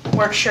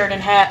 work shirt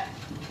and hat.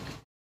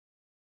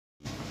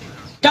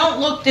 Don't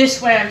look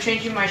this way, I'm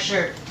changing my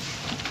shirt.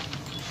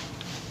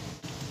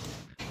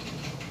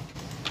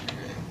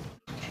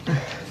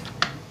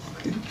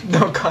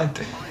 No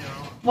context.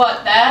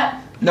 What,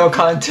 that? No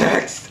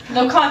context.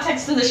 No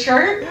context to the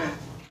shirt?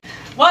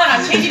 What,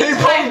 I'm changing They the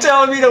both time.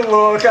 telling me to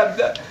look.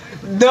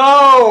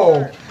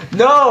 No!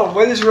 No!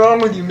 What is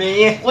wrong with you,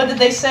 man? What did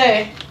they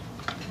say?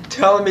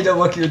 Telling me to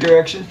look your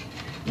direction.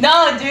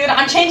 No, dude,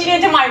 I'm changing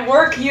into my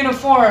work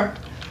uniform.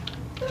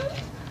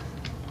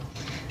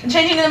 I'm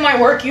changing into my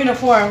work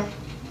uniform.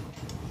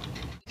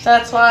 So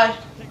that's why.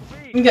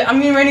 I'm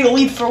getting ready to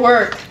leave for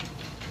work.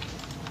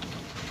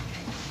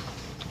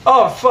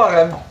 Oh,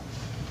 fuck.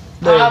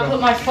 I'll put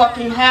my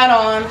fucking hat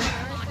on.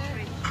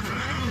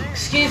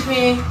 Excuse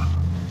me.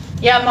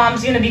 Yeah,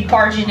 Mom's gonna be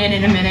barging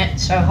in a minute,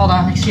 so hold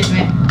on, excuse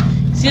me.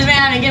 Excuse me,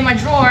 I need to get in my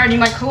drawer, I need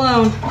my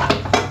cologne.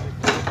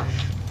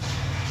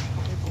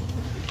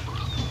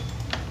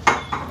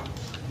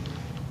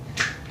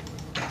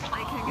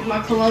 Get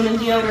my cologne and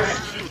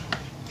deodorant.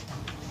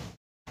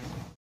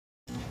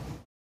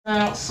 I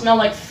don't smell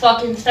like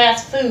fucking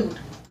fast food.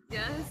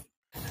 Yes.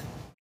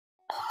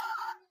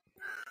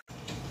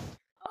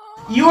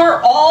 You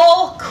are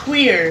all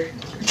queer.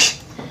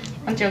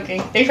 I'm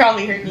joking. They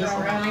probably heard me.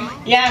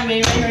 Yeah, I'm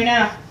getting ready right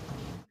now.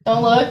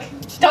 Don't look.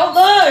 Don't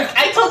look!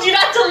 I told you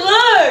not to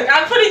look!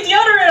 I'm putting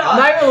deodorant on! I'm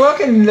not even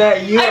looking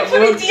at you. I'm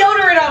putting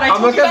deodorant on!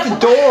 I'm looking at the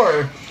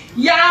door.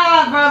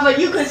 Yeah, bro, but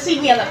you could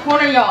see me at the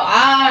corner of your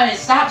eyes.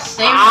 Stop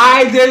staring.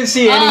 I didn't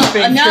see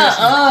anything.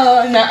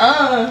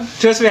 Nuh-uh.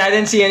 Trust me, I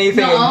didn't see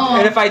anything.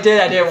 And if I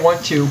did, I didn't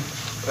want to.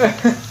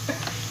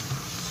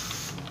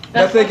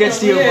 Nothing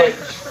against you, but...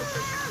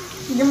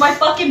 You're my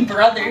fucking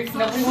brother.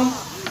 Nobody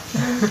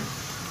wants...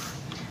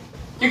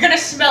 You're gonna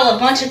smell a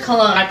bunch of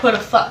cologne. I put a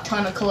fuck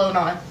ton of cologne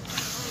on.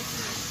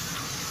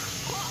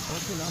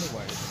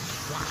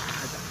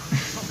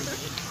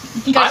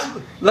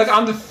 Look,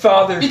 I'm the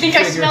father figure. You think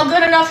I smell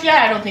good enough?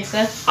 Yeah, I don't think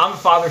so. I'm a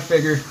father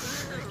figure.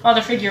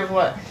 Father figure of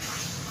what?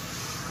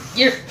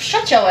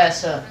 Shut your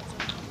ass up.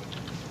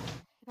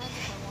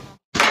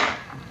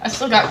 I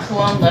still got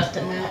cologne left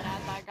in that.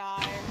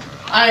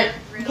 I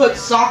put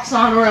socks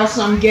on or else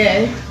I'm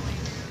gay.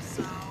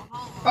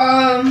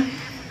 I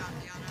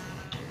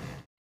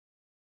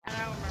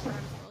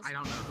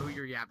don't know who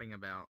you're yapping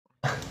about.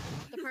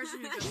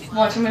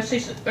 Watch, I'm gonna say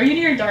something. Are you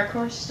near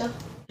Darkhorse stuff?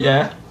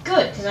 Yeah.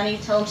 Good, because I need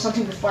to tell him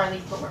something before I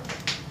leave for work.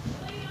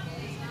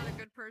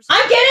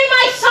 I'm getting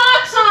my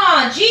socks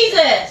on!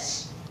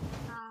 Jesus!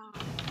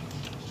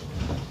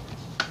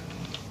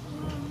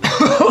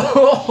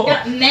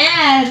 Got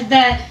mad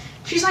that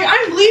she's like,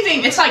 I'm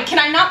leaving. It's like, can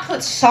I not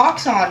put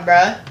socks on,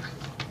 bruh?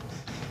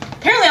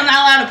 Apparently I'm not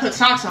allowed to put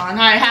socks on.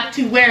 I have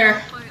to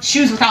wear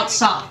shoes without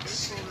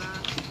socks.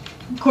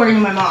 According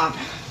to my mom.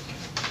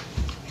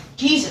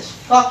 Jesus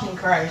fucking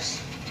Christ.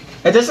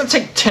 It doesn't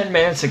take 10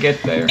 minutes to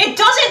get there. It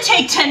doesn't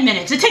take 10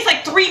 minutes. It takes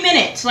like 3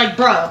 minutes. Like,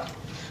 bro.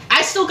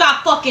 I still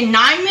got fucking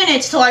 9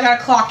 minutes till I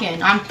gotta clock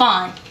in. I'm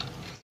fine.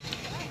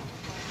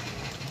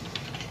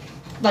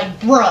 Like,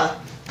 bruh.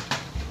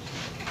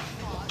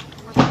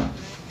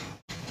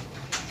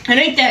 It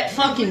ain't that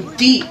fucking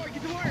deep.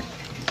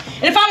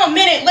 And if I'm a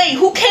minute late,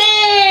 who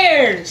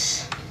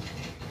cares?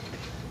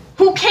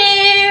 Who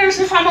cares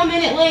if I'm a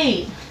minute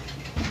late?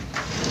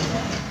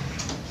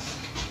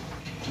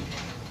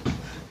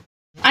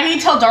 I need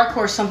to tell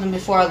Darkhorse something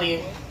before I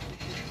leave.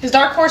 Is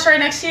Darkhorse right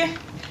next to you?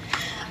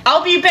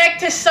 I'll be back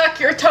to suck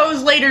your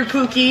toes later,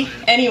 Pookie.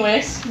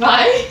 Anyways,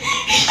 bye.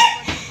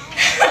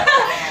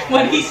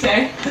 What'd he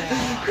say?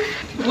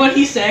 What'd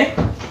he say?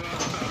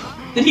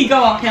 Did he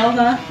go, hell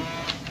no?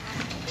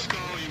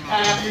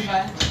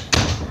 Bye.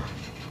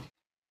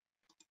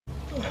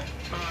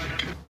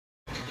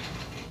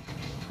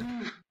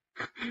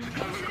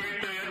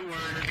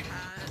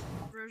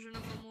 Version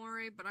of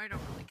Amore, but I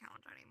don't really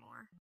count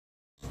anymore.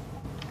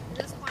 At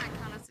this point, I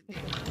count as a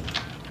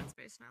Dead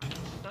Space now.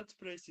 That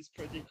place is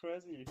pretty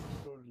crazy.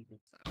 Go leave it.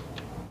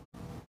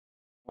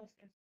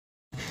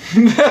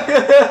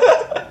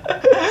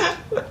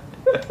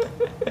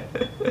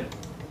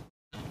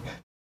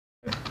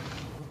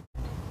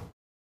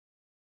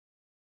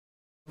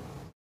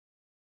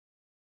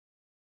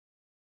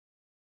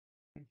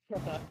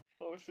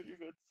 Also, you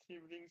got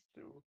siblings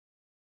too.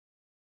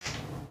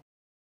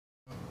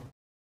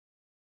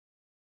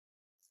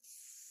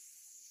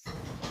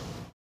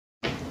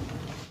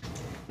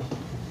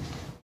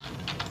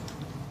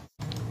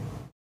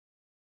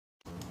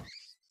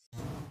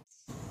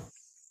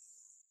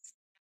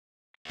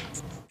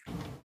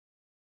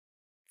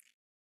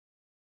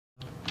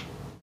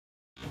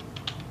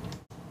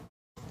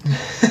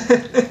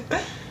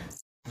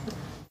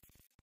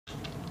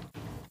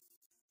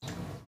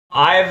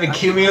 I have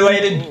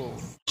accumulated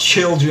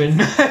children.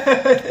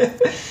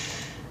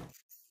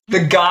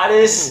 The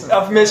goddess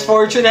of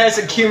misfortune has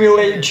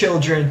accumulated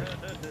children.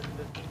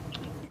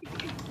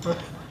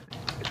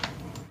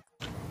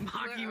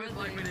 Maki would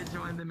like me to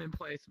join them in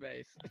play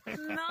space.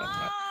 No,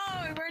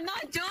 we're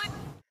not doing.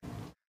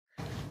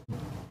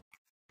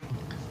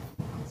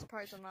 I'm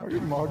surprised I'm not. Are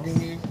you mugging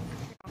me?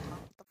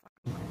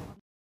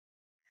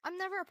 I'm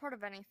never a part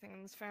of anything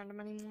in this fandom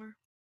anymore.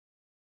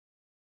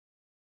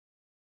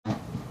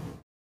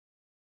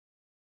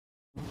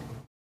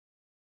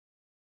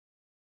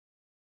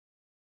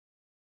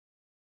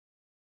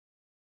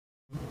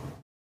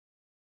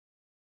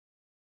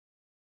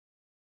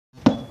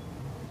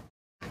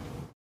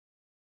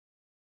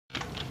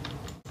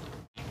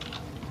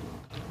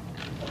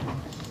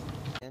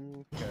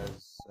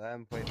 Because I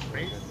haven't played for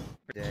a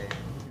good Day.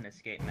 An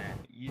escape man.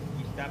 You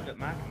stopped at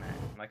my command,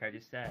 like I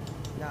just said.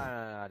 No,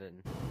 I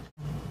didn't.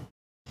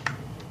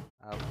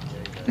 Oh, there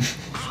you go.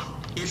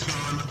 He's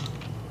gone.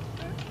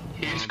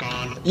 He's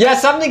gone. Yeah,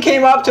 something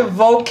came up to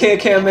vote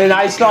kick him, and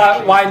I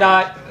thought, why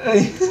not?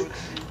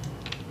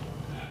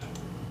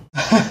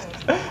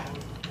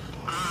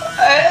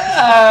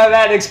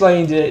 That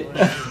explains it.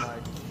 Yeah,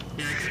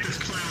 get this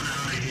clown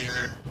out of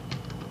here.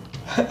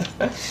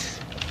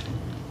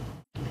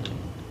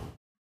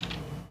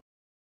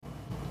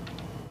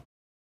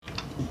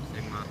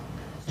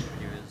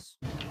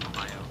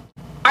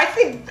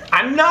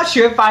 I'm not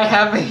sure if I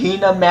have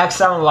Hina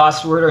maxed out on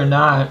Lost Word or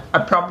not. I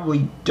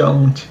probably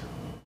don't.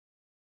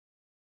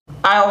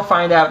 I'll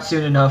find out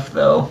soon enough,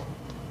 though.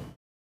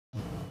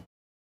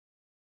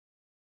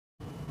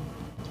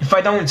 If I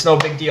don't, it's no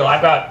big deal.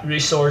 I've got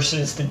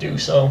resources to do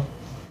so.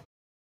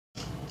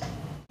 I'm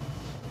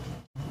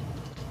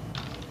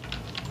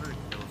gonna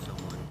kill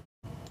someone.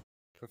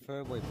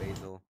 Preferably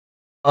Basil.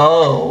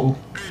 Oh.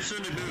 Hey,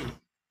 Cindy Boo.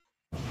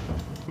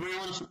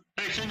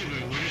 Hey, Cindy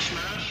Boo, will you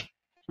smash?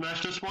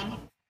 Smash this one?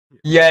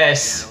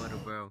 Yes. Yeah, little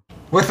bro.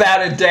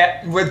 Without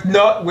a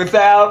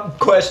without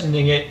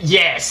questioning it.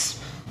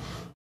 Yes.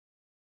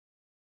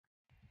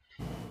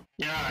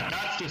 Yeah,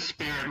 that's the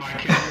spirit, my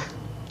kid.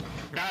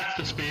 That's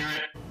the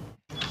spirit.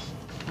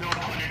 No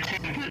pun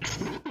intended.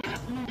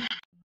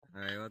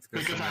 Alright, let's go.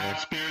 Because I have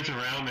spirits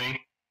around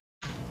me.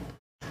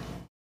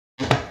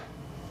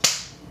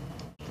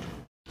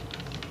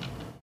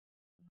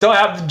 Don't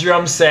have the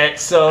drum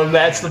set, so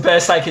that's the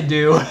best I could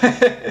do.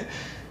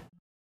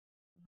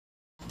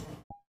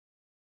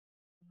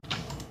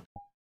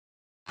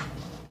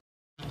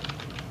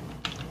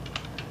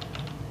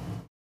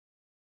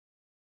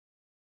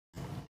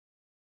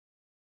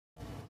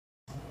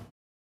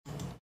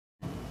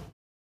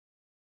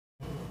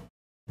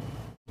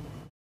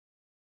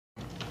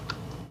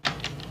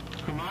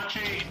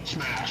 Kumachi,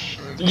 smash.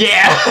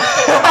 Yeah!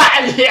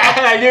 Yeah,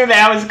 I knew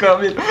that was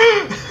coming.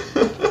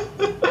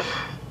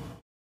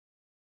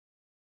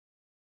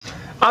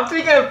 I'm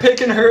thinking of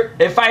picking her,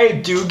 if I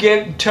do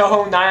get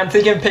Toho 9, I'm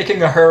thinking of picking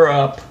her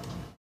up.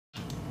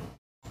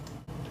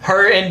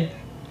 Her and,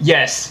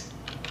 yes.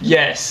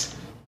 Yes.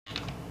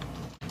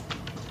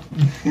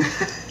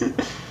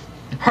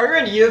 Her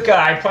and Yuka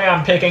I plan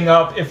on picking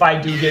up if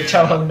I do get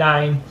Toho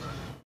 9.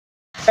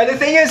 And the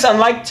thing is,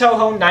 unlike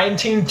Toho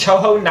 19,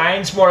 Toho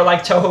 9's more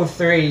like Toho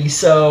 3,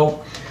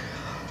 so...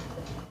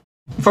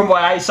 From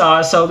what I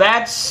saw, so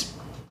that's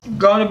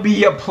gonna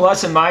be a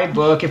plus in my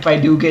book if I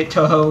do get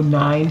Toho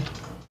 9.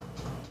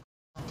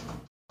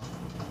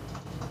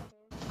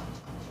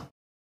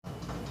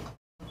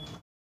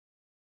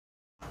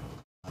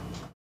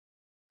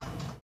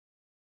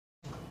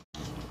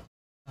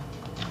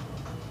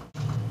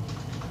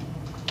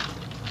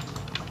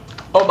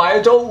 Oh, my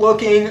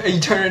adult-looking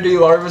Eternity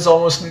Larva is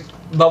almost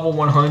level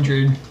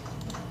 100.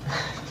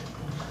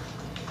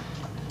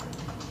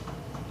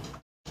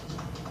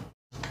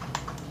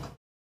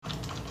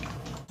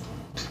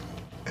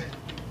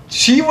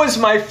 She was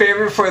my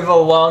favorite for the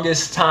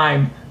longest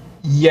time.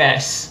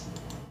 Yes.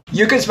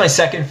 Yuka's my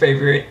second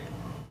favorite.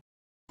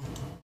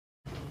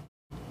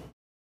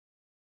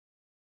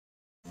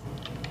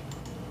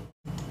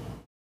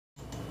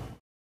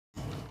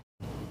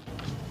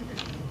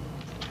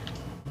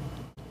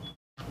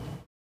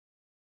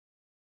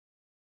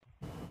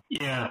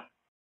 Yeah.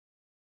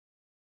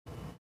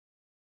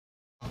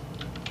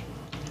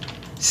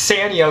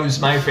 Sanyo's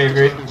my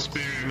favorite.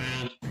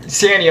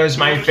 Sanyo's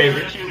my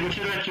favorite. Would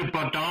you let your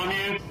butt on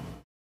you?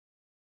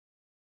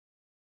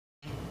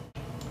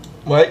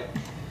 What?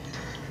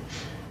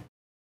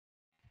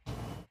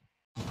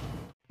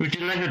 Would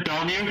you let her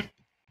don you?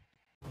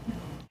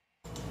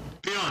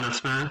 Be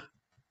honest, man.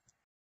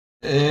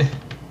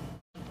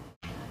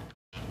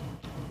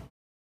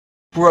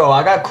 Bro,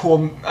 I got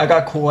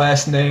cool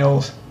ass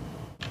nails.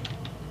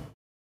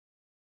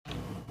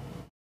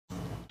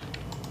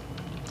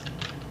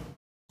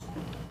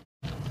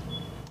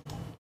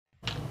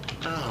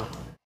 Oh.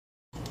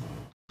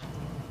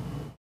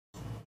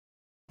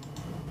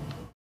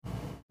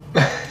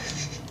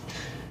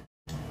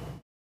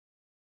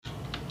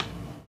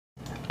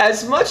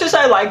 As much as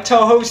I like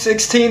Toho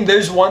 16,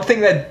 there's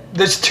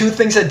two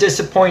things that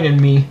disappointed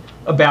me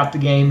about the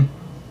game.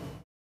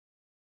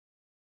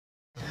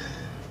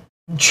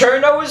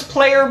 Cherno is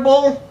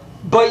playable,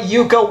 but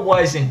Yuka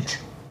wasn't.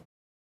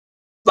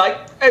 Like,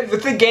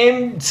 with the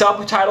game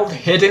subtitled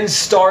Hidden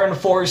Star in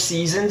 4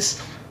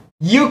 Seasons,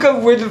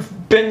 Yuka would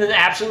have been an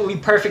absolutely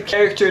perfect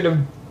character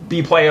to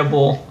be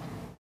playable.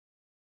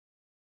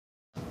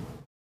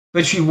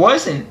 But she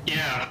wasn't.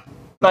 Yeah.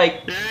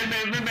 Like,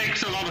 it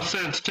makes a lot of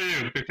sense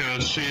too,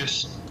 because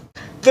she's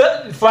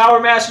the Flower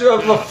Master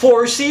of the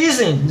 4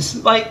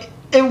 Seasons. Like,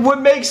 it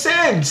would make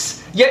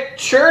sense. Yet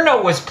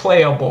Cherno was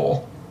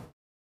playable.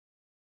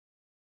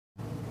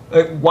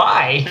 Like,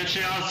 why? and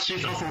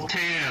she's also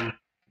tan.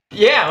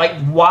 Yeah, like,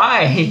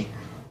 why?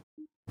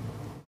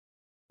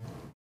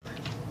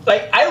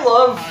 Like, I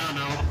love... I don't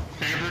know.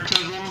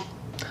 Favoritism?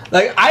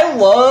 Like, I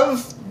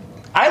love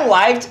I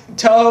liked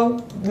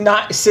Toe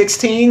not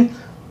 16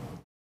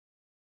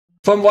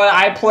 from what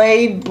I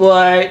played,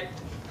 but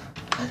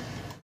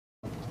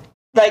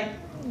like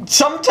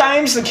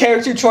sometimes the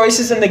character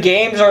choices in the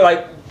games are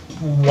like,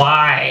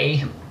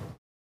 why?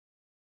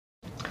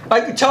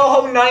 Like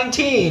Toho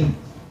 19,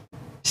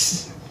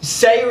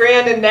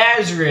 Seiran and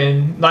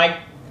Nazrin, like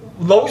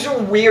those are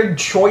weird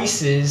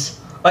choices.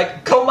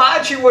 Like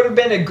Komachi would have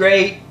been a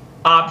great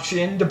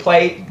option to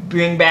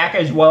bring back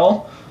as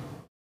well.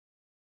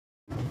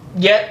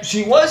 Yet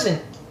she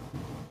wasn't.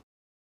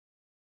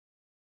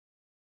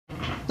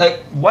 Like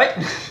what?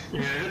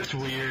 Yeah, it's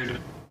weird.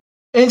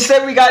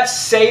 Instead, we got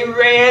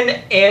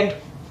Seiran and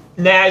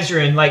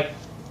Nazrin. Like,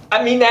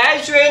 I mean,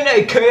 Nazrin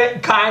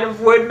it kind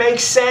of would make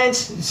sense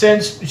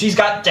since she's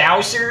got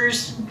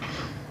dowsers.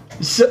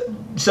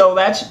 So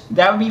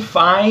that would be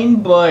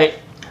fine. But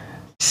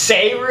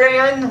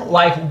Seiran,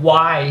 like,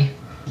 why?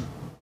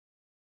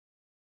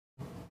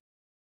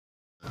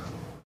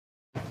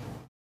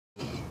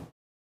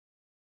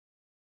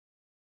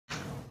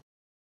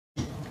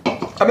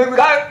 I mean, we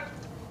got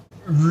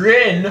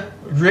Rin.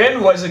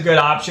 Rin was a good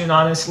option,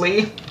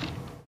 honestly.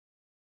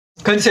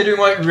 Considering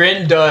what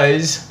Rin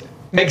does,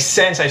 makes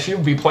sense that she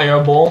would be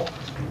playable.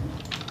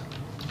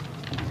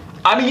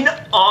 I mean,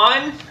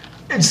 On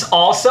is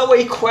also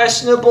a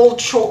questionable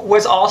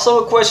was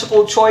also a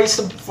questionable choice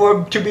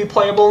to be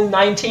playable in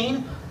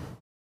 19.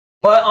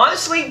 But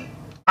honestly,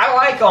 I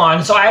like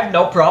On, so I have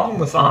no problem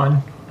with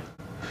On.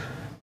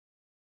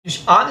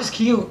 On is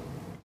cute.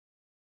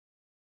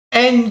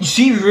 And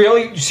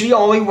she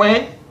only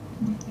went,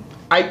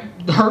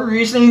 her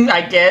reasoning,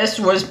 I guess,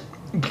 was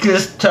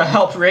because to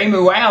help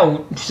Reimu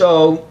out,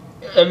 so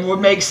it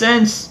would make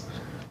sense.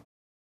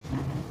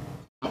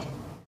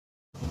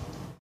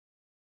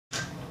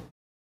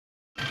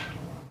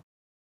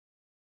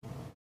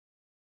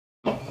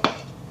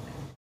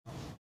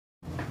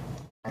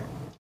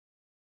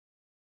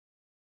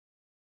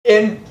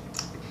 And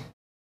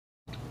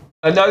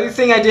another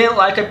thing I didn't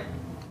like,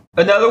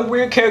 another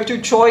weird character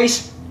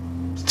choice,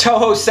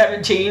 Toho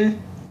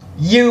 17,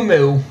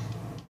 Yumu.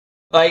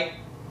 Like,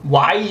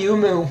 why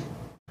Yumu?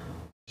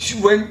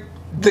 When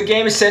the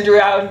game is centered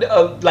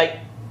around like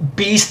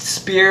beast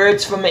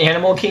spirits from the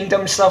animal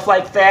kingdom, stuff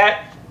like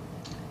that,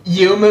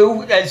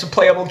 Yumu as a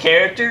playable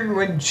character,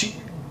 when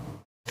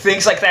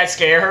things like that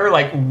scare her,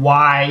 like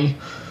why?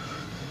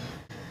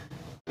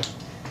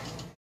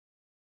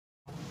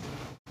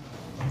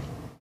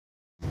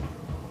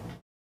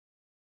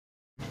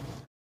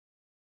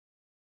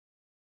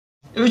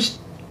 It was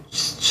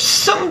just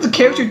some of the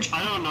character.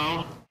 I don't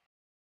know.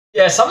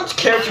 Yeah, some of the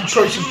character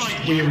choices were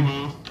just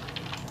weird.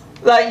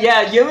 Like,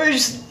 yeah,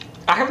 Yumu's.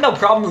 I have no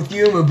problem with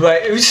Yumu,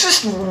 but it was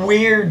just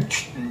weird.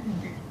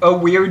 A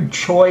weird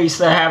choice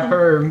to have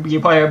her be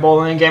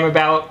playable in a game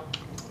about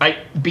like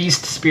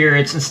beast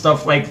spirits and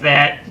stuff like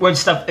that. When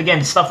stuff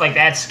like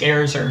that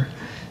scares her.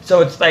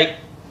 So it's like,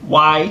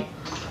 why?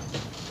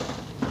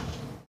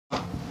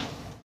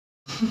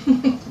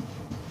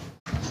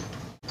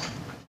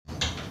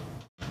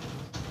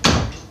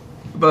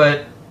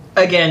 But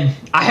again,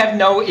 I have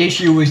no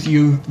issue with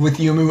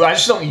Yumu. I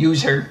just don't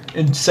use her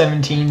in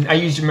 17. I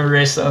use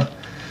Marissa.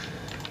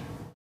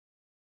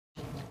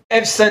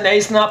 If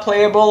Cinny's not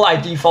playable, I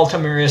default to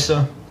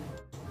Marissa.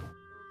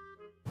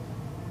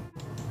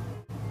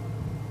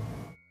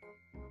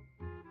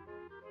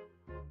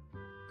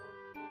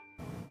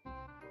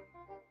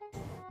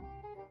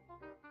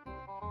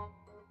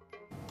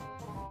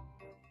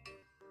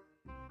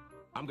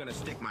 I'm gonna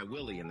stick my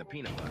willy in the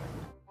peanut butter.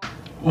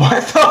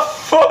 What the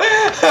fuck?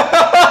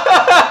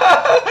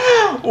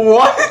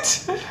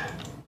 What?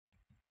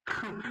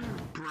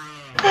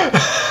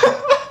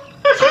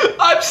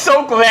 I'm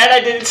so glad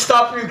I didn't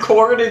stop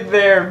recording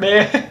there,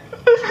 man.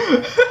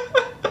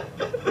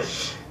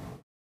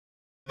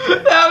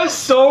 That was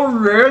so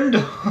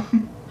random.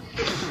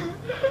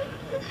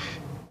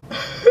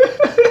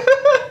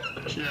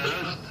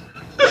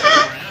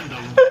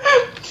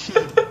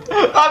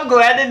 I'm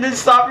glad I didn't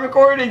stop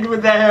recording when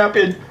that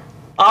happened.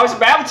 I was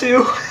about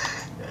to.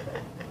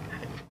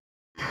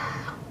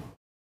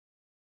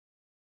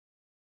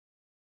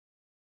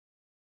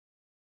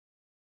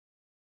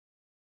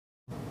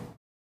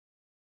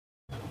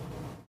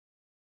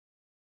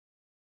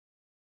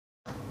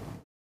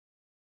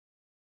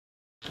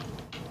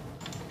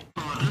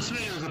 This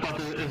video is about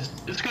to,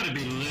 it's gonna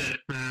be lit,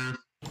 man.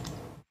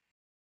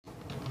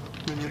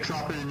 When you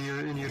drop it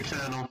in your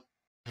channel.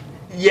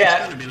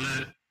 Yeah. It's gonna be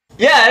lit.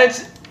 Yeah,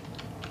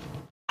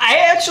 I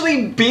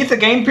actually beat the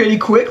game pretty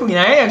quickly, and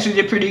I actually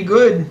did pretty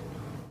good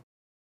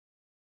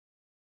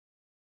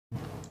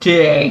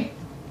today.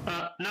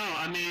 No,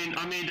 I mean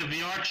the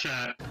VR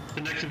chat.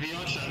 The next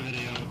VR chat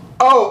video.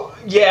 Oh,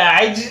 yeah,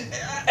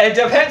 it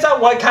depends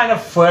on what kind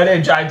of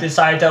footage I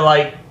decide to,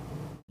 like,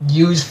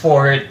 use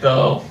for it,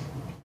 though.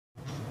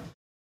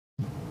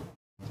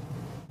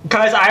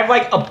 Because I have,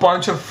 like, a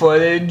bunch of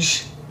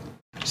footage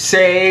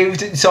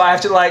saved, so I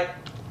have to, like,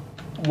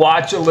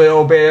 watch a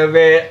little bit of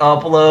it,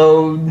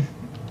 upload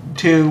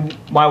to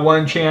my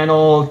one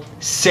channel,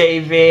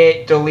 save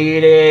it,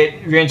 delete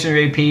it, rinse and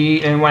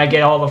repeat, and when I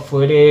get all the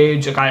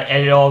footage, I gotta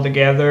edit it all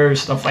together,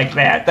 stuff like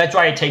that. That's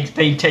why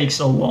they take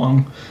so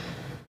long.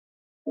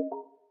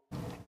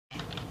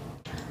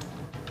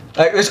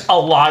 Like, there's a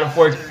lot of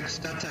work.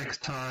 That takes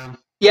time.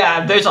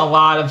 Yeah, there's a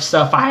lot of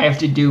stuff I have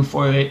to do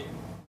for it.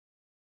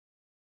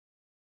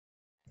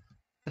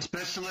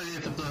 Especially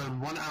if it's a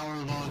 1 hour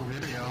long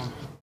video.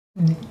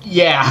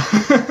 Yeah.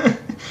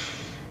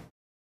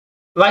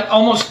 Like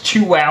almost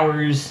 2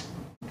 hours.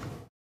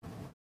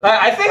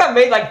 I think I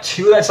made like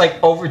 2 that's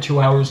like over 2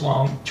 hours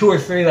long. 2 or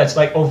 3 that's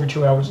like over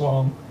 2 hours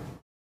long.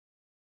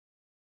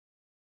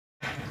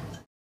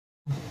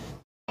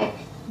 And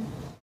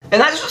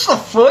that's just the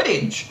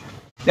footage.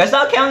 That's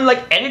not counting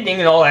like editing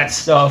and all that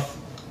stuff.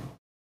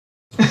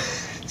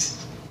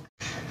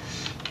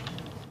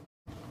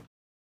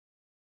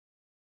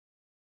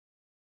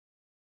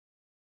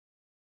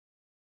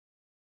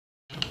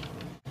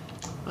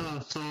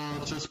 So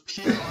just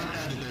pure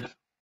unedited.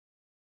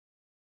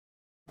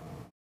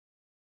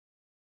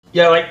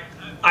 Yeah, like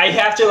I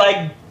have to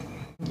like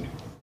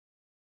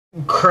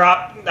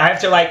crop. I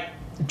have to like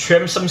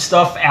trim some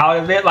stuff out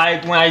of it.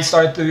 Like when I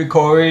start the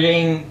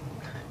recording,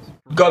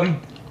 come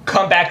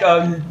back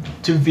to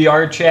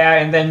VR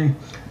chat and then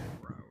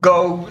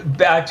go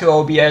back to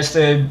OBS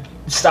to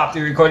stop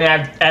the recording.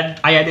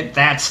 I edit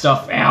that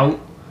stuff out.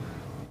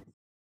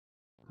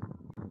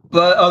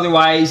 But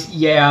otherwise,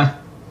 yeah.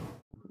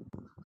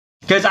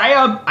 Because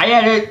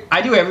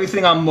I do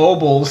everything on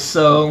mobile,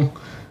 so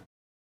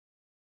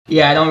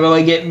yeah, I don't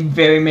really get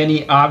very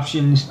many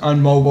options on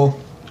mobile.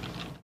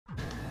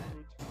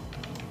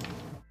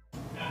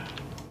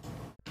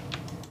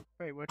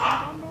 Wait, what's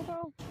on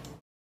mobile?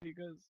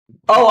 Because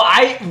Oh,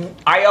 I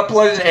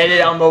upload and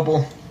edit on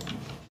mobile.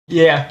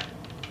 Yeah,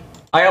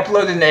 I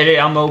upload and edit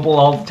on mobile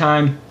all the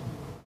time.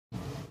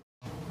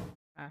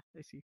 I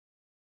see.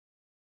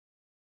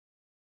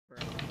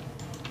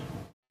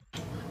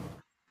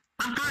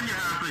 I'm glad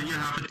you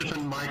have a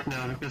different mic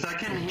now, because I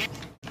can hear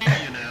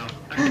you now.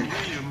 I can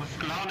hear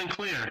you loud and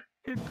clear.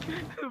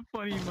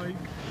 Funny mic.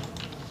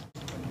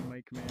 Funny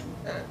mic,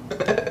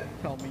 man.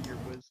 Tell me your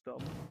wisdom.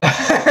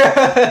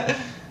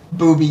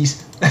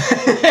 Boobies.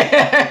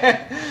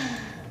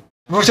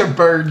 Those are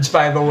birds,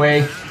 by the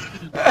way.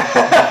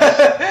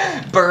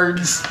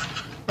 Birds.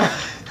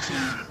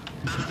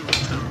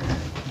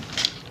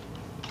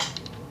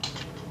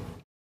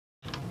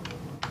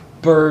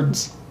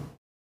 Birds.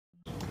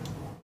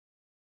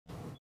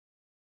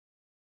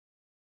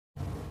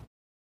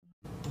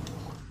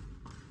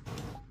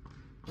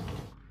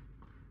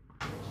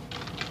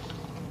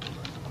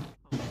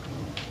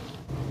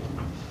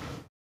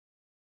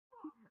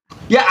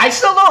 Yeah, I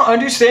still don't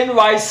understand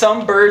why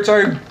some birds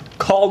are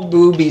called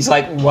boobies.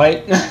 Like,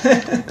 what?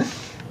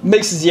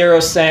 Makes 0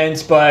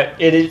 sense, but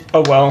it is.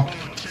 Oh well.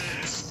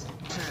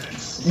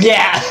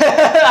 Yeah,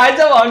 I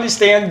don't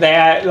understand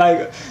that.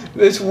 Like,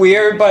 it's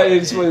weird, but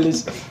it's what it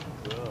is.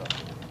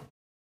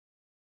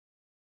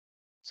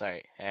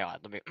 Sorry, hang on,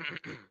 let me.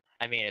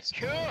 I mean, it's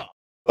cool! Yeah,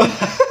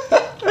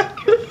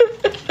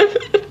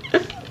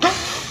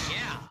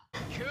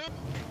 cool!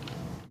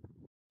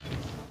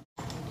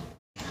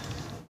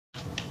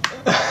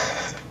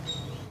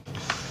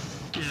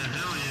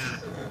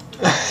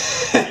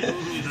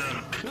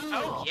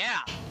 Oh,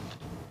 yeah!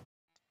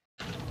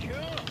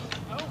 Cool!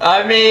 Oh,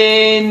 I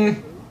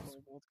mean.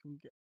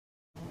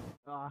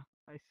 Ah,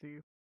 I see.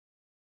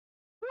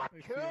 I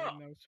see cool!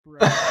 no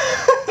spread.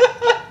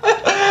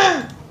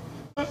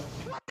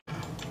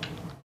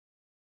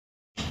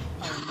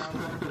 I'm no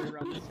longer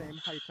around the same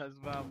height as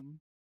them.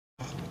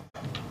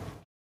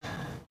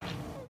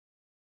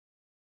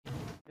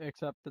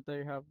 Except that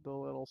they have the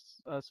little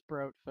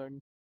sprout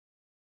thing.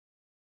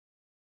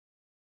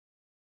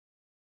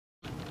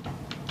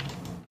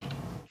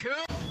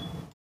 Cool!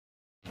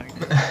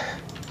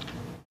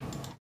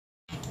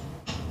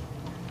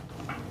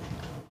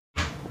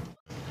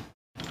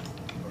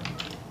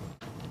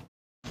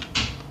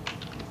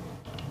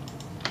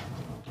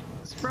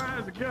 Sprout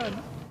has a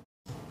gun!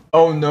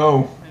 Oh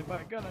no. And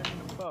by gun I mean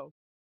a bow.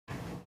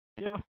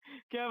 Yeah,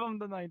 give him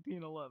the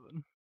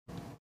 1911.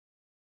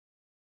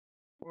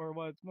 Or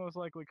what's most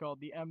likely called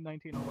the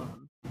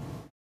M1911.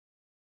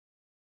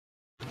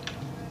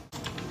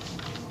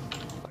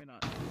 Why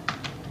not?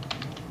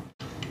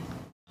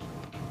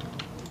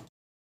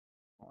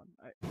 Hold on,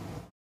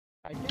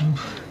 I can't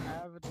see your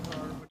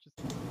avatar, which is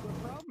the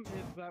problem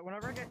is that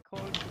whenever I get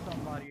close to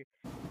somebody,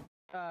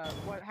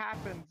 what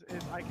happens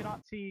is I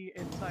cannot see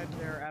inside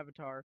their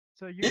avatar.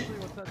 So usually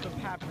what ends up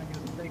happening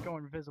is they go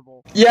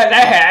invisible. Yeah,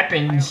 that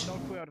happens. I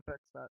have no clue how to fix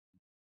that.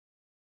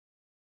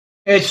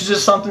 It's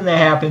just something that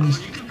happens.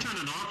 You can turn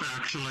it off,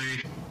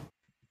 actually.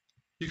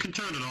 You can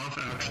turn it off,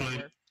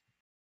 actually.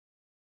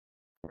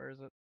 Where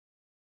is it?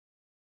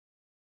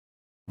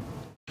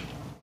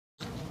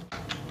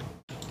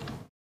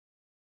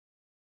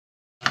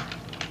 I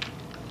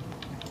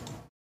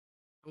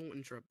won't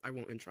interrupt. I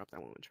won't interrupt. I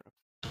won't interrupt.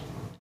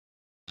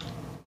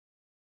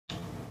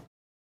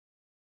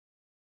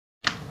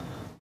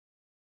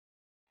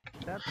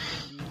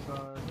 That's the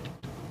bug.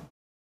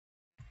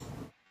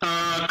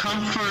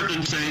 Comfort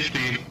and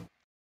safety.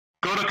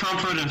 Go to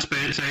comfort and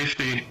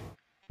safety,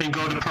 and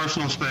go to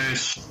personal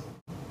space.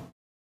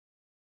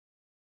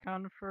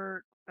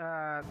 Comfort,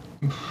 all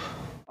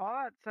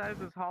it says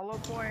is hollow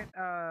point,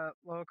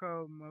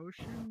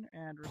 locomotion,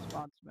 and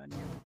response menu.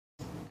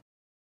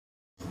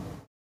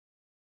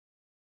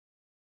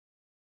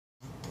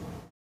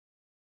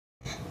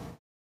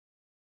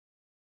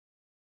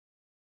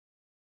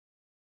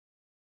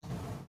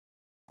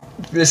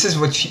 This is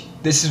what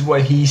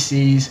he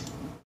sees.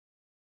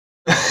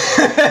 What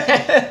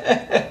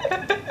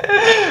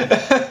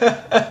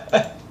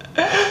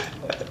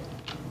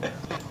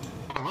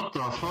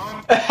the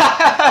fuck?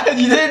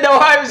 You didn't know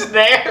I was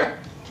there?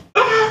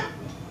 Is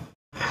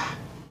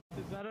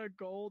that a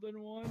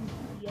golden one?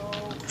 Yo.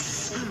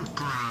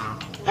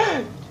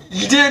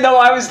 You didn't know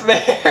I was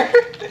there?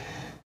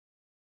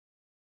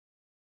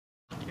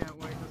 Can't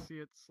wait to see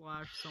it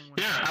slash someone.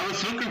 Yeah, I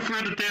was looking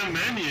for the damn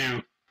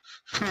menu.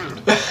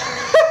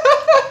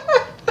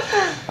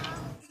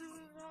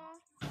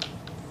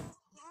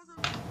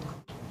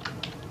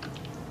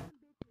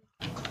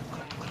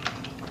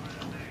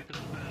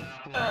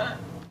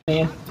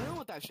 Man. Deal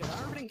with that shit.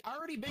 I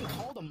already been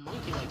called a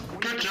monkey like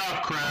 20 Good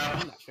job,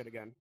 Crab. that shit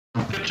again.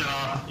 Good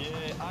job.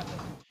 Yeah,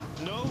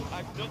 no,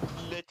 I'm not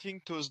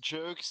letting those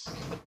jerks.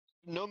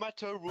 No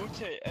matter who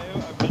they are, I'm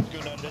not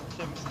gonna let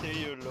them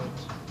stay alone.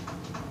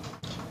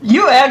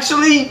 You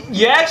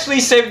actually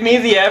saved me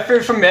the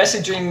effort from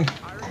messaging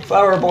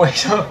Flower Boy,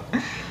 so.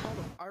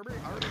 I already been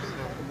called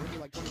a monkey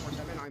like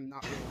 24/7. I'm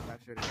not dealing with that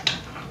shit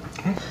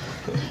again.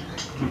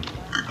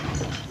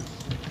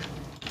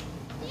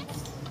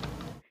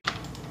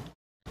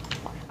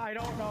 I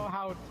don't know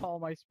how tall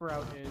my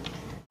sprout is.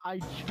 I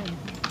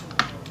genuinely don't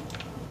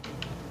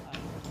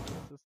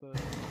know.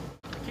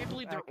 I can't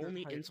believe their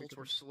only insults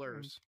were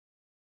slurs.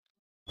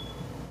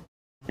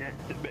 Yeah,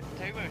 but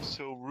they were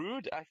so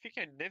rude. I think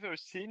I've never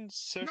seen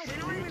such No, they're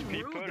not rude even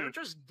people. rude. They're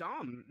just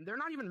dumb. They're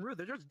not even rude.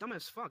 They're just dumb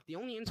as fuck. The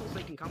only insults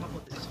they can come up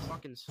with is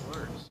fucking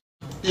slurs.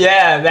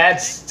 Yeah,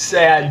 that's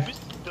sad. They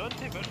just don't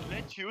even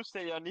let you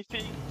say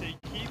anything. They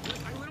keep.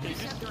 I literally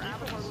said their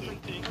avatar looks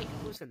like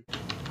listen,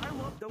 I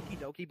love Doki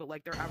Doki, but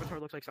like their avatar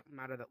looks like something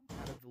out of the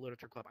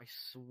literature club. I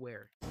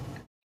swear.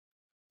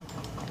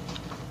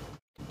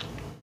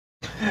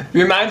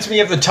 Reminds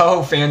me of the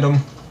Toho fandom.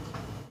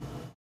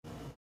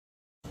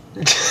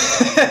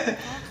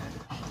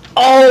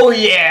 Oh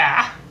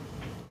yeah!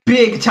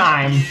 Big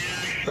time!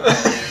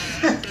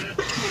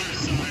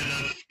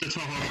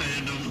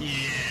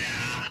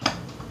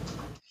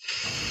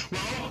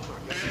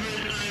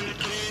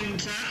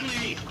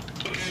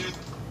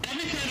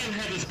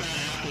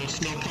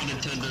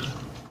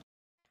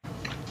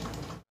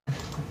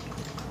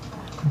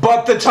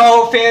 But the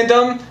Toho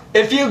fandom,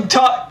 if you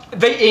talk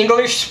the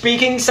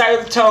English-speaking side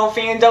of the Toho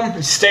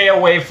fandom, stay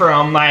away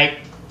from, like,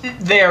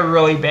 they're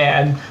really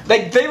bad.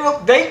 Like, they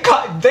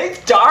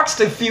doxed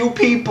a few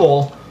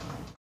people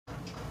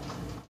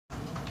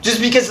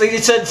just because they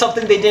said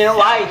something they didn't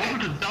like.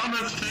 What the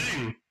dumbest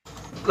thing?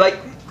 Like,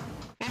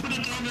 What the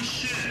dumbest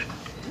shit?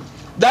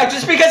 like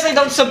just because they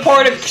don't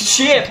support a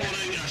ship.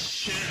 Putting a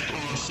shit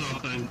or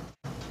something.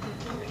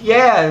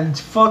 Yeah, it's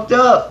fucked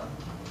up.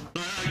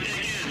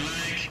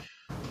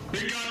 We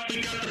got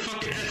the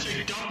fucking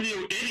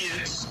SJW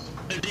idiots,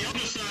 and the other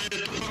side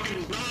is the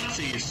fucking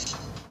Nazis.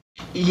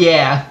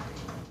 Yeah.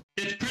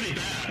 It's pretty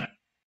bad.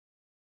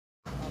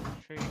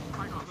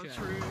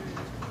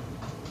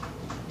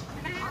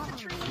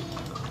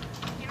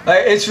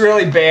 It's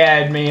really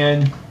bad,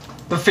 man.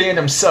 The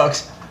fandom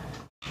sucks.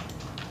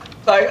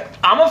 Like,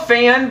 I'm a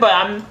fan, but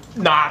I'm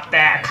not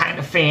that kind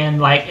of fan.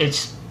 Like,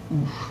 it's...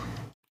 Oof.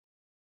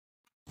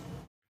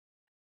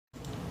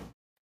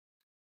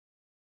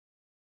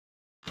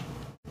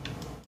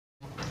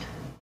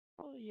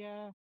 Oh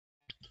yeah.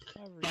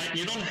 Like,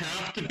 you don't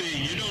have to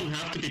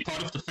be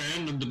part of the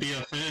fandom to be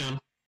a fan.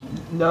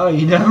 No,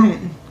 you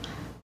don't.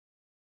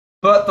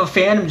 But the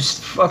fandom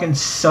just fucking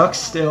sucks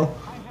still.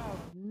 I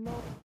have no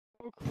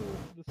clue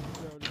if this is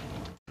good.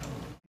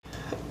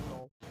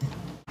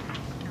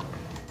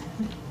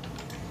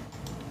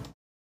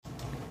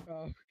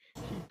 Oh,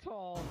 he's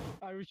tall.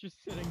 I was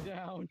just sitting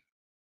down.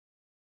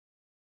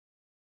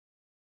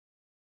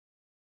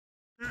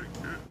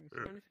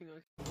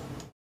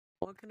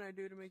 What can I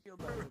do to make you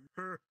better?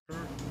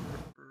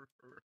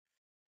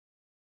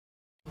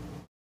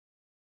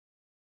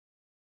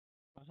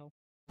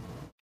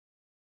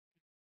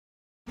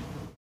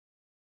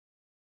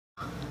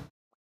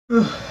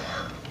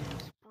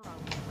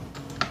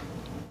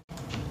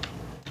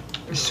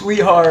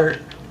 Sweetheart,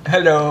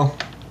 hello.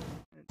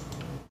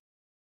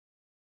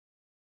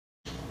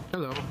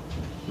 Hello.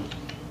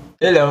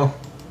 Hello.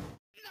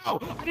 No,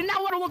 I did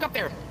not want to look up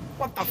there.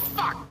 What the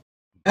fuck?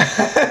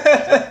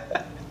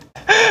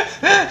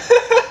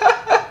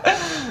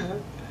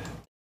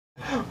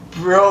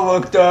 Bro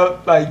looked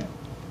up like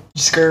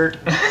skirt.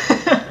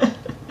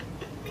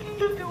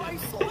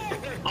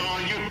 Oh,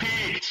 you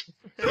peeked!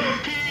 You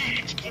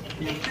peeked!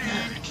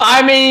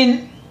 I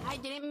mean, I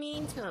didn't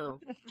mean to.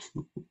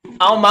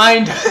 I don't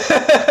mind.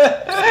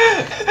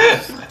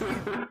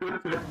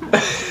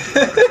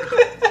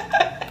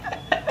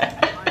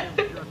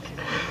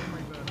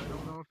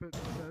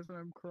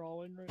 I'm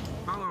crawling right now.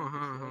 Hold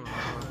on.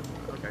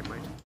 Okay, Mike.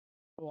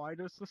 Why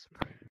does the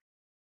Sprout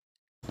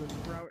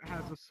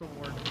has a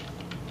sword?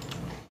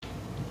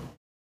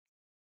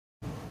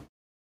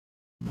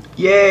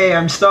 Yay!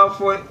 I'm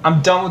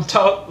done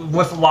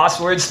with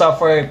Lost Word stuff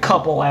for a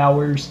couple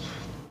hours.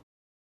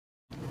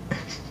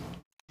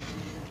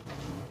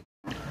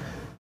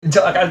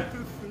 Until I got.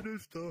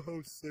 Finished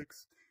Toho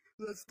 6.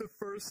 That's the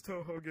first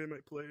Toho game I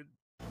played.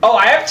 Oh,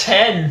 I have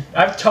 10.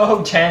 I have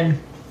Toho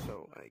 10.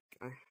 So like.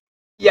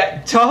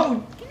 Yeah,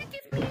 Toho.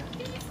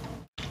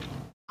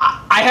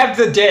 I have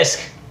the disc.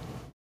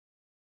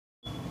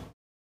 Can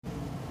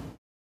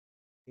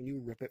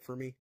you rip it for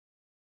me?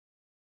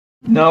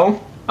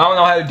 No, I don't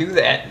know how to do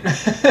that.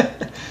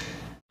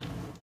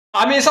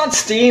 I mean, it's on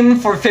Steam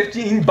for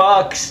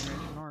 $15.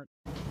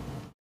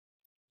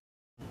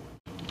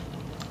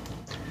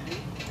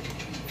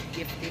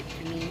 Gift it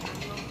to me.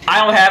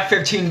 I don't have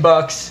 $15.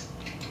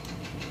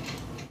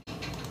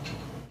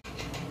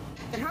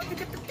 Then how'd you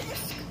get the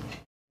disc?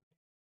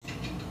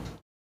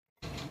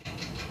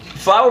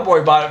 Flower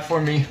Boy bought it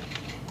for me.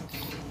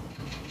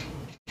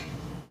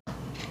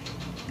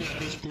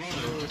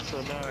 Oh,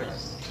 so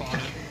nice.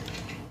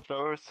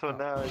 Oh, so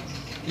nice.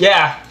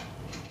 Yeah.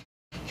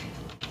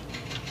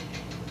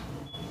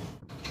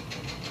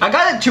 I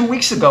got it 2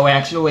 weeks ago,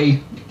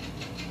 actually.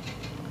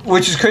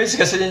 Which is crazy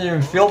because it didn't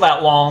even feel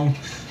that long.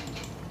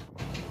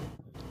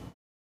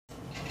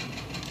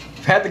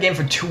 I've had the game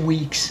for 2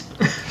 weeks.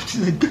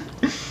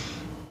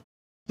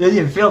 Didn't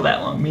even feel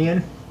that long,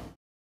 man.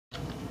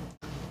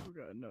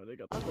 No, they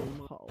got the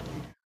whole Holly.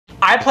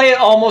 I play it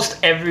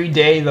almost every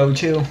day, though,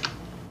 too.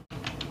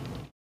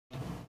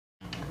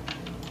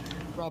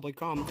 Probably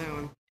calm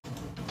down.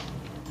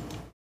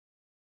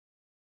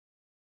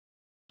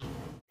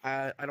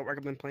 I don't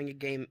recommend playing a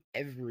game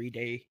every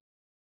day.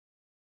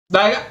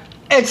 Like,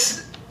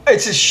 it's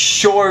a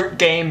short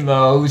game,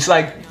 though. It's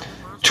like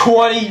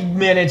 20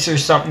 minutes or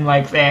something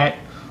like that.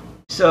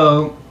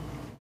 So,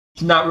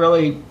 it's not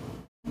really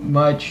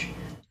much.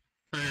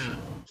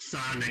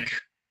 Sonic.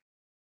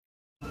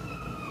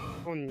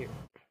 On you.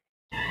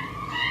 And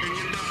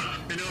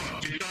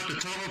you thought the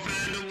Toho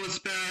fandom was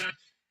bad?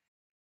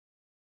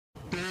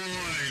 Boy,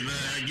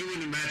 man, you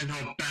wouldn't imagine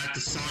how bad the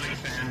Sonic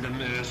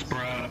fandom is,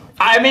 bro.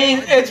 I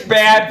mean, it's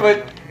bad,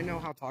 but I know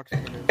how toxic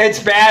it is. it's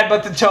bad,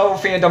 but the Toho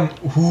fandom,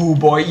 ooh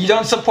boy, you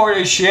don't support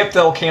a ship,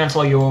 they'll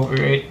cancel you over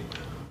it.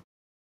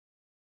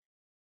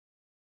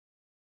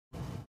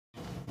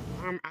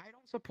 I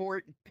don't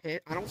support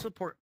Pit. I don't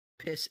support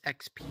Piss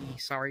XP.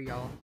 Sorry,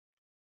 y'all.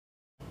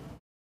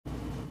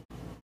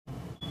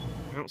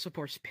 I don't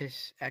support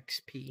Piss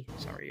XP.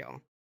 Sorry,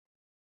 y'all.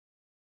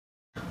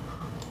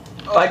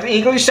 Like, the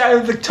English side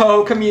of the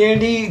Toho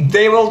community,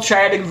 they will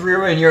try to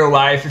ruin your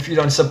life if you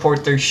don't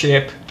support their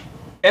ship.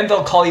 And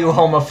they'll call you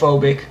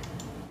homophobic.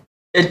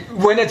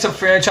 When it's a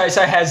franchise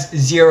that has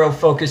zero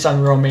focus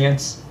on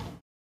romance.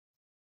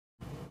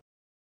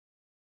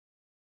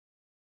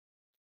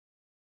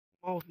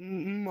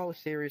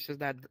 Most series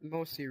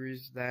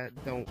that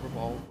don't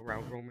revolve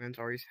around romance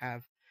always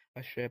have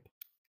a ship.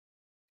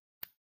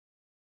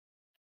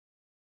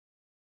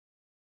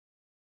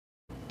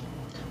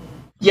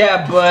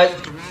 Yeah,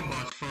 but The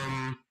robot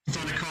from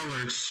Sonic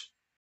Colors.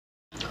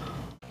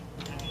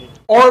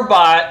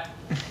 Orbot.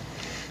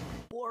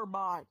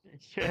 Warbot.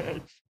 Yes.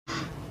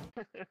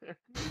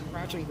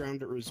 Crouching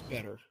Grounder is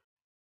better.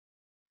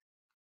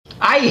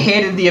 I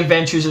hated the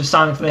adventures of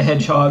Sonic the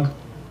Hedgehog.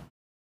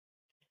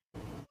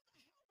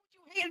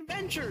 Hey,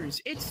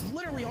 Adventures! It's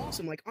literally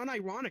awesome, like,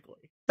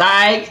 unironically.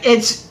 I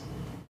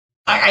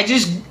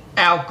just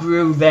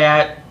outgrew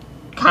that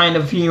kind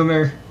of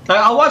humor. Like,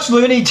 I'll watch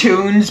Looney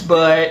Tunes,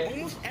 but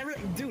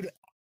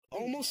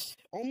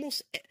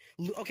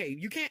Okay,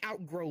 you can't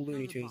outgrow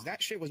Looney Tunes.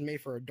 That shit was made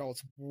for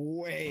adults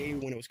way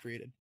when it was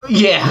created.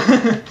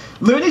 yeah,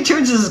 Looney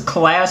Tunes is a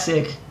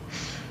classic.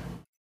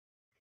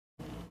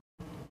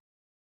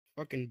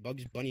 Fucking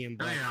Bugs Bunny and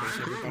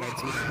Blackface. I grew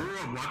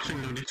up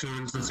watching Looney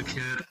Tunes as a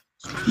kid.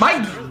 My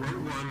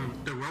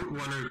The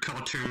Roadrunner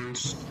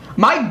cartoons.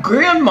 My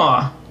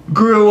grandma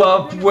grew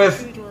up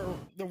with.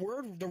 The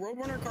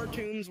Roadrunner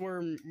cartoons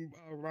were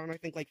around, I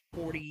think, like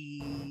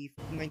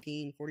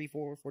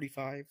 1944,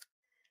 45,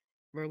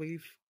 I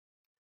believe.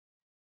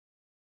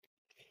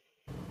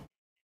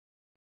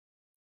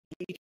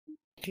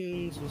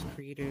 Tunes was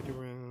created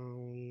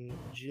around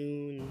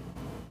June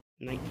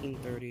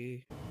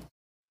 1930.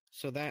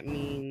 So that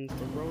means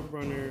the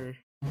Roadrunner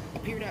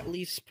appeared at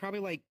least probably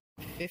like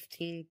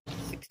 15,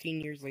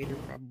 16 years later,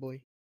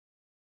 probably.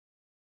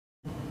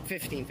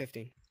 15.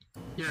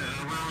 Yeah,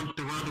 around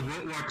the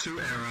World War II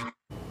era.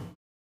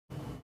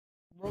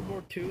 World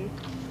War II?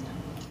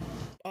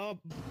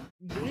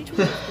 Looney Tunes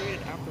was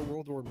created after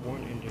World War I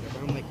ended,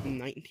 around like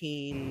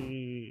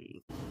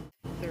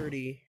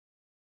 1930,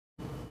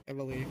 I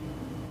believe.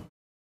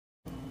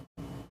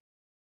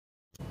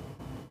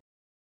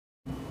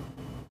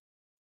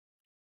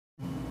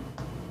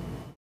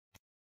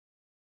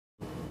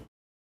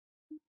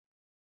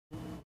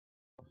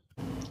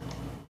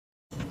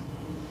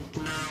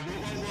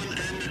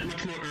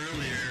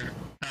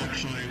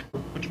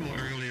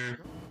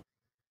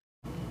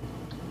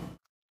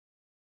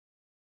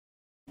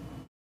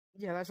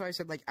 Yeah, that's why I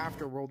said like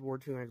after World War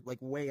II, like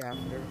way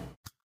after.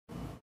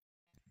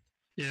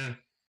 Yeah.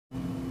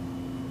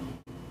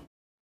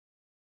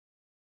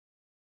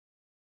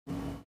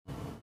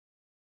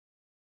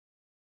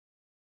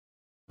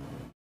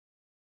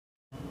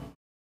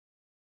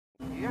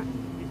 Yeah.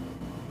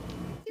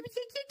 You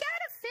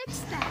gotta fix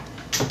that.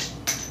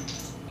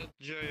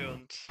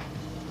 Giant.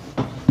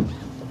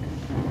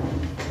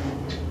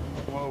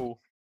 Whoa.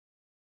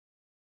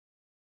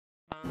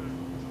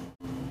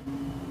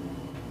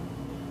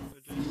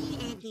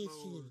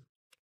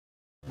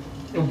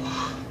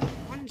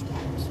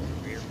 SpongeBob is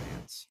weird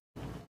pants.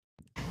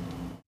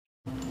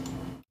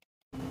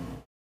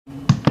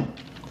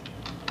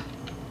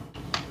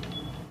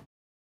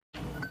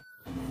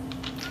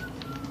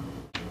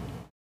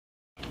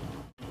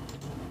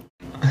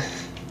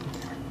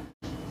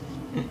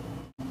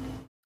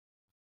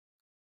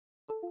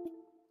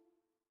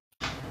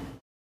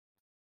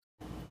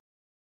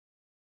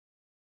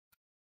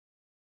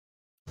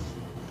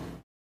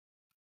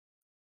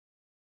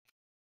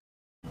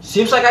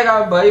 Seems like I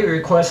got a buddy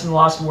request in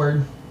Lost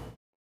Word.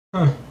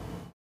 Huh.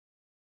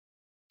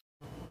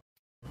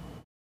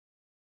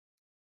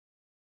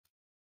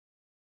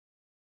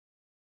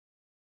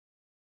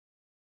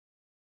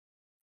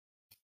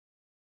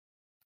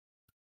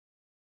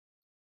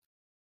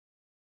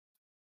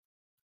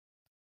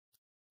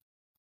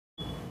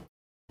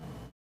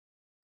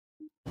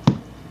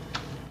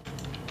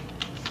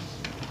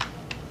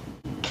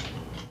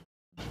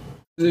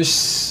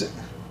 This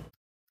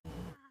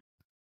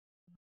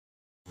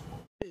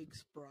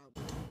Big's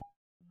problem.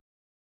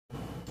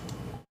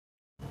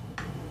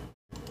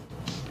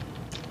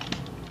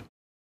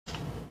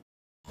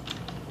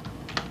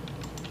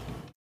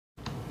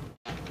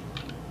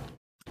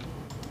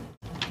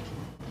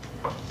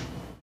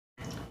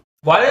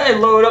 Why did I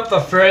load up the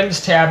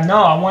friends tab?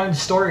 No, I wanted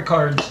story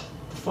cards.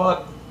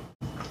 Fuck.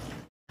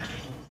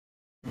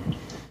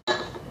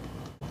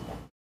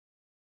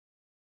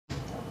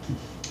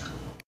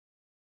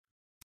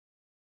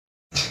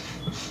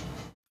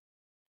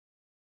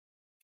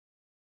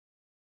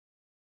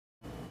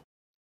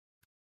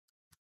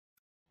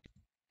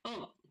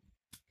 Oh,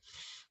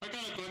 I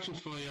got a question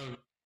for you.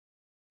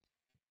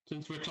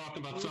 Since we're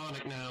talking about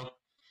Sonic now,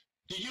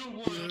 do you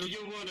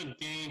want a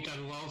game that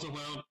revolves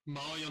around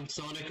Mario and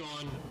Sonic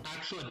on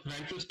actual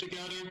adventures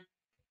together?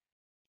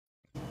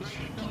 Like,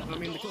 I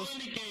mean, the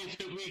only games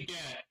that we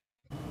get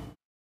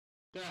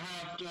that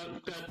have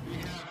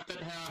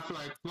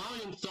like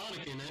Mario and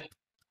Sonic in it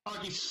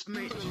are these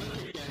stupid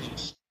Olympic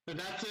games, and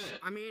that's it.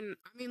 I mean,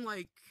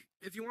 like,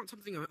 if you want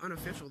something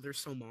unofficial,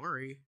 there's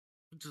Somari,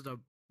 which is a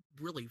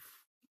really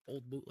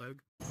old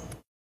bootleg.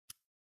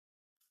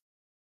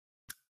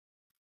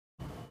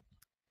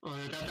 Oh,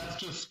 that's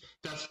just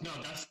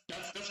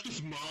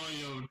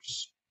Mario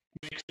just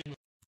mixed in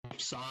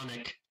with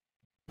Sonic.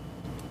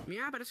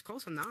 Yeah, but it's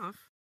close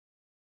enough.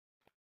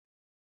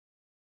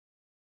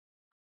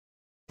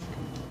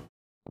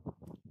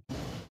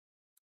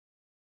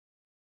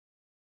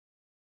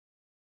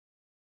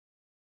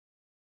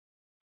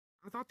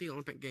 I thought the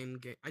Olympic Games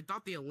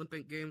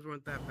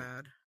weren't that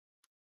bad.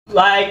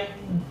 Like,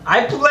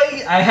 I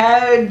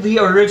had the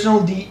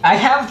original I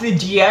have the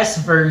DS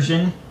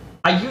version.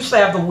 I used to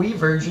have the Wii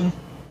version.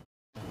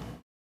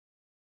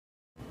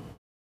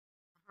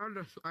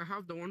 I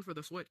have the one for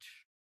the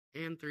Switch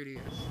and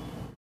 3DS.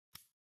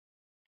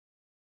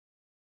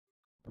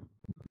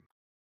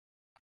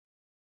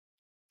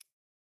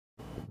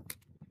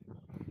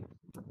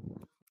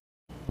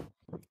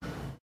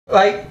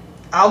 Like,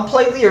 I'll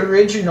play the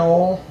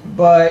original,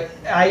 but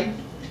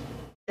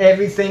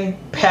everything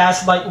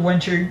past like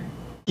winter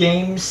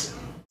games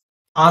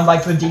on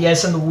like the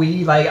DS and the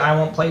Wii, like I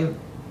won't play.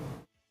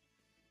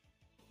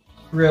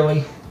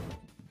 Really.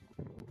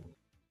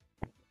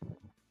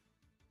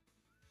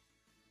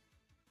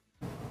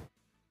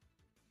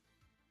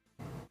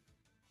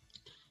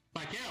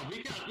 Like, yeah,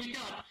 we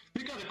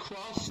got a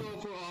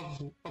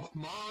crossover of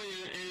Mario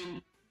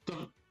and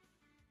the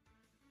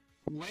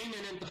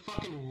Layman and the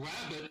fucking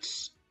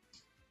rabbits.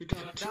 We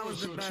got That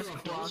was the best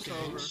of those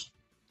crossover. games.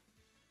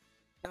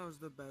 That was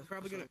the best.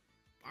 Probably gonna.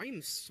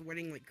 I'm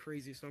sweating like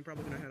crazy, so I'm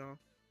probably gonna head off.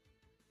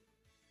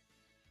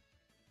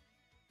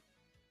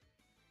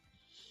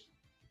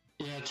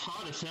 Yeah, it's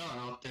hot as hell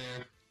out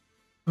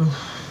there.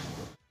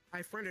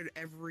 I friended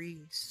every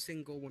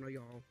single one of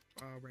y'all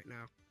right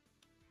now.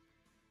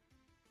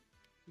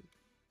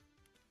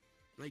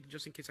 Like,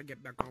 just in case I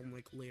get back home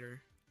like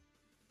later.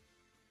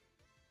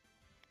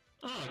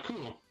 Oh,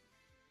 cool.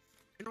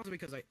 And also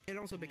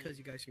because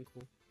you guys seem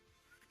cool.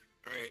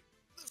 Alright,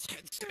 let's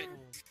head straight.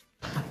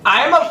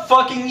 I'm a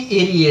fucking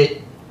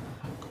idiot.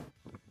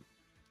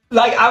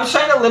 Like, I was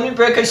trying to limit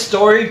break a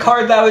story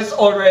card that was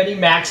already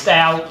maxed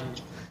out.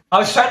 I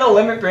was trying to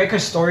limit break a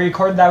story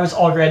card that was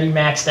already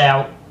maxed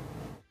out.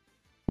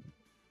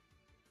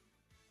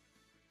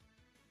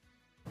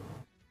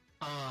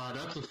 Ah,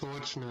 that's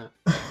unfortunate.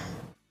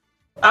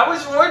 I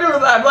was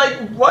wondering, I'm like,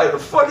 why the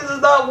fuck is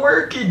this not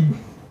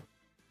working?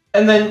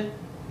 And then,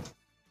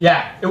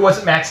 yeah, it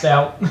wasn't maxed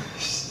out.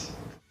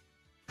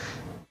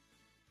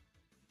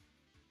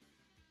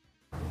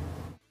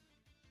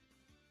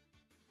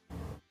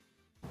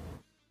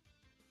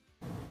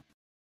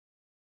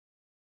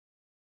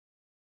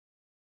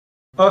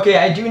 Okay,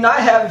 I do not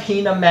have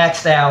Hina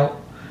maxed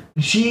out.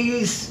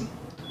 She's...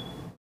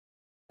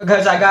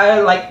 Because I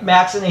gotta, like,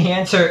 max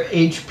enhance her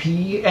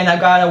HP, and I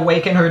gotta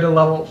awaken her to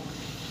level...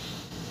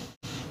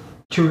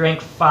 to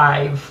rank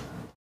 5.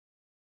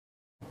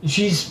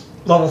 She's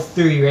level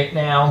 3 right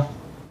now.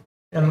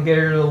 I'm gonna get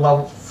her to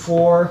level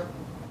 4.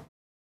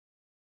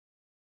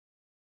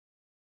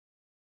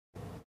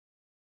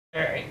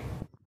 Alright.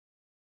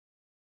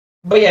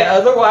 But yeah,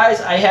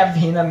 otherwise, I have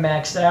Hina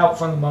maxed out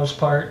for the most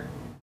part.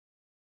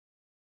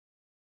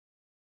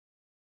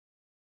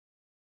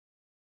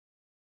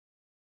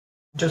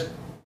 Just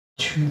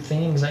 2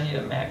 things I need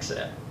to max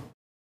it.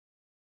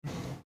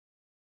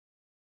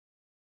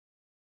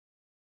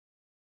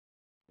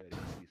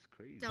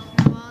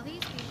 Don't know all these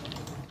people.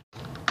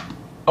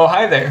 Oh,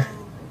 hi there.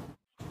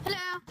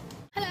 Hello.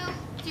 Hello.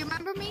 Do you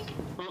remember me?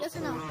 Yes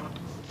or no?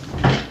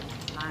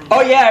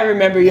 Oh yeah, I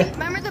remember you.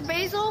 Remember the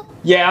basil?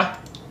 Yeah.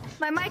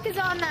 My mic is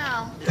on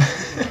now.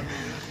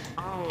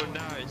 Oh,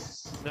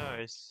 nice,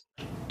 nice.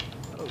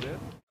 Hello there.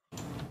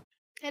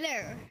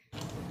 Hello.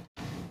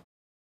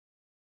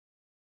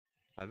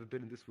 I haven't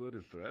been in this world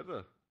in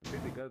forever. I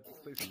think they got this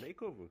place a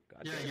makeover.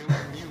 God Yeah, damn. you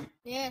were mute.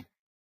 Yeah.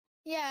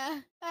 Yeah.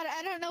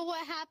 I don't know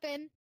what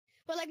happened.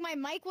 But like my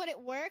mic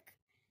wouldn't work.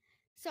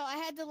 So I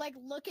had to like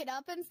look it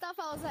up and stuff.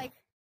 I was like,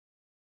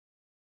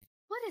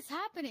 what is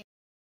happening?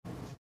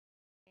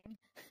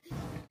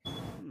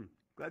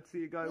 Glad to see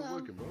you guys Well,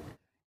 working, bro.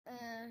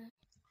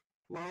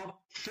 Well,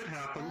 shit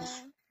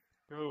happens.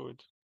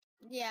 Good.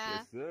 Yeah.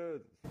 Yes, sir.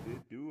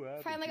 It do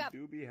happen. Finally got- It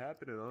do be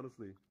happening,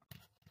 honestly.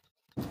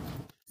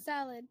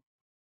 Salad.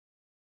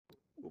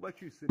 What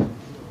about you, Cinny?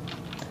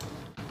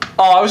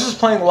 Oh, I was just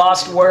playing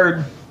Lost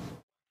Word.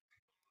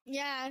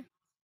 Yeah.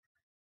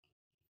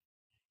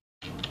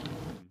 I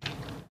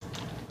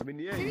mean,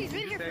 yeah, Cinny's you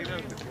been just here hang for out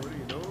a in the corner,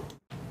 you know?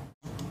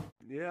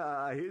 Yeah,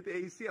 I hear the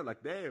AC. I'm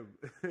like, damn.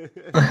 Yeah.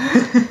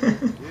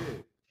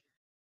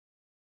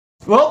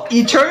 Well,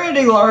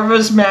 Eternity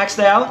Larva's maxed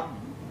out.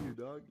 You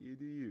dog, you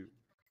do you.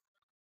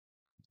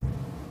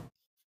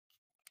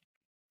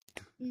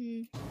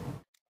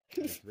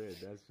 That's fair,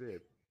 that's fair.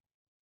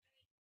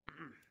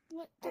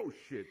 What? Oh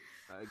shit,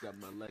 I got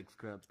my legs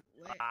cramped.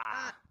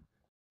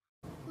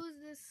 Who's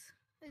this?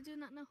 I do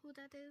not know who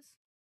that is.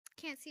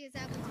 Can't see his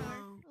avatar.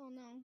 Oh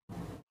no.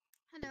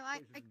 Hello, I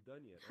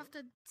have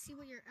to see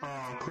what your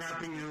avatar is.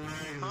 Crapping your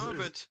legs. Oh, is-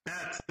 but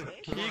that's the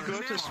he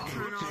got a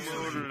sprout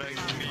mode like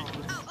me.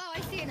 Oh,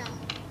 I see it now.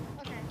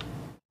 Okay.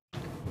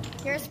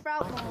 You're a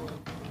sprout mode.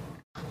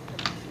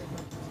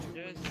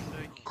 Yes,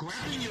 like...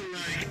 Grabbing your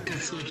leg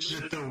is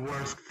legit the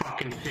worst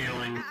fucking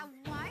feeling.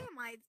 Why am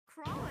I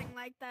crawling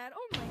like that?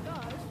 Oh my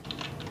gosh.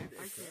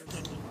 I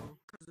can't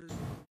because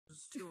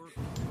it's too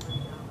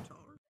avatar.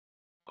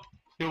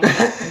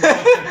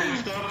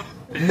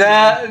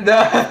 Nah, no.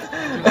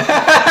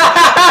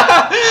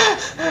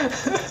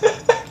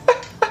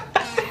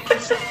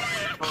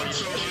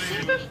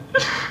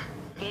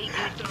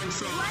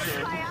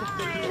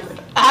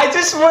 I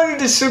just wanted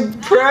to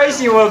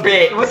surprise you a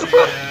bit. What the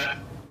fuck?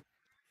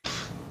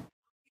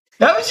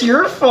 That was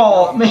your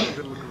fault, man.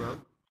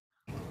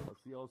 I'll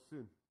see y'all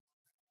soon.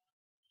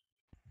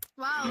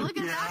 Wow, look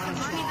at that. The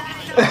money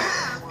that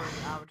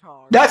I don't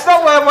have. That's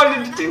not what I wanted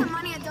to That's do. the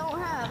money I don't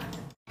have.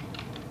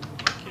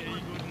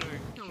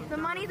 The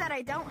money that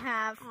I don't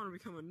have. I want to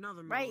become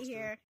another Right monster.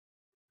 here.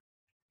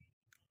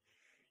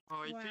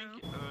 Oh, I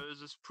think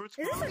the sprout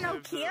Is this a mode have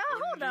Nokia?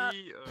 Hold up.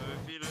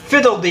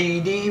 Fiddle dee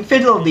dee,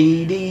 fiddle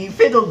dee dee,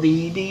 fiddle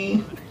dee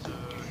dee.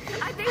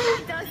 I think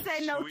that does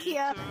say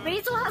Nokia.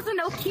 Basil has a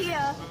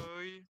Nokia.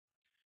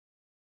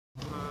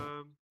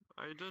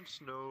 I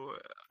don't know.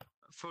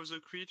 For the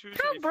creatures,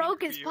 How I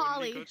broke think is we only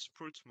Polly? got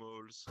sprout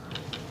molds.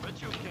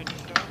 But you can charge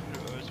sprout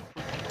molds.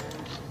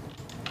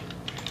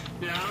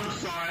 Yeah, I'm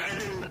sorry.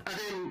 I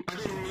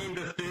didn't mean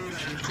to do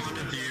that in front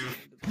of you.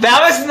 That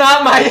was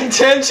not my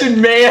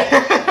intention, man.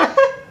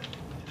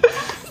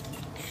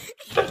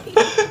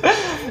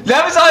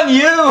 That was on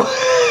you.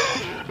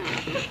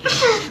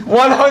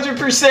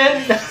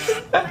 100%.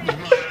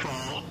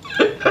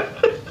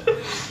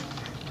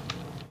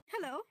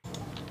 Hello.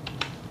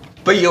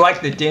 But you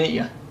liked it, didn't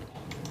you?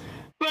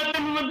 But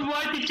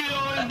why did you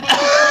always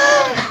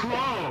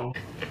crawl?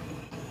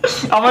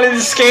 I wanted to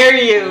scare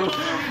you.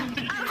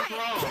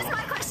 Here's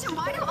my question.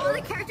 Why do all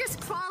the characters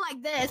crawl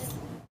like this?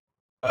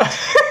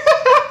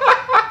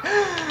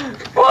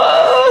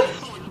 What?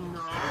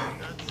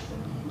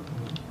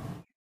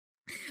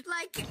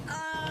 Like,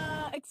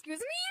 excuse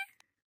me?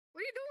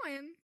 What are you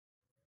doing?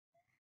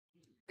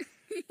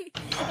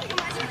 Like,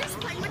 imagine just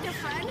playing with your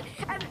friend,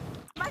 and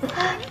imagine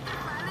playing with your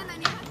friend, and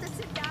then you have to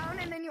sit down,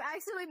 and then you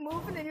actually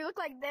move, and then you look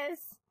like this.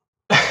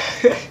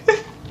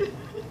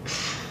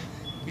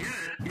 Yeah,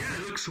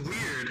 it looks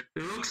weird.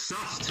 It looks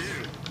sus too.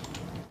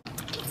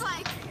 It's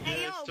like,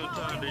 hey, yo, bro,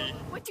 totally.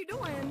 what you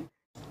doing?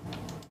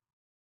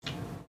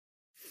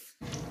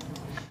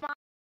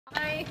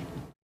 Hi.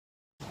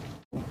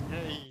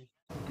 Hey.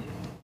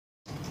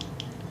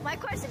 My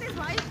question is,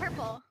 why is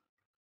purple?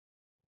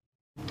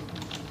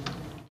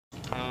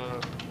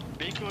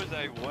 Because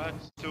because I want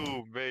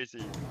to,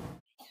 Maisie.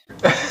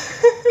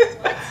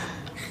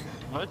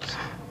 What?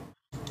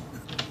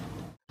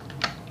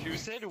 You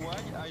said why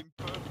I'm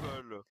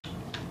purple.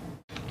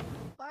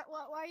 Why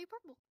are you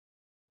purple?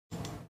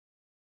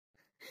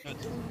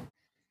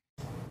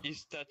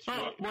 Is that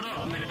what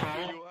up,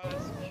 Nicole? You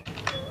ask?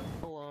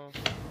 Hello.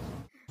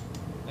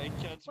 I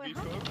can't be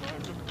purple.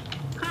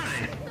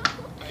 Hi.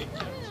 I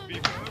can't be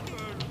purple.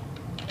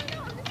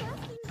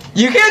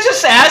 You can't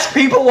just ask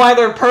people why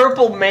they're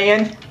purple,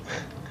 man.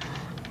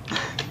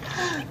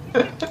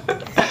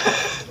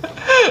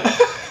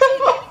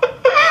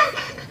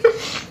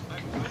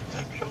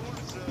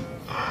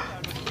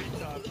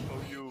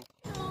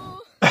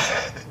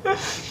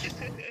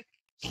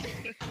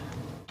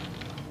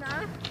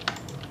 Nah.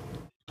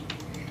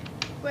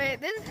 Wait,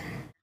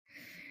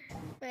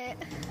 Wait,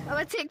 I'm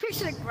gonna take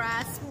picture of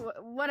grass.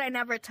 What I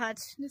never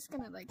touch. I'm just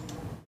gonna like.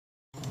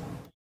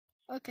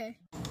 Okay.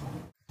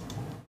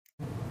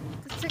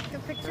 Just take a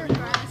picture of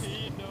grass.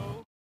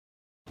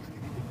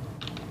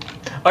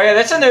 Oh yeah,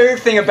 that's another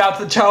thing about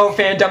the Toho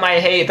fandom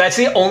I hate. That's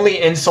the only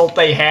insult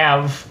they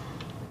have.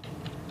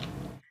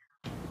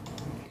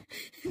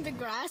 The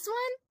grass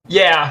one?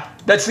 Yeah,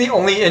 that's the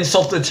only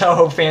insult the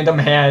Toho fandom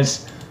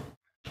has.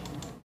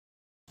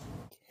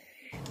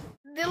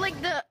 They're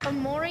like the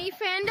Amori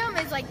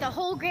fandom is like the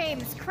whole game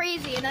is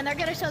crazy, and then they're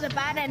gonna show the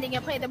bad ending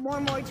and play the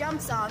more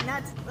jump song.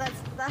 That's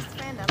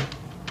fandom.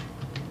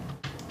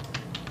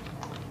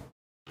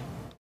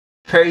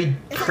 Very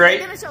It's like great.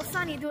 they're gonna show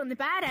Sunny doing the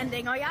bad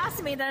ending, or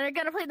Yasumi, then they're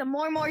gonna play the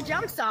more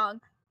jump song.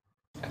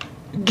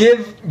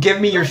 Give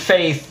me your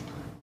faith.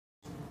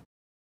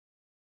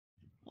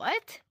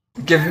 What?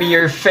 Give me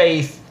your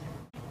faith.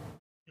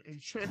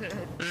 Because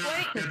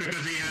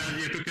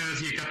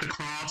you got the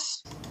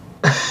cross.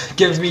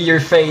 Give me your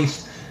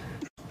faith.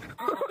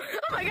 Oh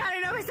my god, I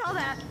never saw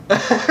that.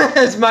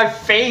 It's my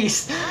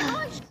face.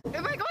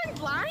 Am I going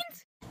blind?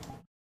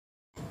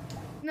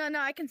 No,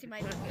 I can see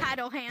my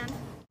paddle hand.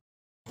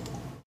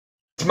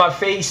 It's my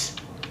face.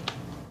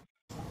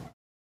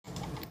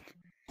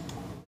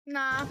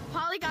 Nah,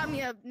 Polly got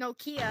me a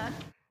Nokia.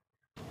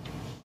 It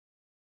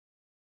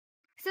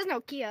says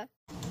Nokia.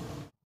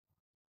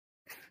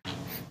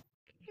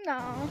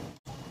 No.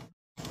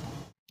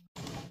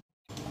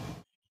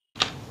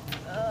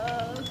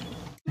 I'm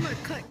gonna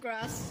cut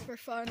grass for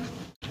fun.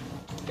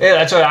 Yeah,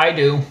 that's what I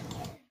do.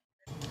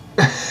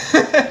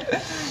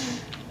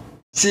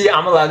 See,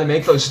 I'm allowed to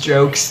make those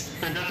jokes.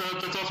 And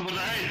that's also what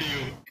I do.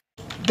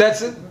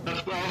 That's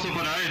also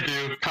what I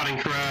do, cutting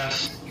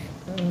grass.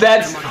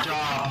 That's my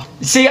job.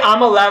 See,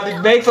 I'm allowed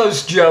to make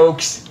those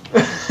jokes.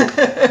 Oh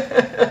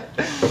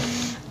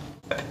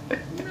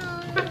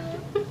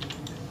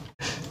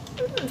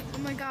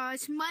my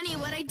gosh, money,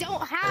 what I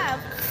don't have.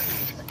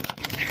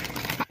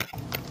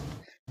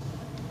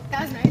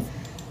 That was nice.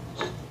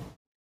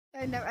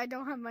 I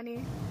don't have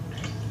money.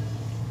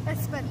 I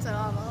spent it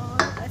all.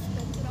 I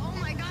spent it all. Oh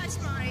my gosh,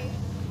 money.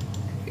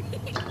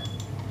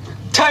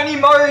 Tiny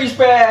Murray's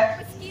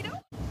back.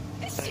 Mosquito?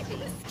 It's a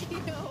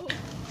mosquito.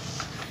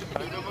 I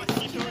know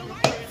mosquito.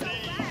 Why are you so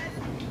bad?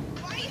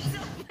 Why are you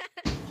so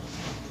bad?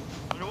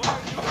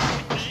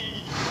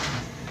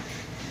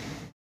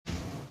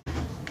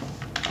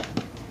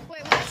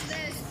 Wait, what's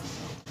this?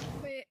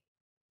 Wait.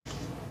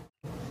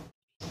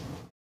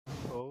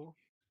 Oh.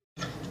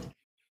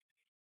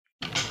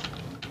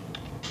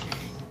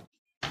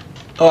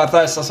 Oh, I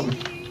thought I saw something.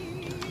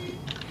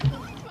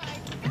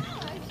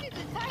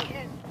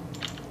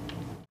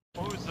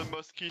 Oh, it's a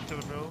mosquito,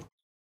 no?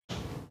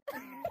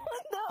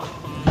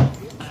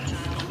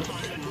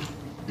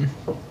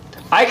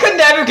 I could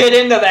never get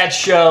into that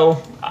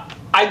show.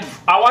 I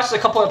watched a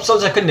couple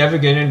episodes. I could never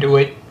get into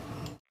it.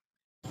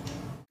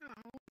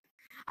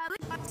 I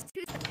like watched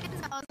 2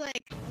 seconds. I was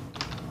like,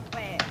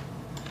 wait.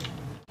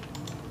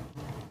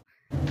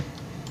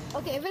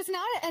 Okay, if it's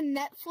not a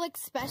Netflix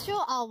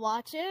special, I'll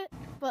watch it.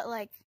 But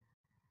like,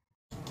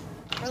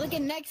 or like a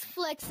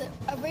Netflix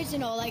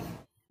original, like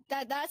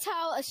that's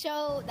how a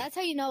show. That's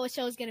how you know a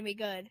show is gonna be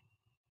good.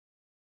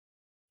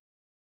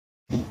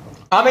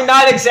 I mean,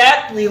 not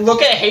exactly.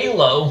 Look at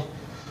Halo.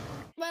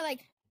 But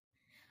like,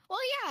 well,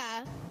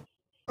 yeah.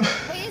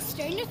 Wait, is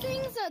Stranger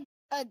Things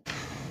a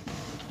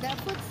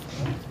Netflix?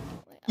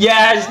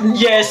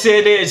 Yes,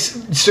 it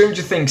is.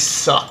 Stranger Things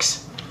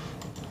sucks.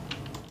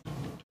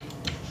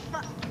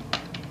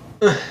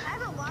 I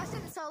haven't watched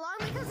it in so long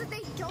because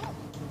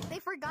they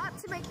forgot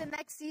to make the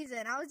next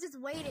season. I was just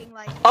waiting,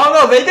 like. Oh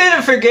no, they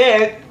didn't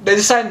forget. They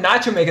decided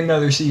not to make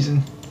another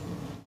season.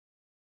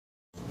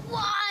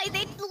 Why?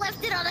 They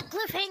left it on a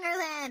cliffhanger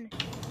then.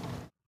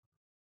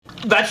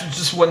 That's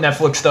just what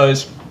Netflix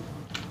does.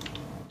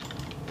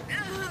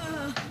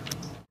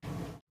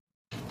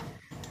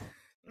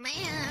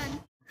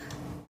 Man,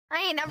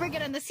 I ain't never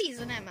getting the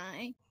season, am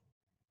I?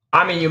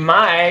 I mean, you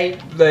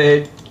might,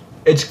 but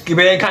it's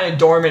been kind of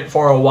dormant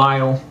for a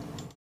while.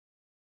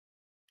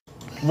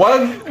 What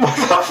the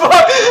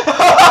fuck?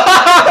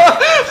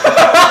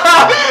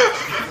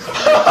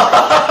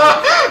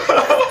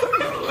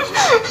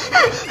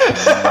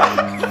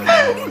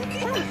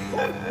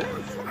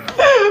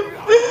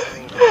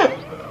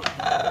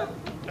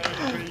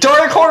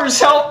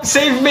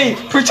 Save me!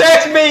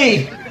 Protect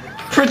me!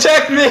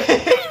 Protect me!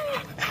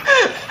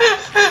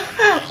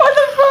 What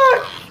the fuck?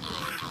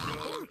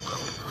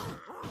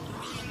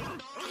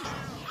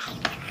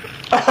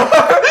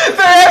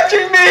 They're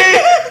after me!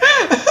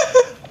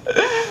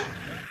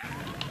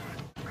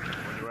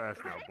 On your ass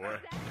now, boy.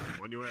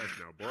 On your ass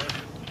now, boy.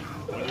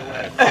 On your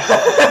ass.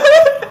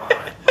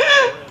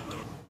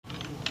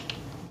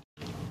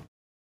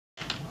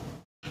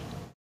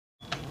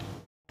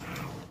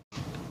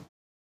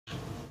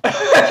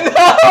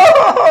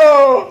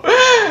 No!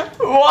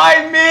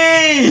 Why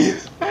me?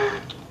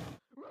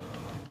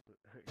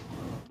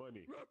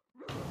 Money.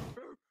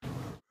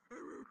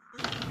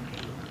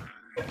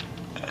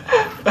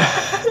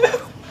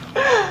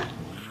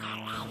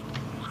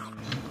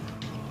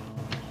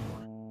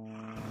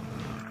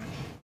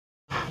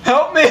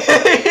 Help me!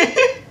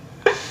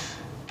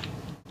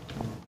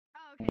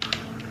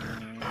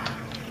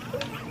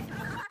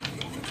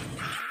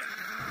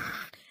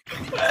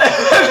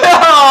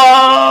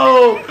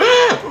 No!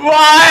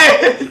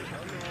 Why?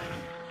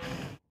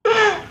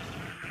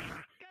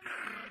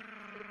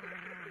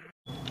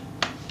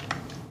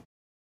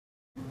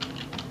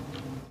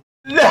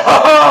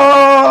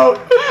 No!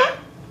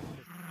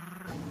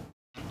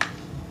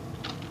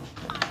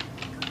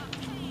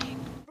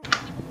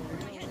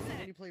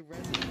 When you play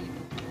Resident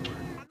Evil 4,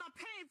 I'm not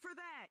paying for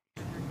that!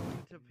 You're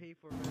going to pay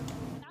for Resident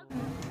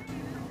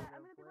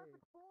Evil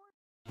 4.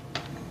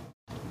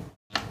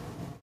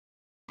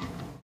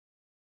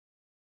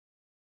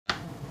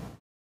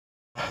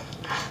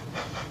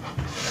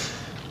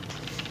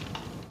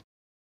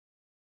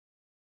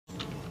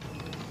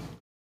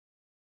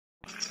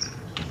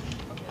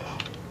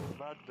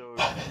 Mad dog.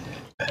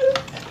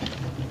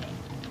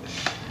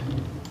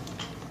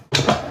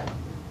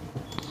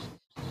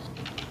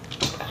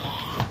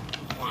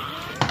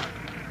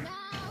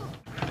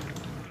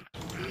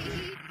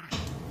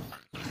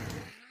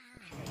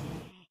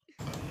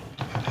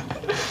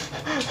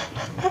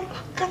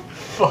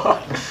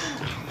 Fuck.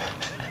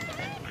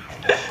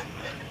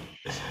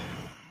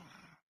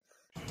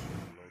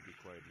 I'll be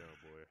quiet now,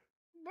 boy.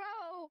 Bro!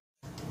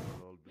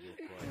 I'll be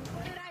quiet.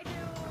 What did I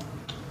do?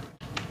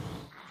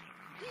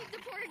 Leave the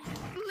poor...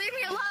 Leave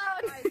me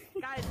alone!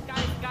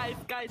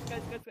 Guys.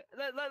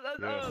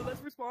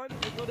 Let's respond.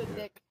 Let's go to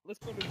Nick. Let's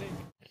go to Nick.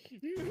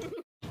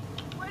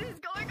 What is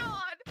going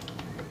on?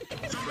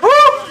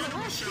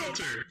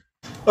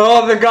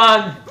 Oh, they're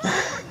gone.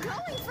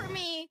 Going for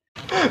me!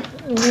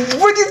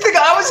 What do you think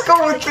I was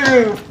going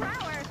through?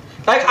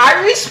 Like, I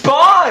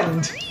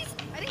respawned.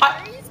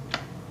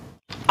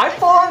 I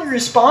fall on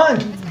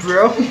respawn,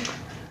 bro. They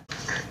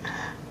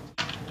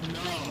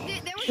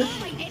were going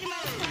like 80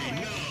 miles per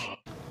hour.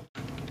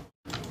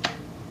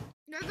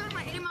 They're going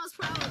like 80 miles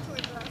per hour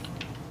towards us.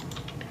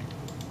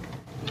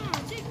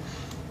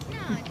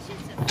 No,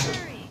 just a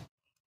furry.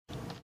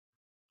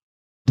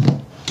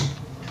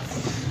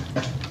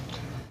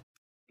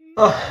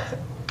 Oh,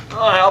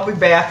 I'll be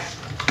back.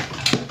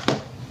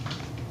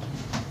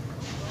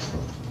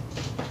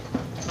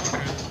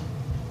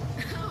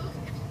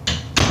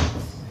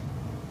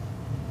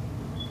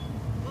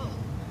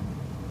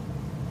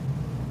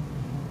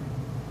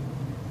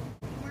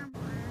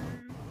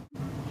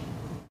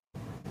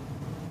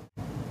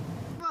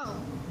 Bro,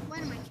 why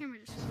did my camera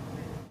just...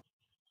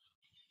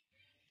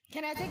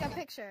 Can I take a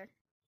picture?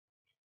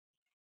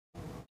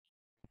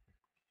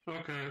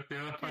 Okay,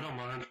 yeah, I don't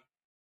mind.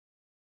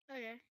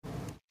 Okay.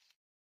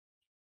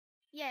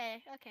 Yeah,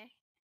 okay.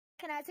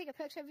 Can I take a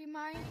picture of you,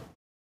 Mario?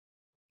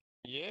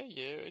 Yeah,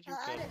 you I'll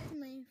add can. it to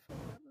my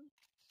phone.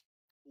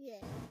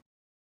 Yeah.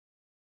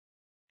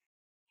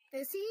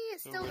 Is he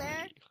still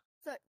there?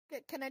 So,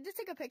 can I just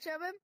take a picture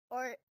of him?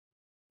 Or...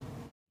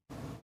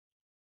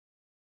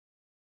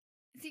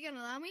 Is he gonna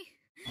allow me?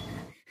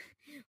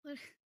 What?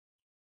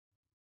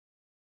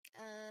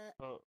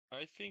 Oh,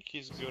 I think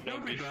he's gonna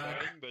be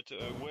fine, but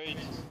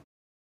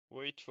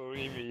wait for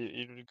him.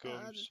 He'll come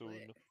I'll just soon.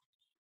 wait.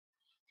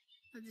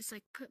 I'll just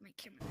like put my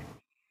camera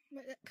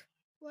there.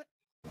 What?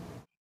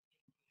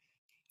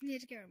 Need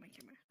to get rid of my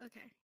camera.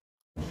 Okay.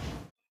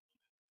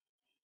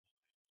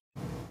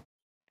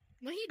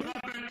 What he doing? I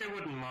bet they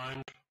wouldn't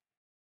mind.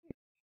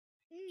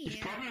 He's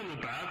Yeah. probably in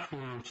the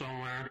bathroom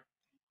somewhere.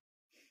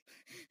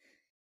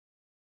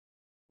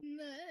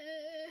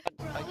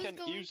 Bro, I can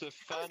use a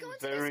fan to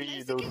very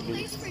this Mexican loudly.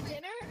 place for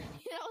dinner,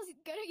 and I was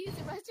gonna use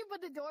the restroom,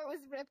 but the door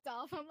was ripped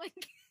off. I'm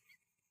like,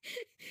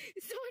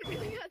 someone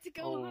really had to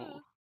go. Huh?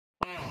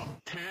 Oh,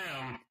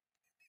 damn.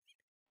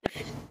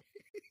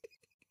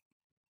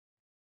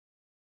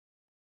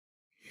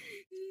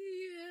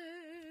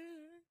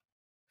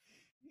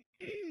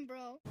 Yeah.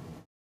 Bro.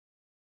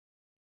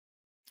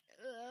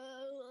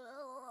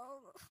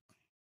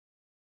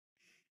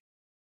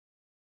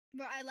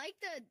 Bro, I like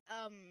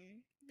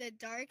the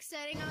dark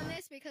setting on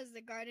this because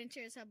the garden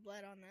chairs have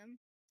blood on them.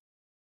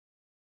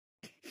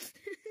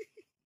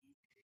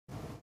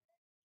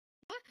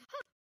 What?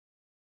 Huh.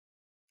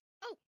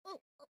 Oh,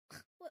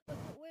 what,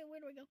 where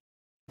do I go?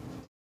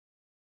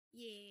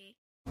 Yeah.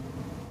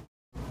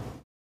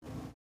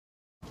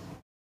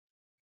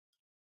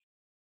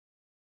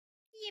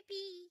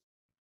 Yippee!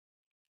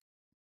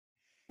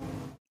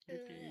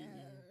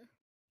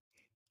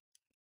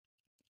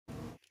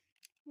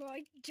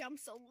 Roy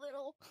jumps a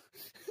little.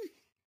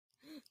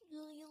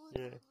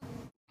 Yeah.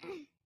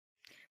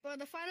 Bro,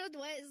 the final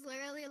duet is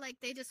literally like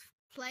they just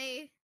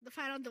play the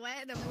final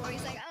duet and then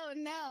Roy's like, oh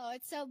no,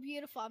 it's so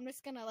beautiful. I'm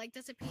just gonna like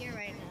disappear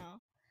right now.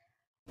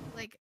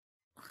 Like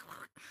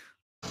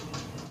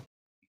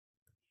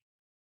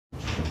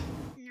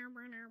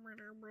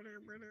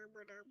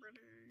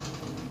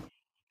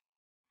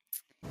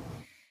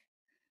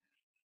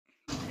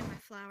putting my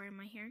flower in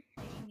my hair.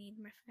 I need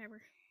my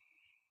fiber.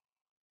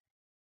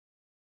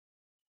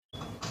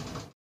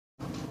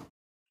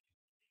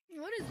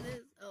 What is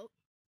this? Oh.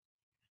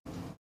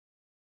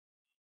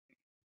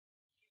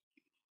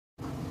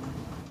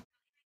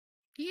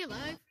 He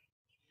alive?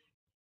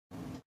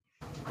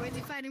 Or is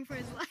he fighting for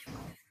his life?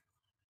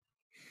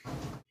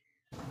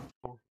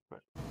 Oh,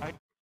 but I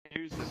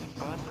use the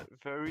fun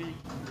very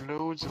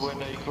close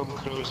when I come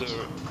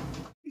closer.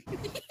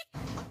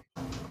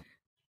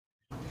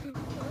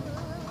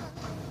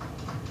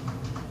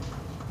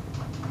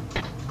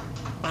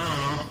 I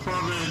don't know,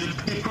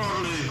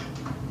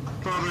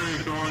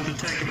 probably going to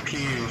take a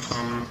pee or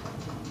something.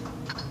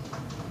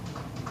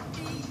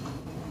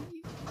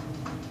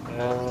 Do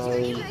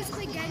you guys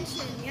play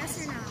Genshin?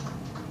 Yes or no?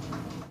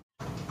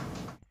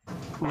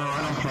 No,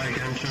 I don't play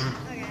Genshin.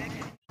 Okay.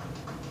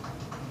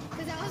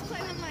 Because I was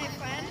playing with my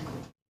friend.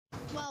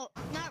 Well,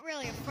 not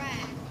really a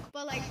friend,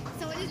 but like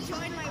someone just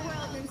joined my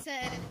world and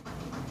said,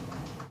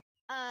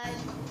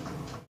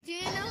 do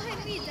you know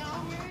Henry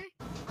Dahmer?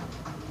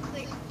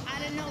 Like,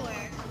 out of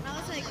nowhere. And I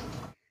was like,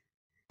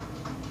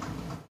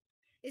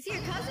 is he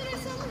your cousin or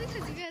something?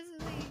 Because you guys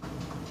like,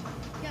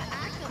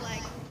 act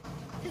alike.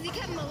 Because he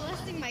kept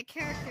molesting my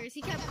characters.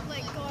 He kept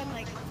like going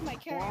like to my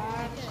character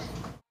like this.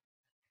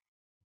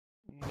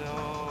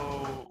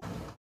 No.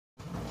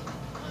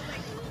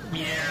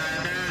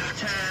 Yeah,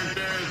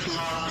 there's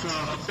lots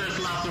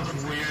of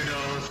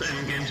weirdos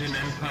in Genshin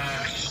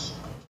Impact.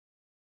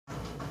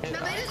 And No,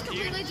 they just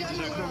completely joined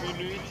the world.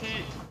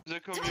 The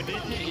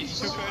community is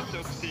super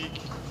toxic.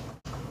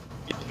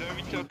 It's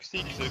very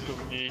toxic, the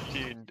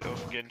community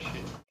of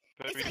Genshin.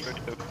 Very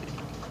toxic.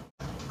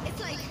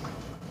 It's like...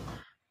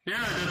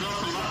 Yeah, there's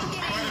also lots of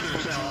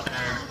predators out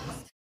there.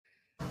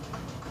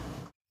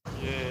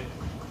 Yeah.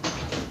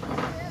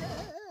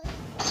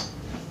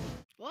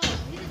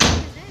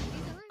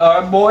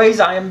 Alright,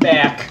 boys, I am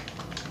back.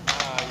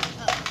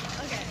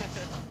 Okay.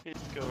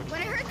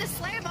 When I heard the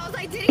slam, I was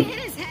like, did he hit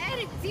his head?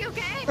 Is he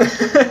okay?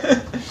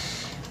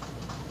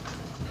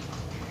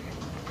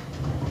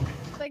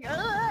 Like,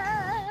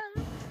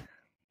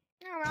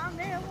 around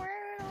the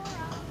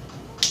world.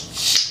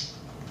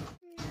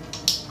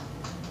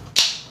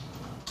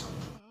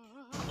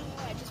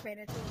 I just ran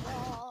into the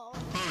wall.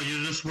 Oh,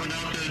 you just went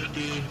out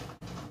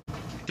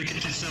to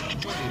get yourself a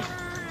drink.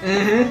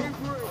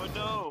 Mm-hmm. Oh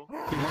no!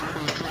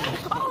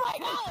 Oh my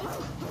gosh!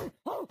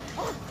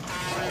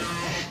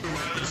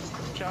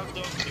 Calm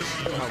down.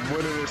 I'm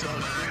winning this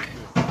on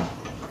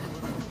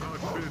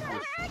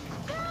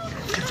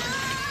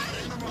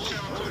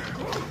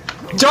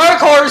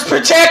Darkhorse,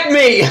 protect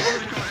me!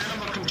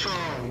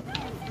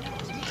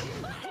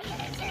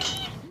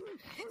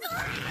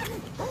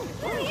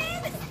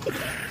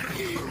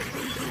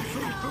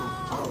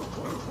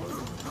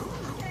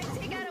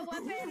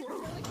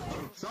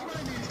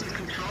 Somebody needs to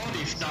control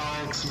these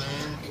dogs,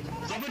 man.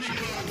 We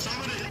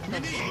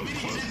need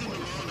season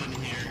alone in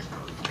here.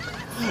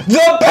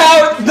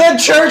 The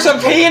Church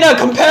of Hina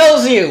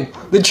compels you!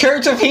 The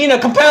Church of Hina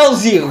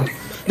compels you!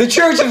 The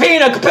Church of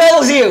Hina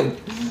compels you!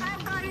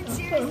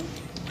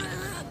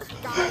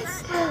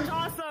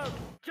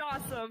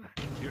 Jossum!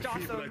 Your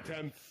feeble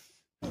attempts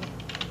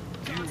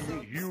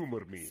to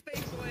humor me.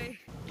 Space away.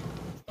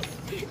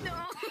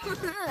 No!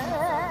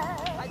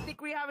 I think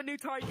we have a new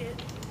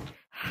target.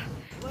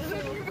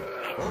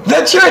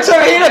 The Church of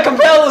Hina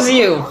compels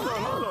you!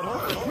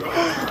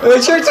 The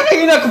Church of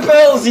Hina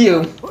compels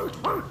you!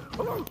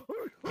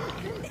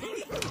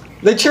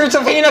 The Church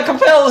of Hina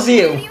compels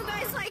you! You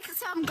guys like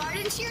some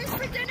garden shears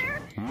for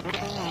dinner?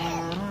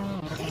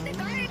 Take the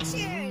garden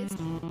shears!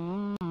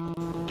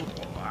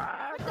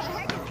 What the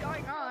heck is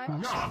going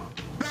on?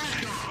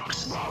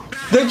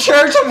 The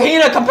Church of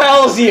Hina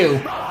compels you!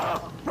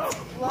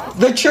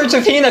 The Church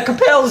of Hina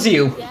compels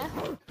you!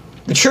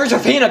 The Church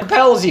of Hina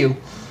compels you!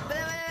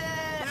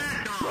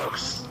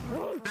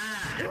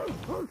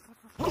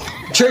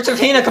 Church of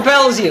Hina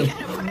compels you!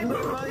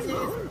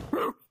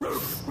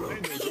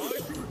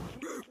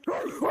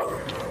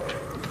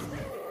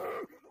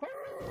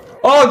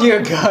 Oh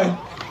dear God!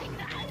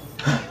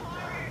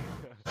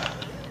 Oh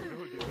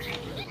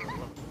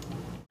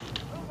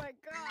my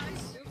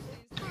gosh!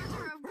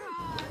 Mother of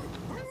God!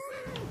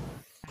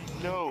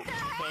 No.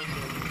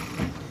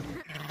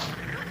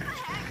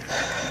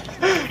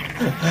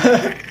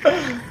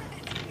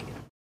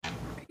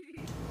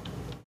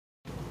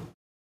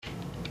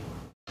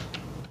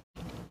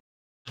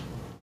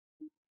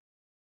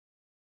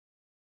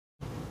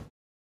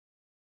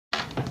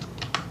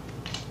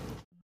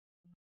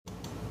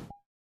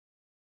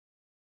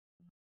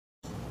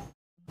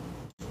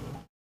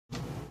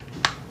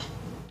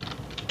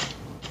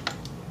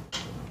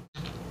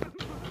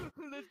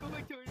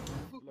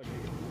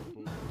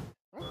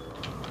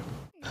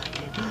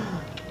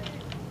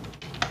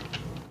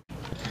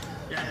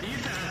 Yeah,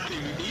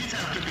 these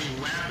have to be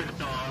rapid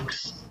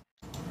dogs.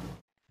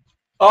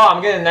 Oh,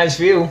 I'm getting a nice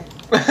view.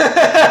 Oh,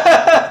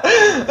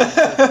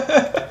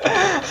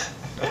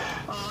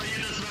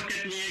 you just look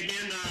at me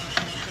again.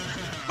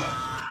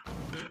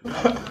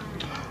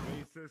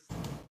 Racist.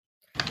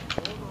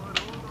 Hold on.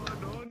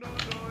 No.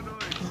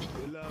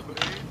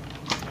 Elaborate.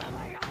 Oh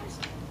my gosh.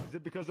 Is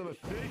it because I'm a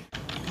fish?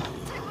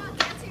 Talk about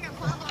dancing your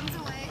problems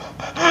away.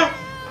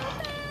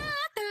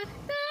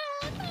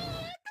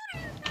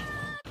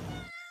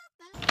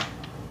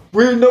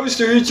 We're no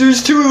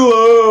strangers to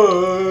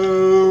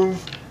love.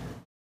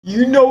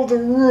 You know the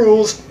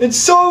rules, and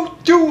so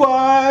do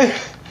I.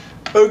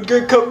 A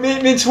good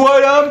commitment's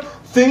what I'm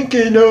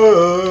thinking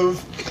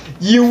of.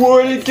 You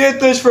wouldn't get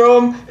this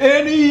from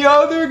any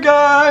other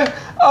guy.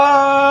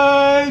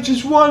 I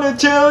just wanna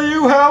tell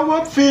you how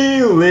I'm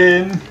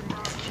feeling.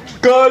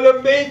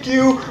 Gotta make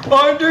you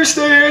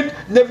understand.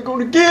 Never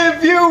gonna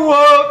give you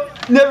up.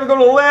 Never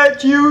gonna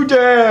let you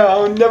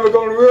down. Never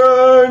gonna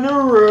run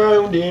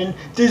around and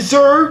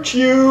desert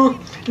you.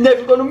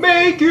 Never gonna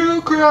make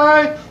you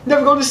cry.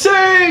 Never gonna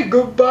say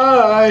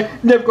goodbye.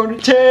 Never gonna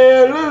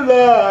tell a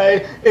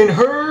lie and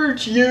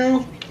hurt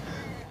you.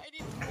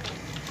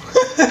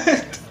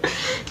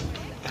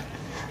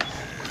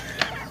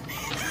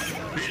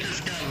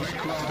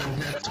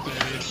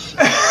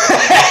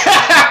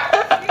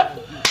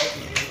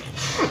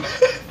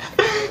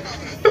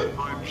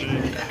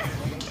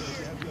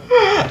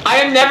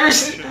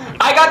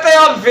 I got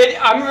that on video.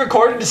 I'm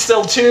recording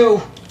still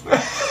too.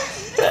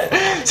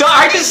 So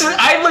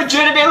I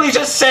legitimately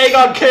just sang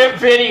on camp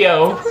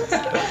video.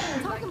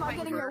 Talking about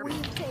getting your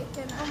weave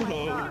taken. Oh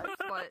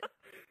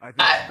my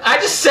gosh. I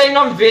just sang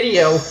on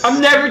video.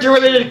 I'm never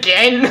doing it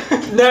again.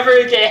 Never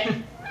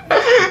again.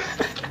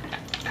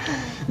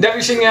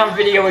 Never singing on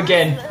video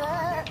again.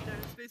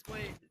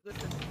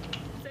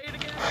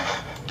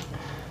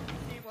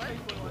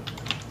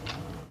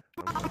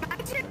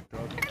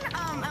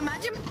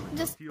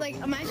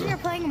 Imagine you're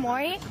playing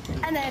Mori,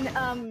 and then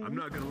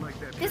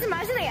just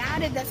imagine they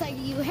added this, like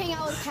you hang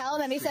out with Kel,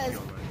 and then he says,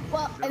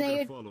 well, and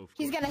then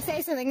he's gonna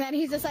say something, then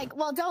he's just like,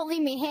 well, don't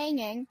leave me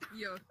hanging.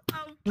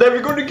 Never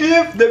gonna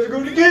give, never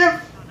gonna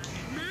give.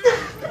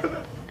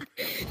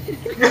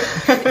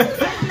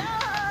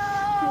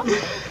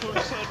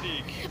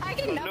 I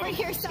can never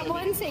hear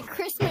someone say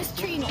Christmas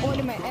tree and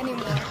ornament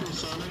anymore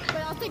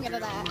without thinking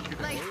of that.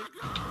 Like,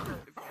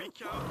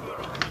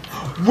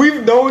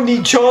 we've known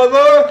each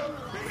other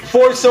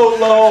for so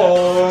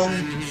long.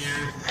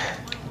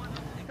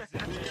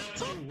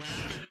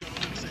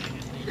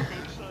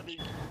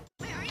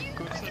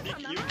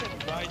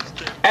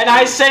 And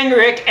I sang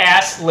Rick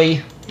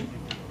Astley.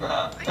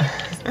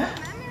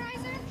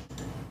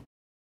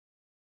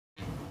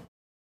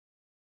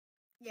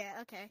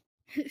 yeah, okay.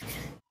 It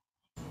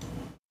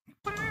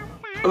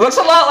looks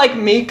a lot like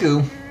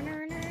Miku.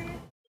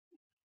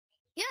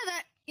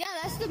 Yeah,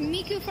 that's the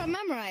Miku from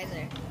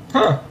Memorizer.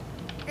 Huh.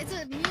 It's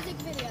a music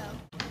video.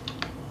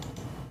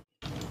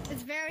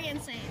 It's very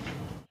insane.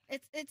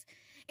 It's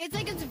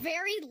like it's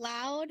very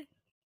loud.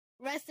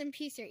 Rest in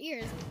peace, your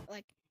ears.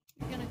 Like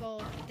you're gonna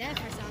go deaf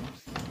or something.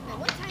 Wait,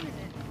 what time is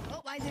it?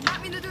 Oh, I did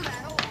not mean to do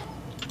that.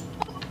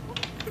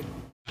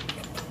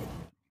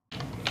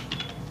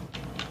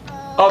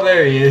 Oh,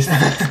 there he is. 7.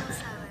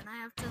 I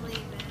have to leave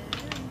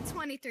in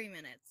 23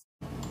 minutes.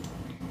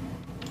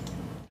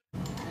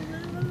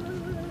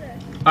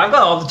 I've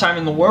got all the time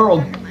in the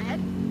world.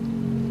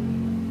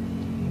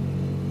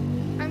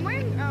 I'm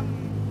wearing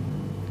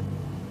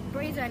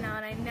braids right now,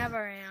 and I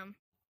never am.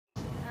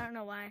 I don't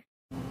know why.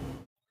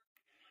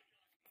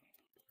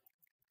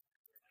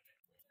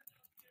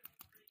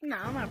 No,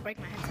 I'm gonna break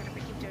my headset if I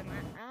keep doing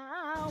that.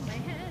 Ow, my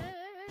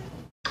head.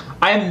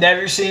 I am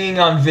never singing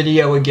on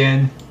video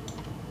again.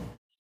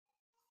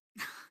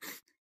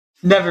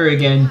 Never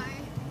again.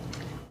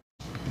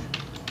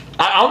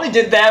 I only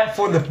did that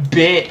for the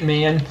bit,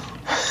 man.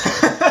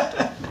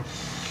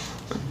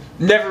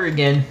 Never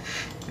again.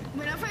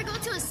 Whenever I go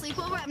to a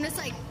sleepover, I'm just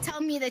like,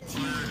 tell me the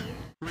tea.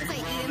 Just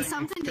like eating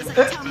something, just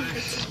like, tell me the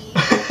tea.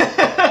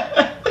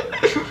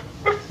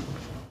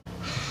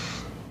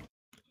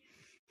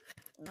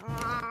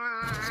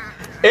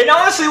 It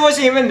honestly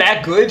wasn't even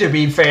that good, to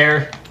be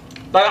fair.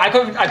 Like I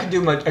could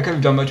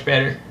have done much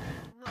better.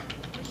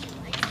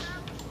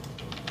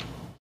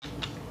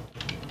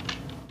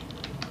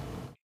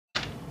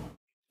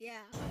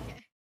 Yeah,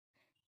 okay.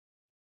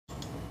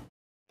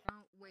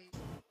 Oh, wait.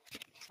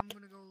 I'm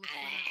gonna go look for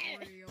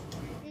that Oreo.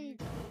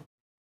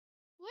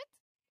 What?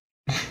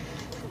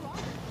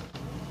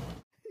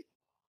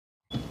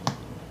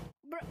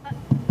 Bro,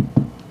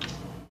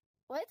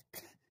 what?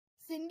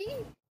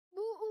 Cindy?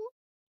 Boo-oo?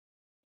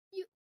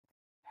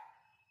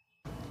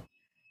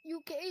 You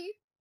okay?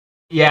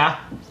 Yeah.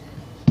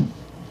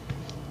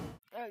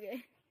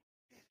 Okay.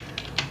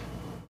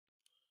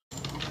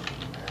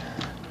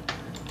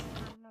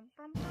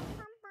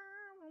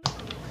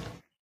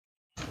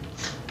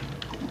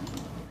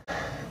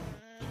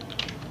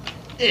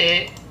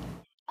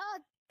 Oh,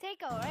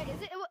 Takeo, right?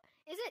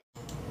 Is it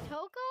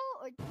Toko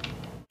or?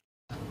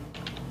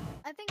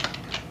 I think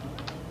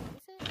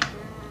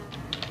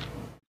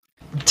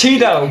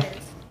Tito.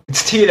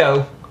 It's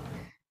Tito.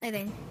 I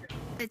think.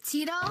 The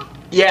Tito?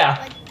 Yeah.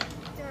 Like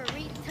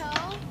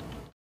Dorito?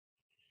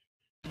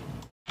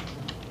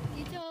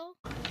 Tito?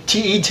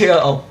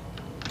 T-E-T-O.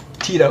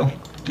 Tito.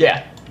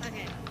 Yeah.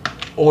 Okay.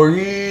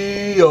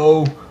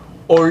 Oreo.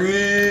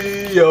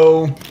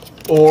 Oreo.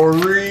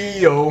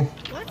 Oreo.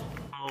 What?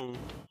 Oh.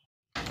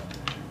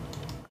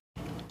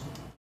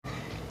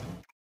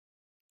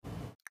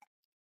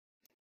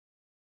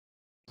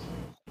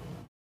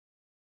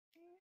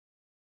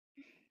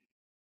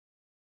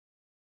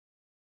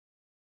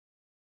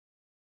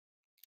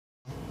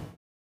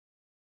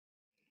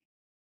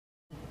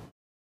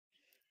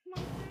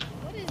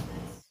 What is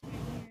this right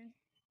here?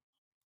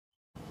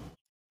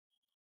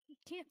 You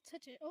can't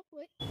touch it. Oh,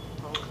 wait. Oh,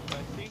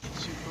 I think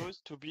it's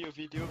supposed to be a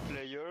video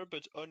player,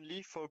 but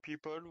only for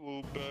people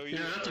who buy Yeah,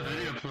 that's a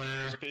video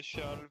player.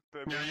 special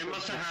permission Yeah, you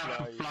must to have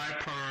fly. flight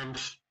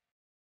perms.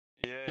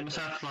 Yeah, You must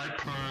have flight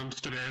perms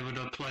to be able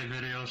to play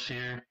videos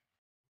here.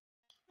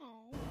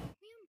 Oh,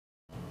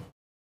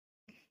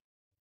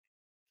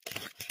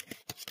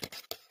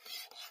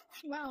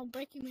 wow,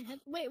 breaking my head.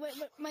 Wait,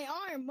 my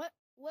arm.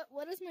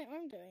 What is my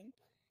arm doing?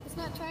 It's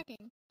not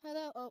tracking.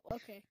 Hello. Oh,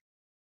 okay.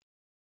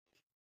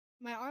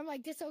 My arm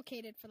like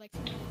dislocated for like 2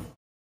 minutes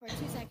or 2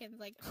 seconds.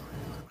 Like.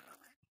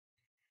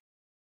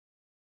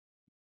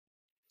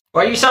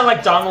 Why you sound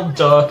like Donald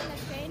Duck?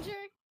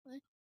 Stranger?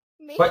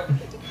 What?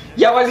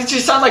 Yeah, why did you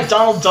sound like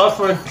Donald Duck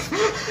for?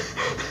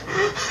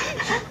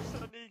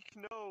 Sonic,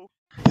 no.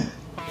 I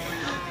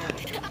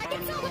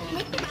can sound like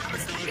Mickey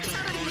Mouse. I can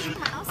sound like Mickey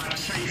Mouse. I'm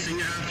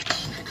chasing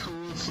after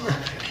cool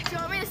Sonic. Do you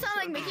want me to sound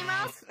like Mickey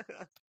Mouse?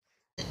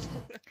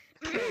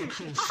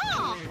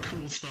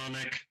 Cool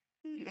Sonic.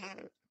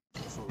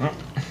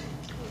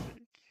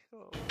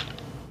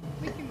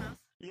 Mickey Mouse.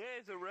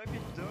 Yeah, the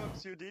rabbit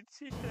dogs, you did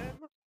see them?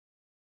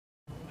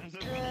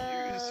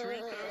 The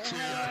sweet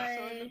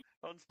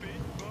on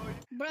Speed Boy.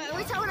 Bro,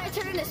 every time when I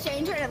turn into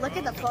Stranger and look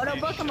at the photo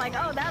book, I'm like,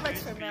 oh, that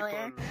looks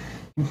familiar.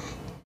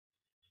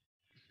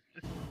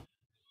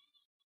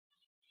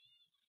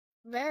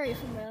 Very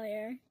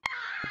familiar.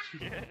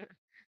 Yeah.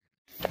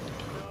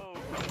 No.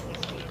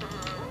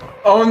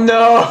 Oh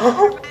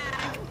no!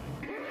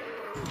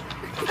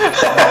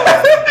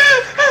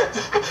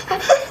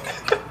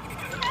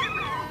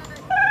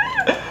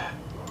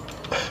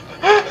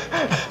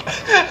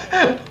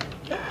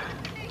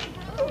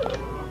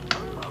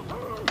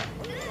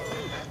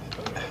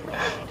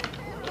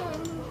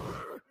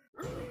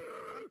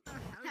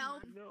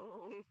 Help.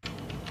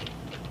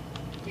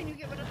 Can you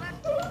get rid of that?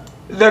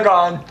 They're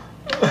gone.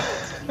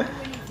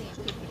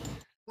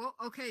 Well,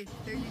 okay,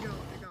 there you go.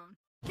 They're gone.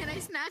 Can I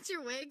snatch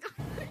your wig?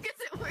 Because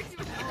it works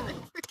with the other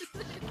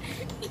person.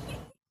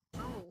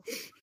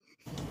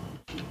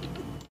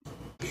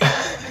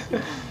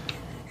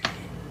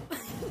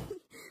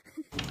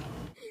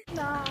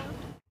 No.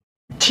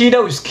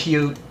 Tito's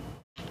cute.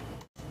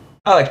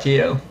 I like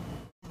Tito.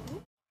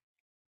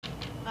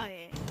 Oh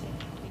yeah.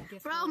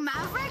 Bro,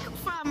 Maverick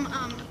from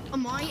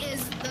Amoy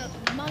is the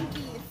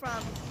monkey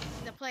from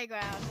the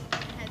playground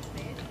in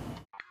Headspace.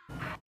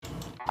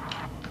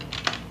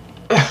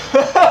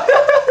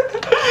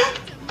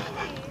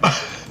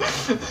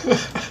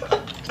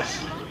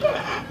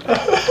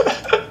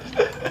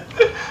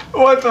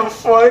 What the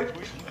fuck?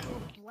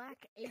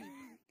 Black ape.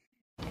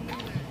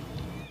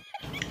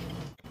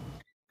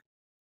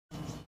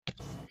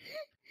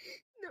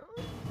 No.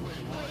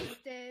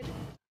 Wasted.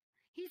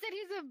 He said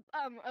he's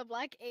a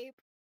black ape.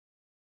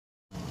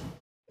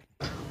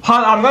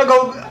 Hon, I'm gonna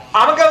go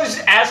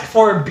ask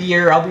for a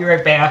beer. I'll be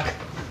right back.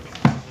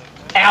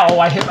 Ow,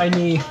 I hit my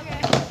knee.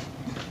 Okay.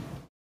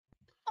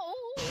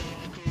 Oh.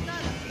 No,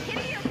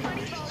 hitting your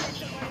funny bone is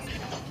the worst.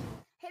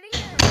 Hitting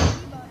your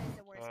funny bone is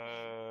the worst.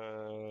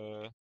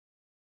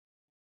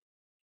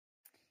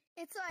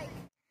 It's like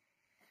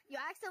you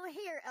accidentally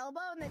hit your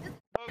elbow and then just.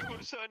 Oh,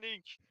 cool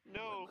Sonic!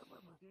 No!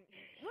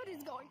 What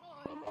is going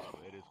on?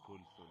 It is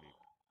cool Sonic.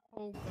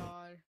 Oh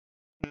god.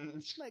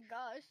 My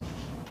gosh.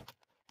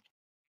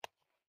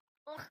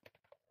 Ugh.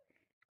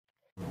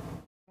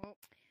 Well,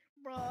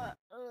 bruh.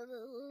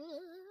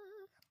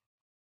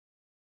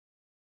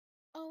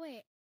 Oh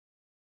wait,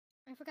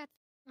 I forgot.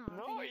 Oh,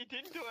 No, he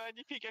didn't do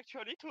anything.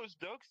 Actually, those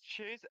dogs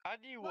chase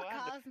anyone.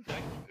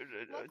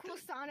 What cool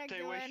Sonic they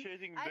doing? were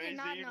chasing I did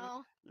not Basil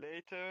know.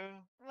 later.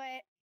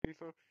 Wait.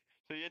 Before.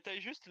 So yet I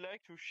just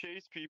like to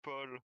chase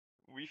people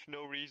with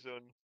no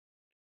reason.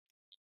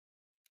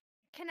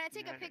 Can I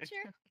take a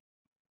picture?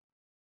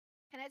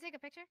 Can I take a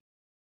picture?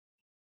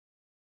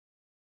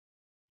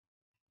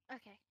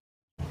 Okay.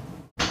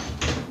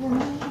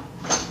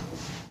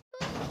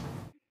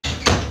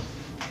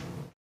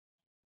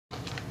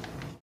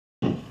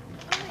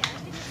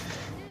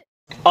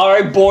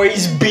 Alright,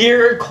 boys,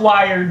 beer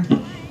acquired.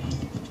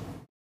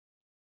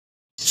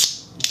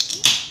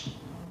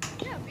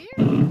 Yeah, beer.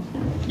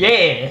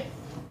 Yeah.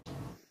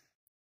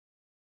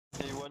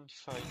 They won't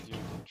find you,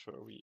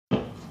 don't worry.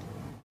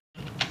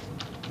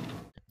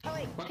 Oh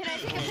wait, can I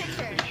take a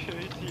picture?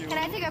 Can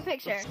I take a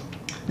picture?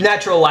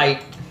 Natural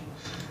light.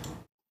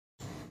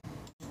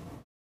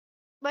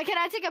 But Wait, can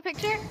I take a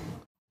picture?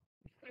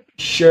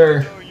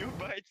 Sure. No, you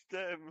bite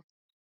them.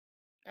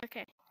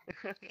 Okay.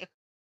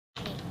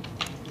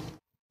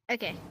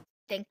 Okay.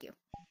 Thank you.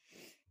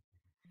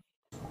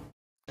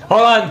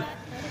 Hold on.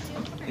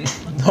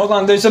 Hold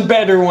on, there's a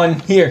better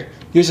one.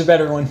 Here's a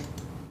better one.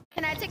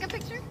 Can I take a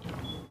picture?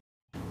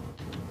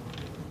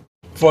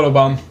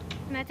 Photobomb.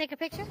 Can I take a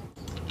picture?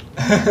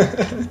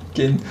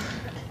 Kidding.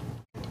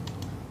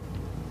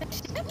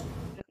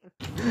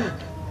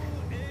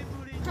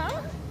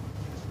 Huh?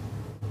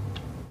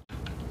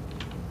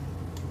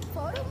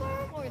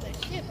 Photobomb or the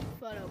ship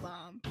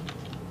photobomb?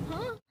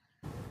 Huh?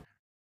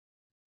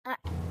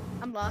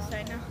 I'm lost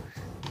right now.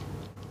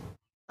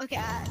 Okay,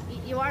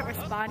 you aren't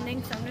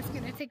responding, so I'm just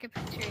gonna take a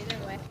picture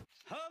either way.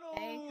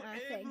 Okay,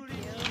 thank you.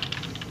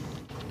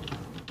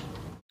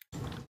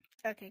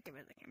 Okay, give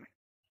me the camera.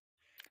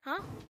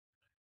 Huh?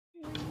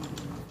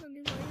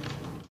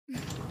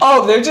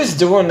 Oh, they're just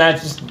doing that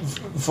just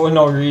for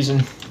no reason.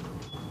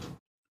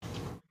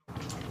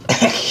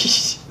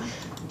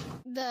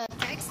 The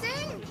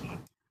texting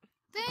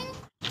thing?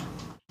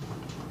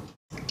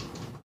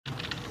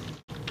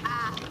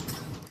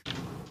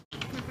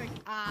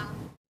 Perfect.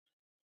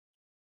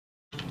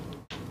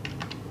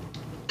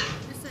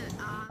 Just an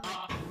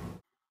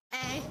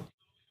A.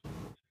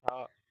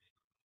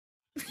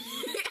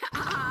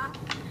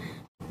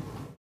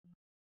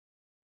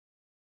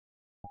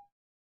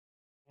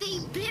 They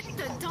bit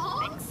the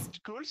dogs?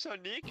 Cool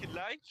Sonic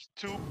likes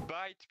to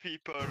bite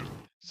people.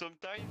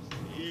 Sometimes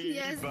he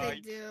Yes, they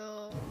bites.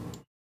 do.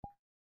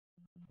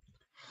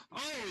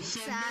 Oh, so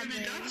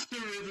maybe that's the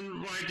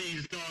reason why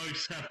these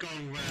dogs have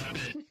gone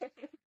rabid.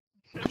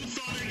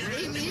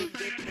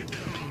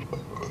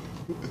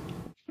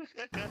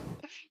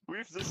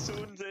 With the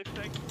sound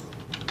effect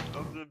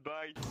of the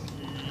bites,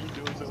 he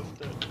does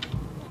often.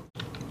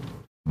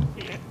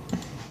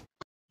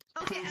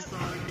 Okay,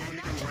 I'm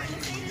not trying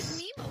to say this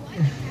me, but why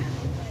the cat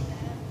look like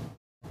that?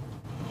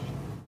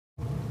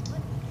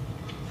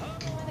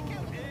 Why the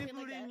cat look at me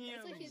like that?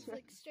 It's like he's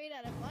like straight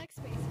out of black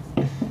space.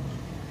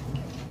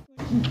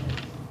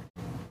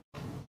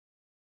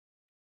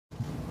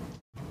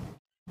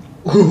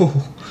 Ooh.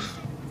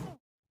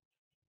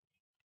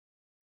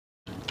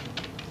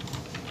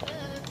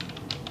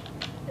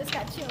 This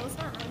got chills,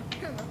 huh?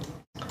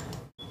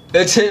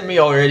 It's hit me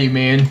already,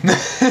 man.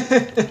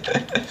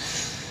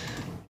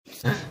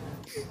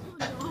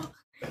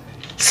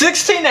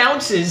 16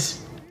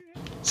 ounces.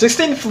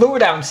 16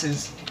 fluid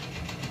ounces.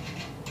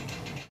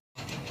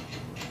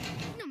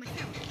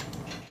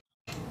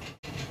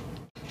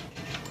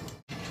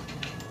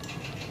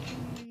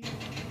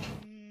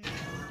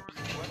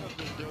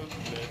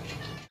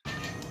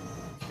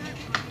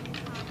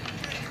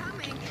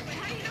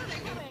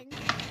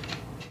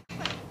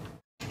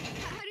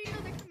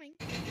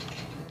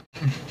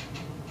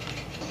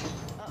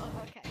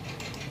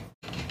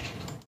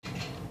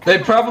 They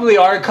probably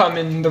are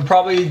coming. They're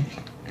probably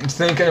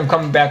thinking of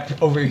coming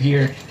back over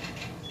here.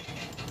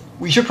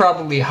 We should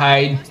probably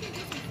hide.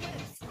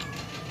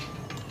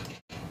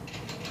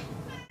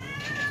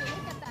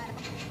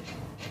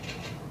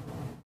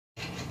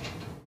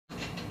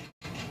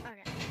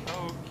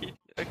 Oh,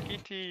 a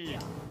kitty.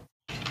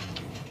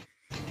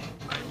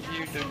 I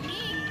hear the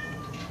kitty.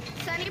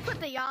 Sunny put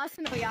the yas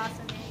in the yas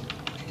in me.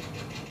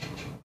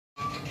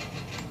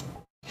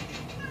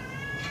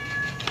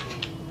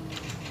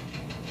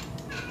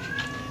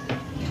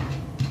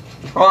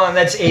 Hold on,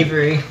 that's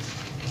Avery.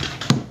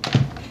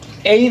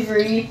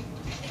 Avery!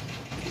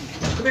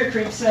 Come here,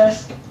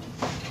 princess.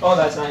 Oh,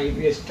 that's not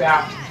Avery, it's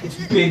Fat. It's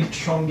Big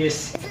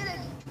Chungus.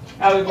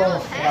 How we going,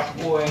 Fat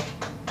boy?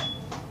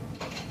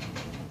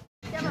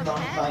 You're not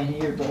fine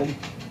here, buddy.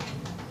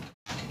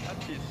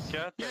 That's his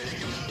cat.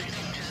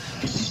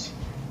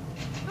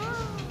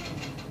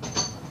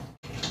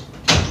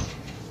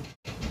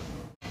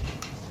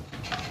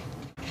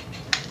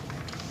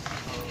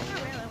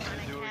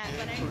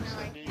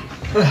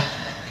 Bro,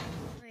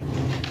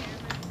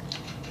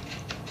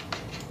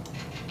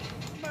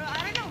 I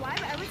don't know why,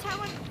 but every time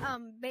when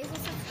Basil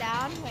sits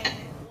down, wait a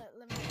minute,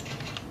 let me.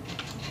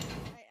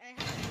 I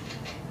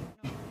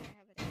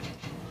have it.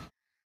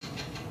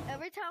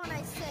 Every time when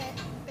I sit,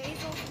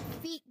 Basil's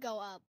feet go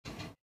up.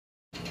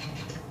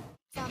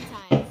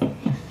 Sometimes.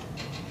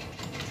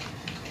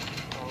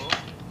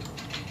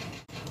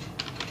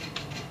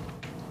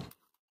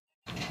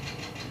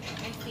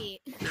 My feet.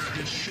 Yeah,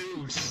 his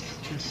shoes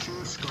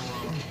go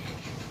up.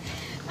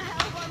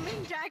 Help, I'm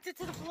being dragged to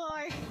the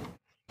floor.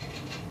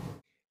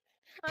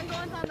 I'm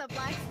going on the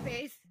black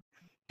space.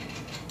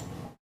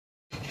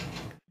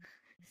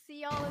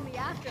 See y'all in the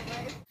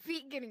afterlife.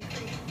 Feet getting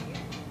crazy.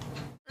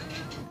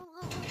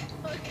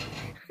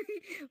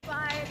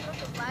 Bye, go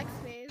to black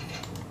space.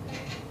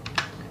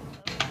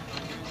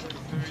 I'm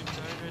very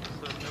tired,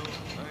 so no,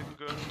 I'm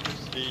going to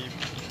sleep.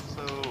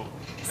 So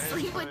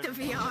Sleep with the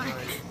VR.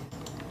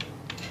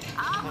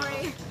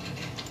 Aubrey.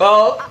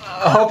 Well,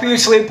 I hope you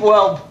sleep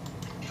well.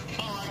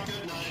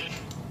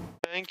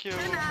 thank you.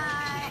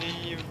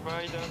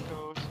 Bye,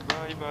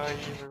 Darkhorse. Bye,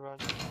 everyone.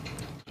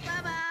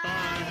 Bye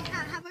bye.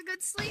 Have a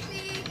good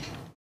sleepy.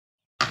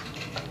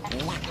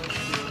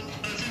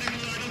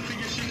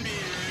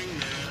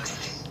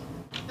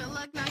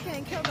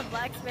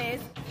 black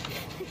space.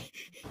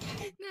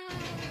 No.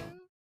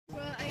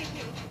 Well, oh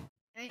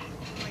my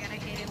god, I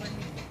hate it when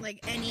like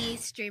any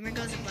streamer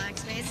goes in black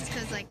space. It's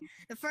because like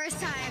the first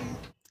time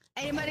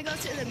anybody goes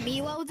through the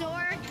Miwo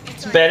door,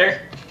 It's like,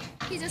 better.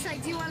 he's just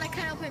like, "Do you want to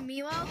cut open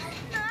Miwo?"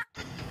 Nah.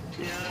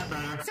 Yeah,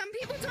 better. Some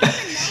people don't even know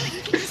that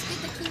you can just get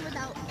the key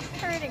without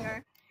hurting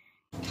her.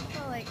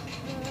 So like,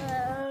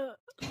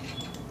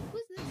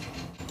 who's this?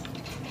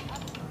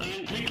 I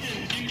mean, you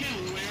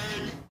can wear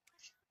it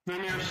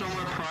when you're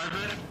somewhere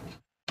private.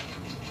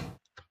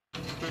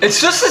 It's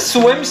just a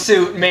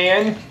swimsuit,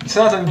 man. It's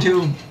nothing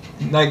too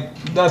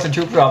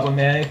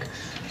problematic.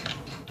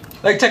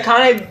 Like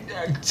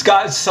Takana's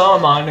got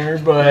some on her,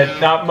 but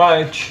not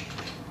much.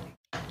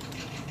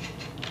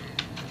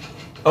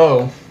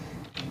 Oh.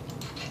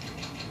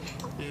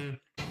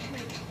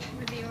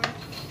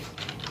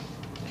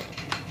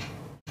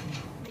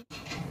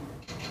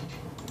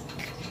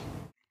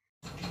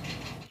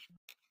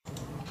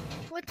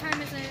 What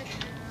time is it?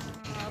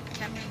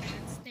 10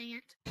 minutes. Dang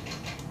it. I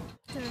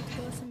have to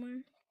go somewhere.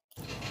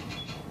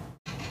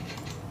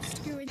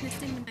 Screwing this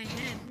thing in my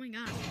head. Oh my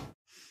gosh.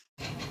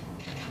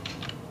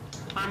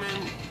 I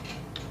mean,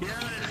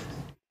 yeah,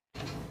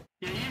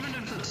 even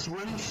if it's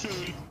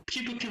swimsuit,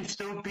 people can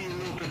still be a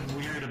little bit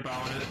weird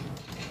about it.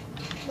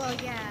 Well,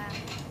 yeah.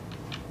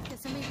 Because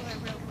some people are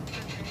real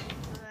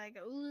conservative. Like,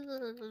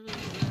 ooh.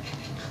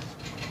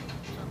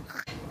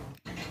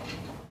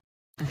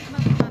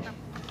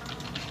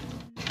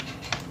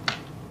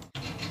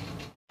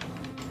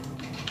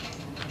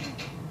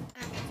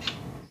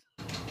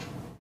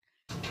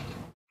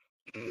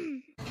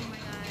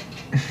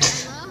 I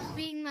love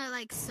being the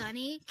like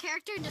Sunny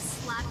character,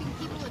 just slapping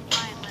people with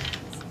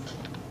violins.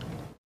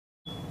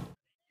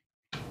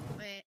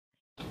 Wait,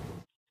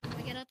 let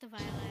me get out the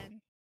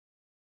violin.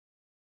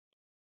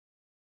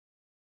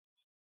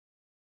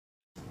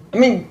 I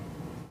mean,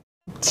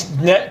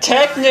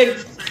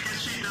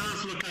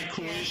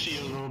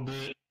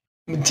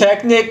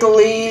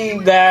 technically,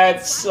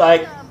 that's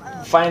like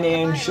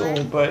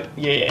financial, but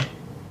yeah.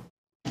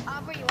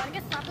 Aubrey, you wanna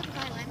get slapped with the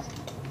violin?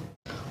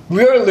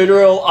 We're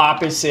literal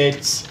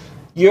opposites.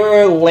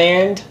 You're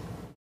land.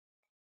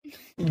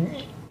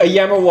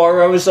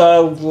 Yamawaro's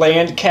a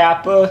land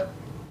kappa,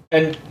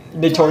 and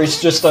Nitori's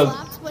just a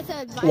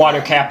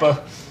water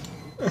kappa.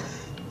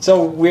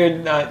 So we're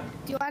not.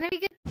 Do you wanna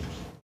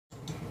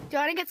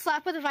get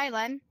slapped with a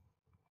violin?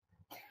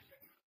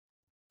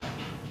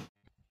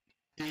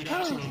 Dude,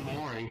 that's so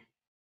boring.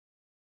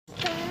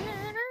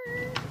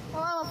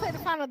 Oh, I'll play the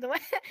final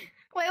duet.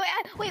 Wait,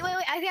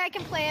 I think I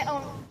can play it.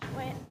 Oh,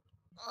 wait.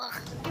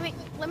 Ugh.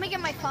 Let me get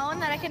my phone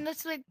that I can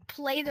just like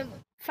play the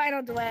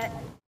final duet.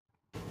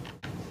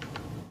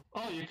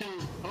 Oh, you can.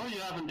 Oh, you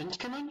have an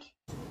instrument?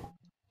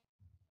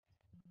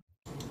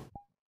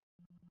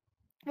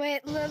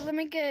 Wait, let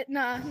me get.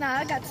 Nah,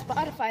 I got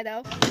Spotify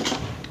though.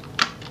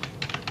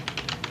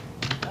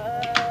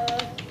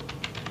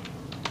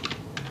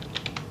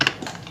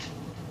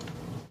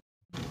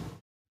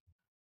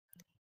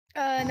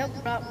 Nope,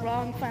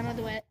 wrong final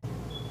duet.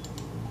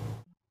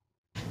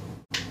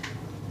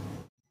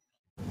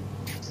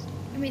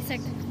 Give me a sec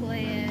to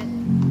play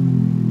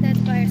it. That's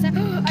by yourself.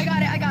 I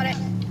got it.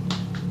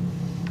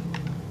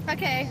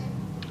 Okay.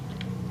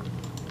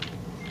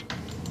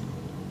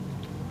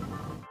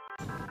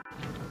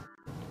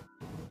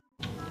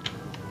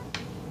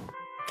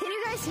 Can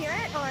you guys hear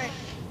it, or?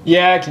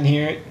 Yeah, I can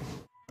hear it.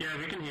 Yeah,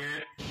 we can hear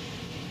it.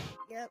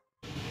 Yep.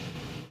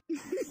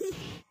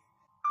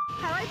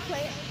 How do I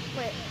play it?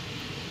 Wait.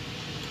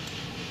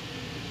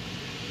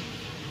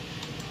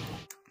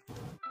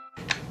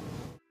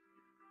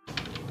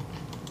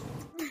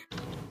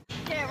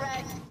 Get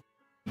wrecked.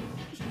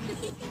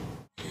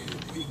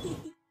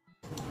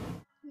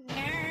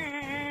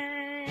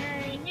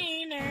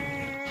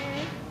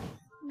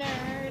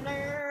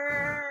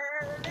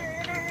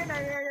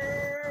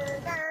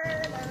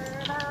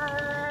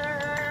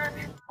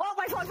 Oh,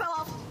 my phone fell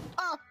off.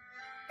 Oh,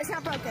 it's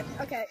not broken.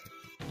 Okay,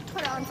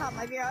 put it on top of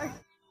my VR.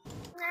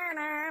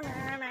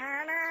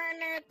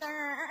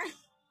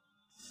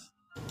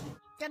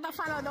 Get the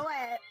final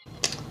duet.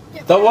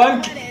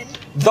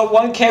 The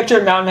one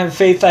character Mountain of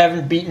Faith I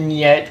haven't beaten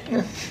yet.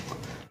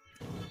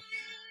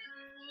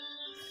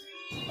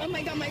 Oh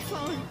my god, my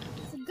phone.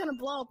 It's gonna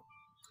blow up.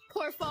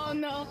 Poor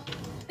phone, though.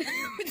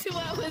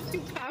 Duet was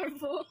too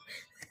powerful.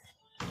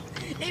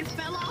 It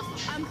fell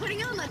off. I'm putting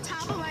it on the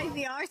top of my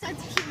VR so I have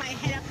to keep my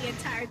head up the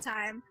entire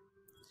time.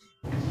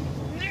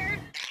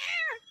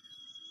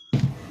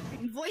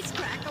 Voice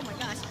crack, oh my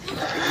gosh.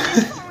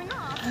 It's falling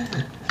off.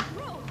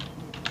 Bro.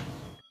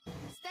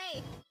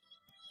 Stay.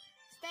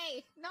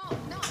 No,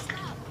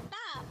 stop.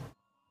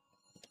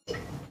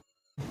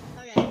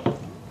 Okay.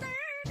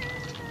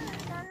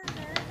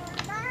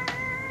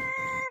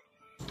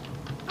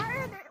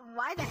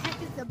 Why the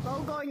heck is the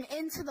bow going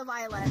into the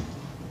violin?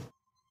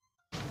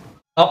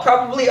 I'll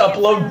probably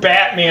upload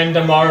Batman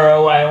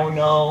tomorrow, I don't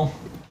know.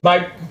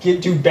 Might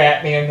get to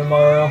Batman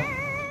tomorrow.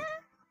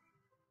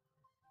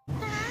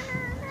 Die,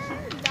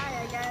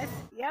 I guess.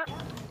 Yep.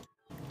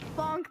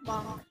 Bonk.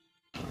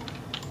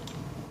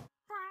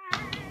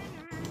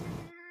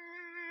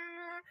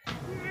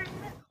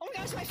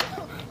 gosh, my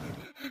phone.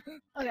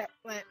 Okay,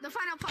 wait. The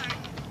final part.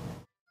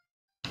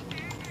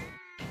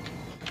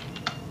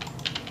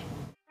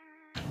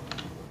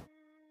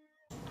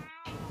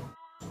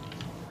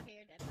 Okay,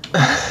 you're dead.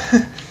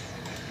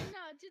 No,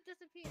 it just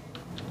disappeared.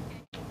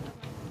 Okay.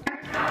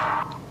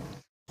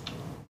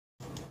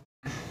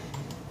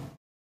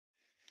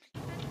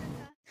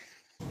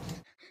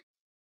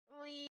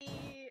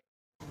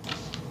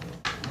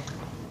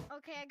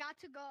 Okay, I got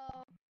to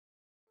go.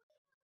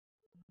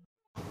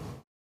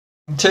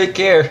 Take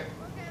care. Okay,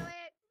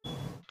 wait.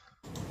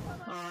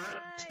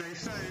 Alright, stay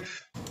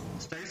safe.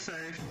 Stay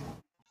safe.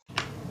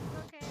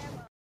 Okay, I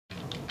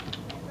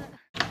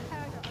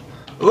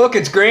will. Look,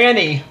 it's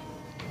Granny.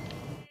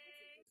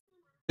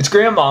 It's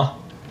Grandma.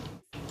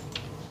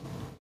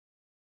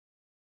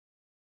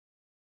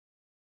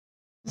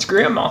 It's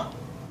Grandma.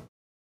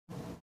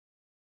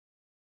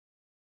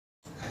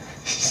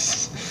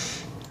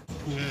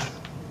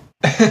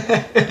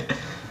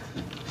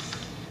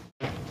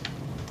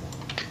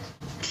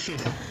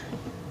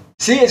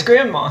 See, it's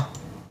Grandma.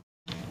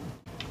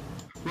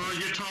 Well,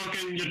 you're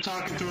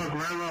talking to a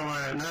grandma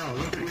right now.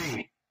 Look at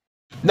me.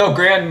 No,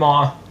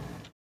 Grandma.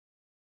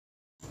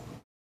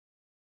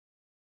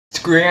 It's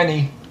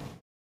Granny.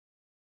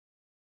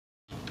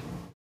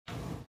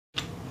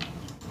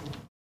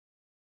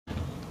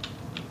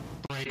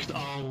 Breaks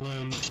all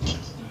limbs.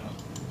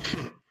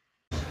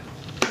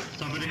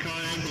 Somebody call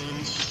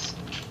ambulance.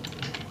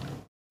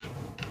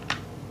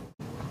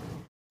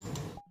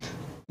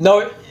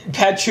 No,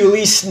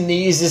 Patchouli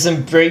sneezes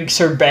and breaks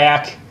her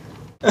back.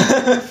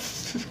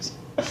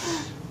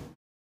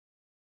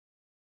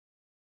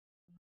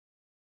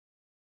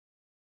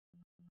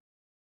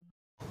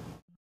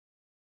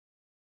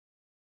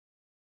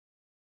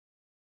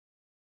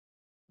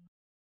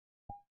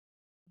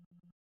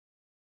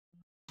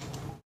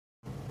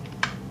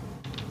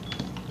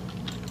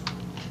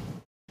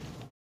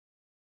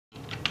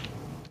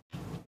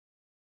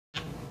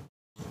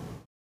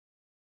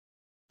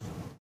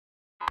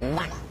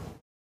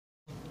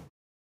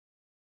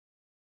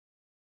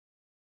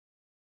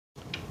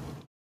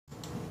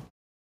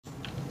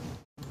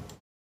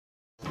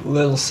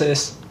 Little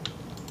sis.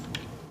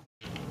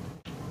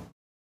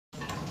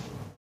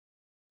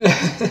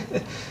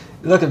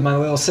 Look at my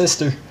little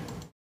sister.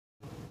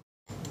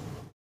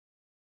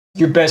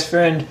 Your best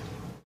friend.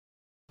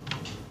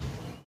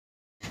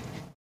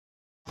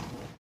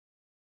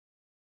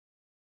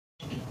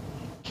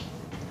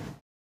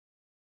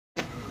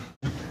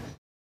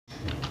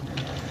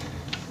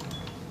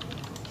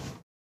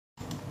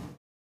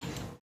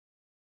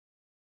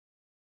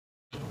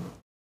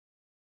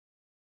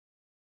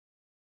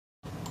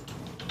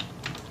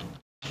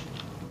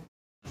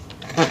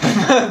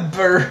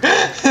 Burr.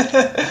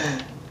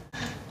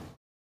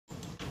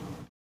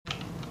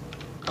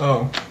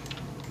 Oh.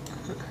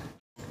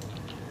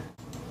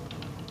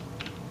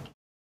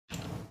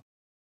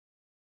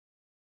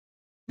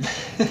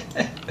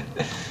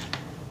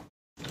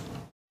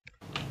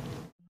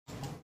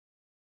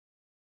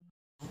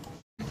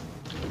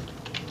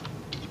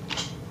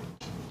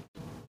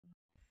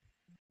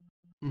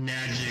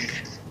 Magic.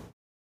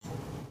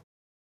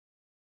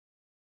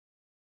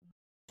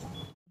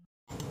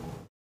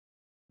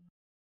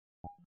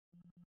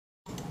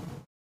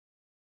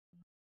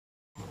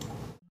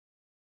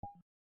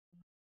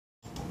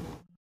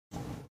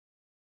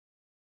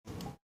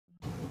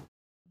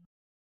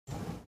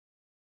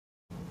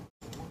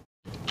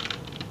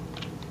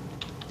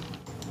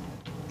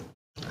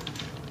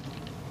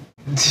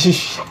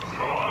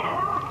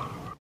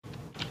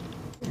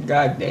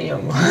 God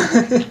damn.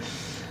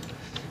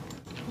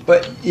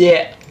 But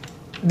yeah,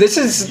 this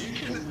is.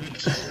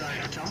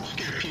 Don't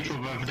scare people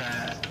above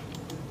that.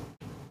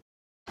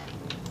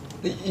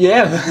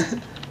 Yeah.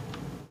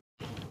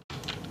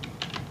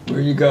 Where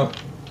you go?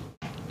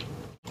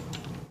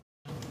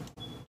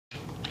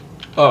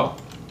 Oh.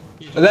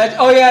 That.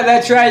 Oh yeah,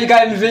 that's right. You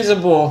got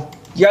invisible.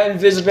 You got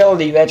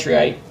invisibility. That's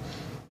right.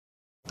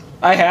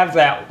 I have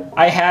that.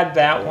 I had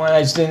that one.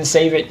 I just didn't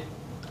save it.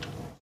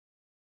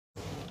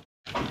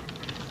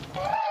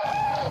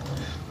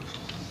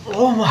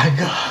 Oh my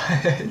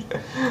god.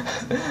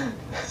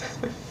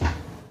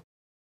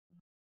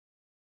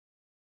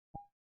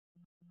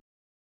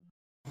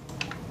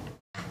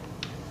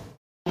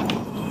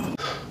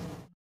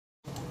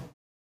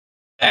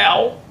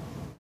 Ow.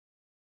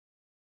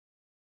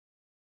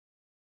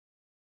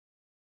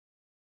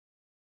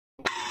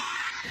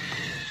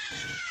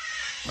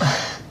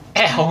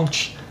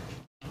 Ouch.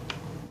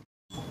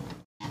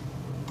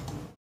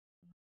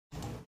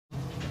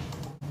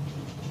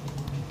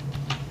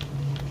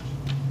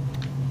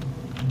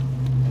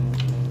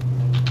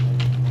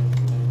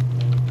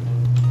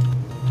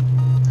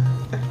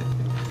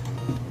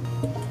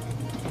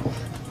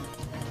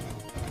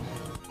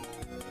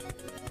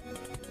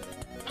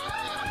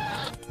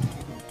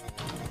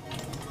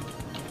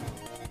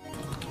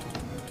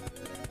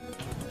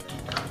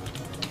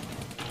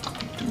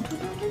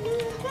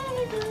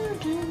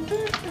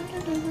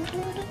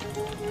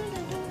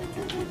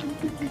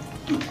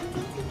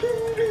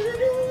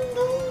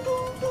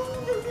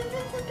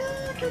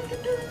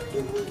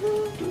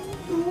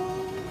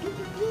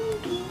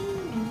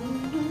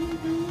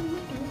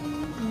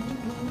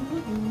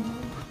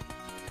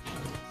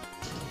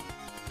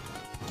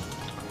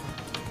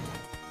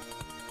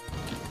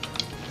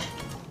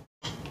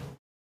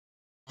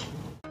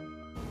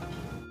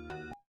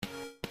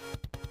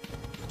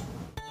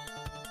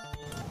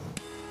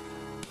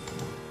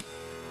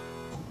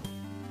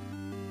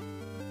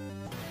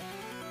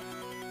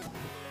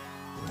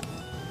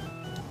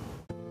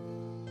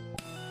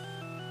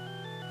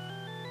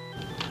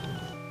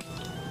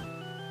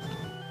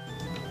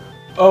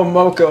 Oh,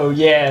 Moko,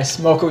 yes,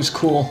 Moko's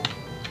cool.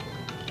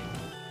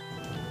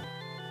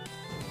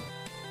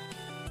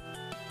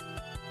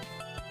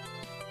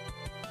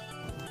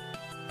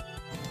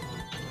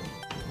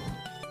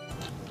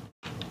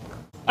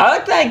 I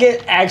like that I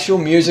get actual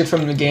music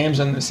from the games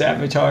on this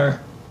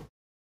avatar.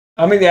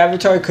 I mean, the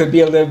avatar could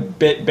be a little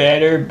bit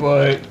better,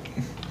 but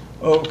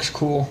oh, it looks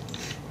cool.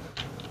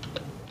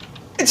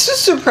 It's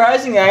just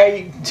surprising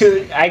I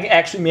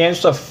actually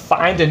managed to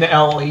find an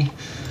Ellie.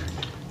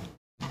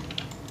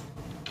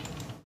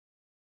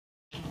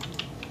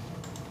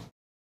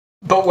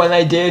 But when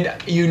I did,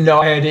 you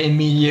know I had to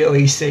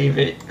immediately save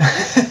it.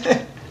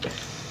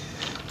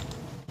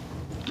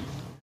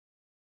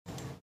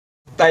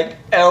 Like,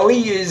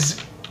 Ellie is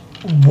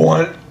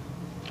one,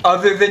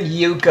 other than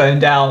Yuka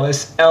and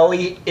Dallas,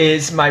 Ellie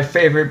is my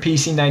favorite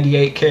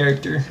PC98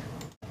 character.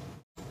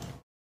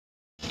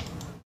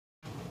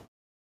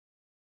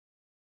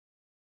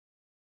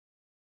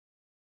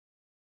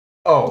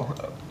 Oh,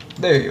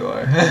 there you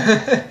are.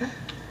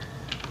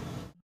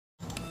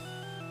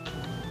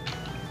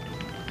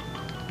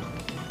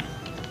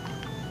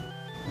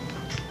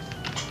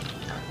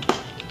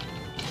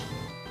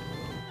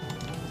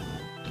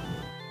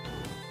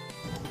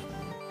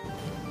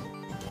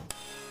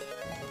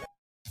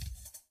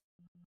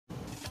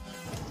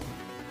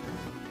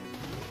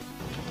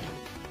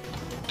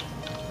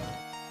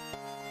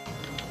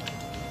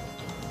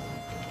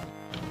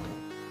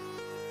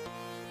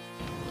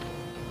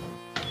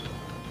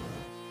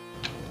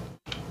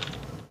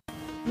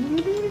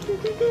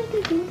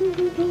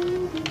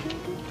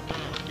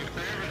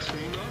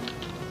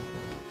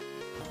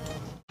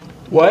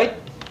 What?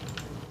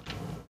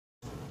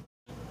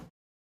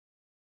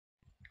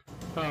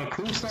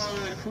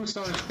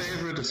 Kusa's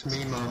favorite is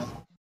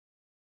Mima.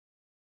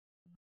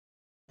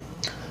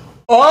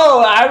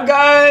 Oh, I've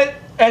got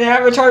an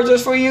avatar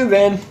just for you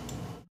then.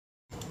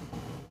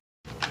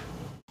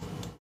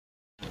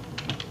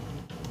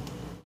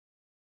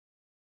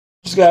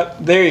 Just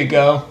got, there you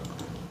go.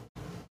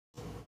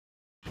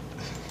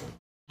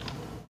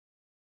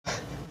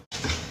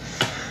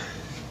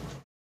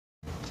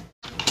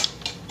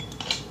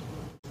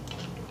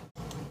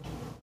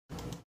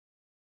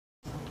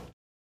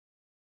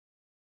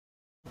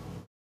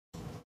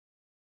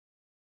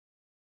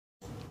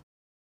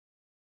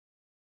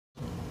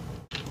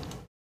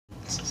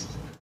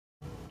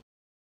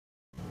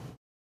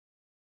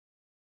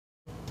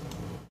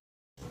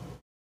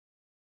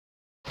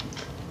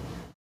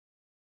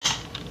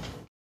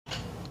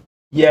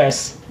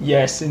 Yes,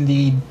 yes,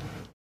 indeed.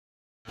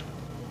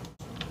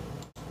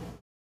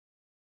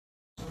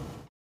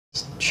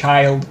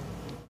 Child.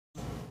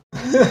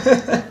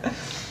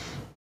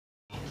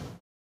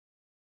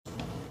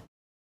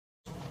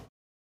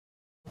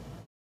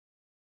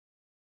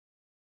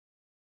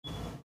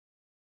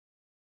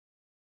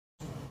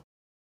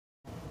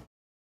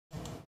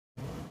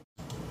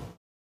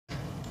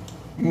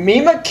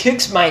 Mima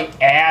kicks my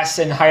ass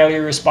and highly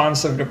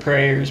responsive to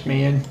prayers,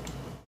 man.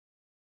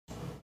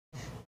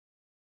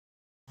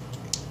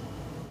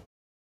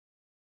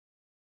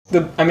 The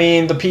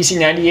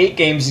PC98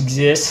 games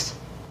exist.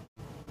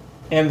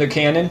 And they're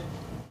canon.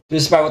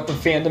 Just about what the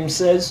fandom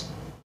says.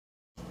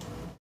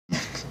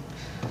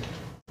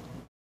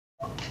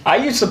 I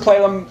used to play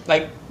them,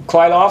 like,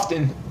 quite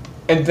often.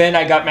 And then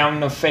I got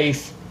Mountain of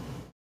Faith.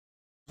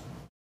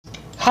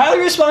 Highly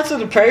responsive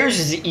to prayers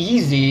is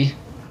easy.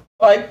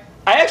 Like,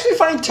 I actually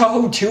find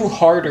Touhou 2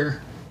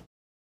 harder.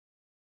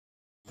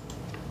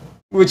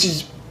 Which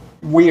is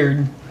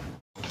weird.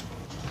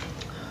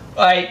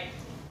 Like,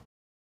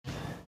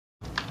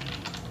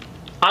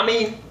 I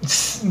mean,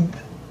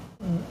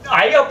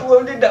 I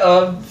uploaded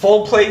a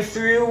full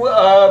playthrough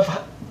of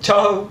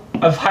Touhou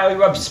of Highly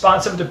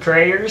Responsive to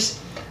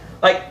Prayers.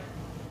 Like,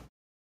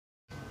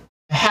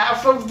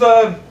 half of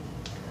the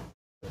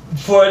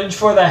footage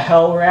for the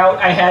Hell route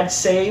I had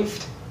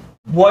saved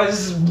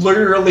was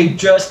literally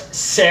just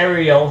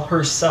Serial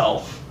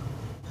herself.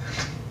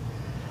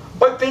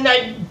 But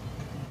then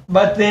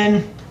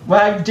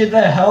when I did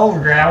the Hell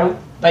route,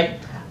 like,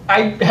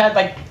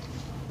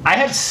 I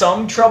had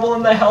some trouble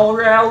in the Hell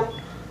route,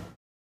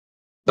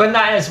 but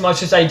not as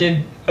much as I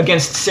did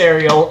against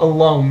Serial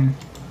alone.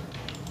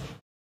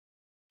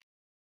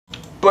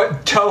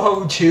 But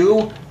Touhou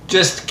 2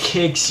 just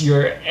kicks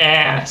your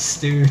ass,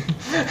 dude.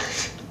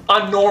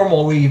 On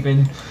normal,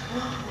 even.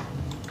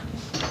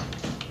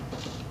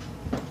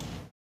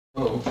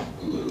 Oh,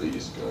 Lily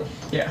is gone.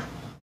 Yeah.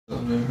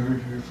 Thought I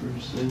heard her for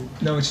a second.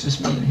 No, it's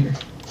just me in here.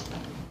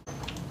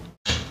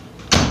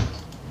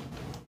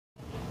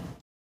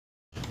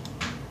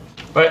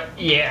 But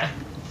yeah,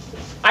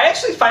 I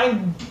actually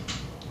find,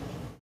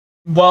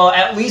 well,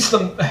 at least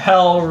the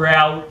hell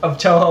route of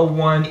Toho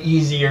 1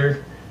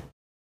 easier.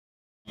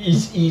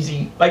 Is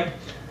easy. Like,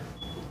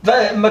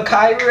 the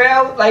Makai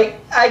route, like,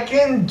 I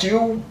can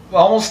do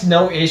almost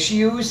no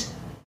issues.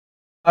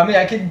 I mean,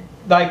 I could,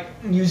 like,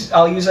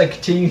 I'll use, like,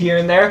 continue here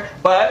and there,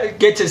 but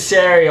get to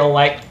Serial,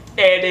 like,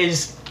 it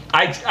is,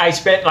 I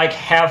spent, like,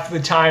 half the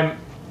time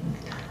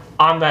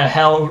on the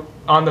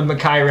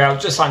Makai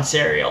route just on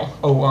Serial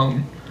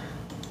alone.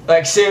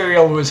 Like,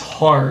 Serial was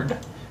hard.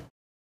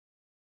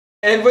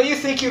 And when you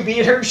think you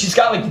beat her, she's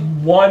got, like,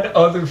 one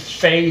other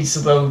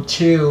phase, though,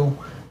 too.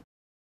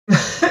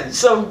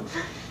 So,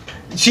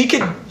 she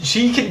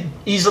could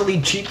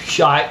easily cheap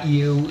shot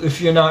you if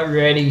you're not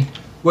ready,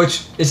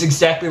 which is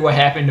exactly what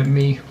happened to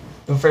me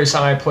the first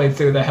time I played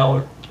through the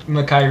Hell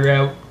Makai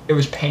route. It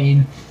was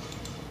pain.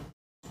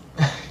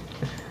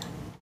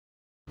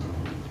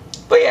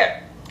 But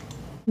yeah,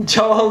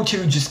 Toho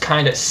 2 just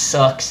kind of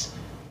sucks.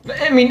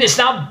 I mean, it's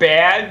not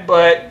bad,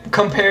 but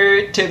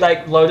compared to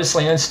like Lotus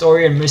Land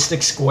Story and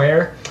Mystic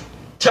Square,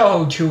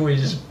 Toho 2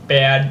 is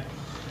bad.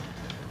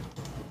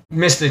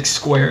 Mystic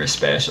Square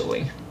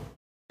especially.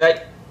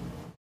 Like,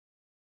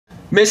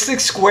 Mystic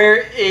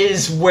Square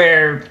is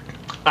where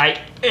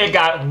it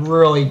got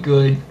really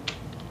good.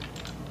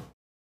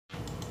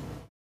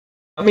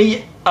 I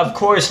mean, of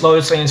course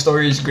Lotus Land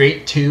Story is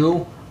great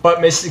too,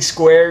 but Mystic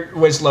Square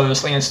was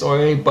Lotus Land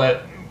Story,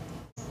 but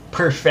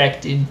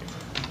perfected.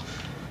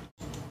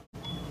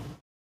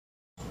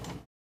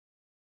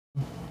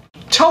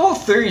 Toho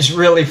 3 is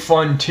really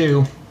fun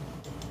too.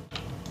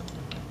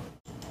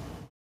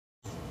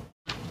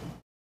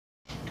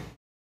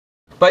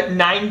 But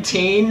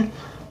 19,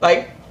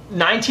 like,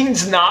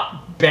 19's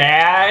not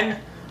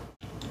bad,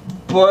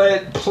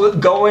 but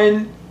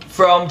going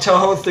from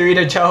Toho 3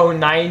 to Toho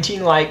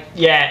 19, like,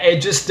 yeah,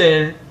 it just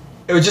didn't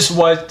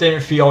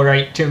feel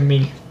right to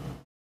me.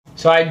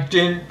 So I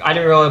didn't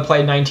really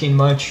play 19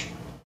 much.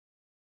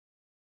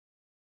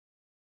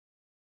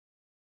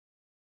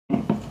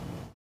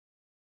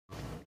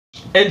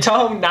 And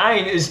Toho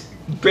 9 is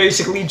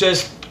basically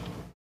just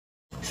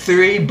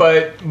 3,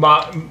 but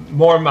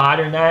more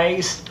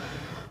modernized.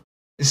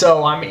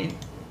 So, I mean,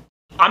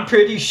 I'm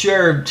pretty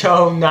sure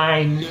Toho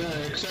 9... Yeah,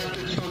 except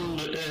it's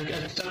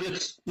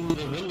from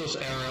the Windows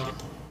era.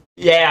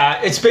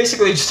 Yeah, it's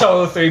basically just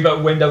Toho 3,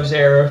 but Windows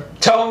era.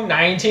 Toho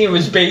 19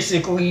 was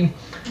basically...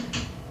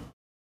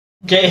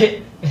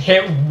 get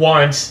hit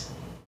once,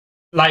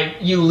 like,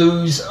 you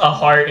lose a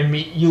heart and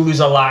you lose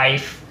a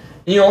life.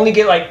 And you only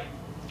get, like...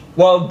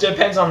 Well, it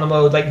depends on the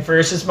mode. Like,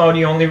 versus mode,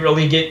 you only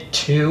really get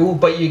 2,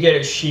 but you get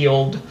a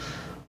shield.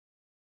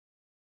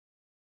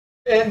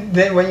 And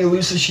then when you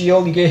lose the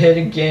shield, you get hit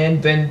again,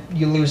 then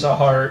you lose a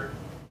heart.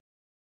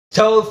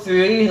 Toho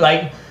 3,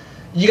 like,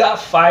 you got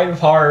 5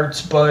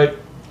 hearts, but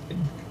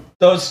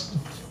those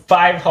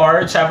 5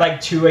 hearts have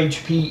like 2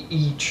 HP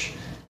each.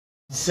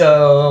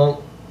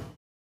 So,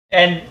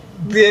 and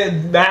the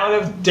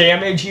amount of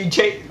damage you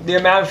take, the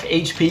amount of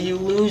HP you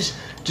lose,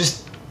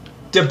 just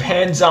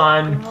depends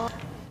on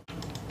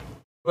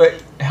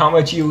how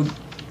much you,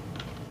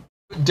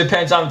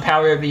 depends on the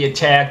power of the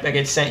attack that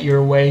gets sent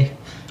your way.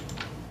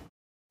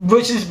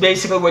 Which is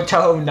basically what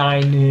Toho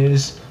 9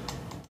 is.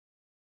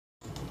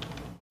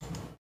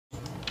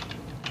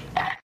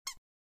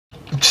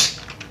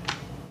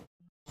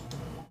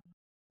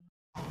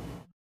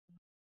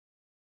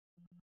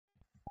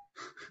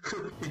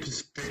 It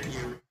just bit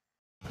you.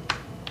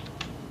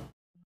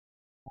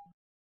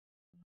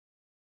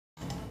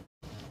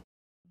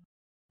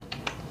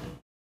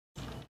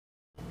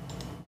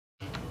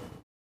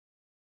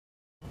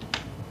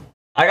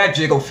 I got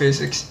jiggle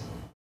physics.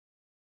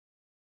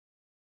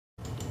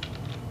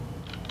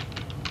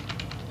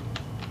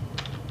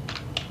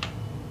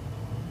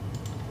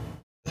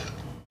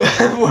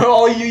 Where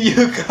all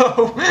you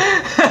go?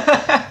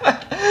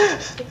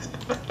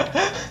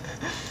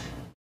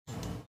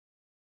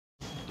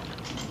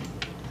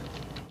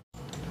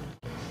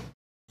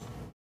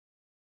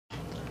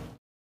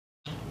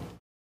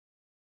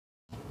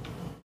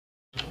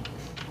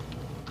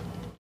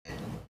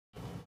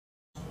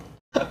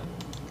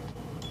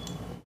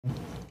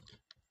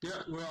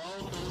 Yeah, we're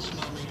all those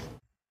mommy.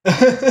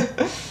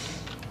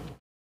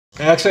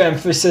 Actually,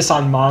 emphasis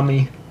on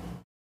mommy.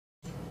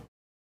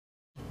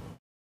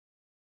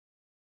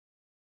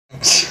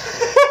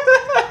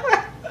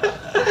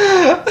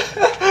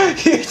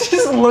 You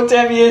just looked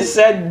at me and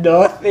said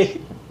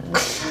nothing.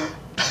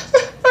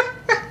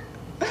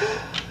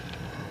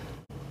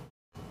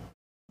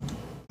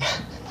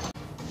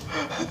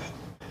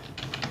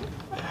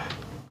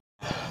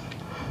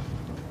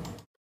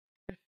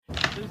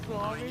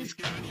 He's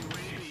giving you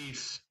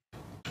rabies.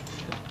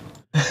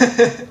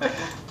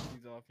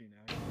 He's off you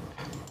now.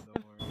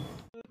 Don't worry.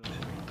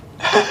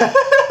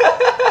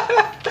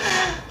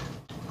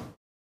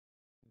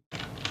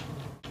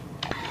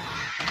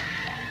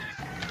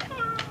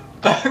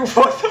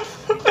 What the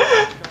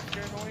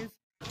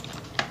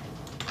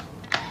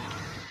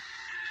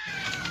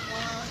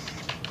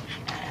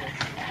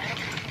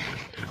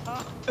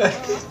fuck? It's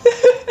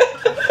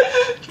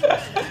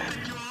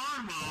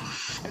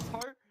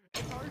hard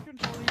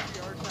controlling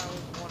VR chat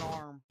with one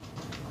arm.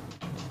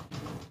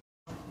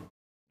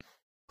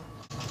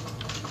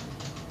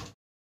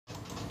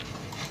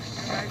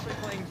 I'm actually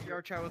playing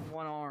VR chat with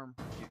one arm.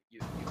 You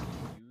can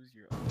use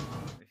your other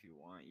arm if you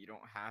want. You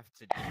don't have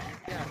to do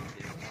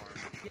this arm.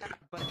 Yeah,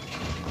 but it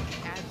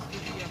adds to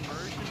the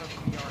immersion of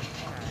VR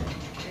chat.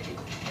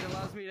 It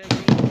allows me to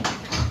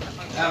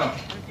Adam.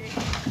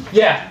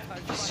 Yeah.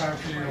 It's time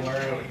for you to learn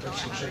how to put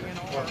some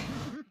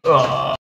chicken.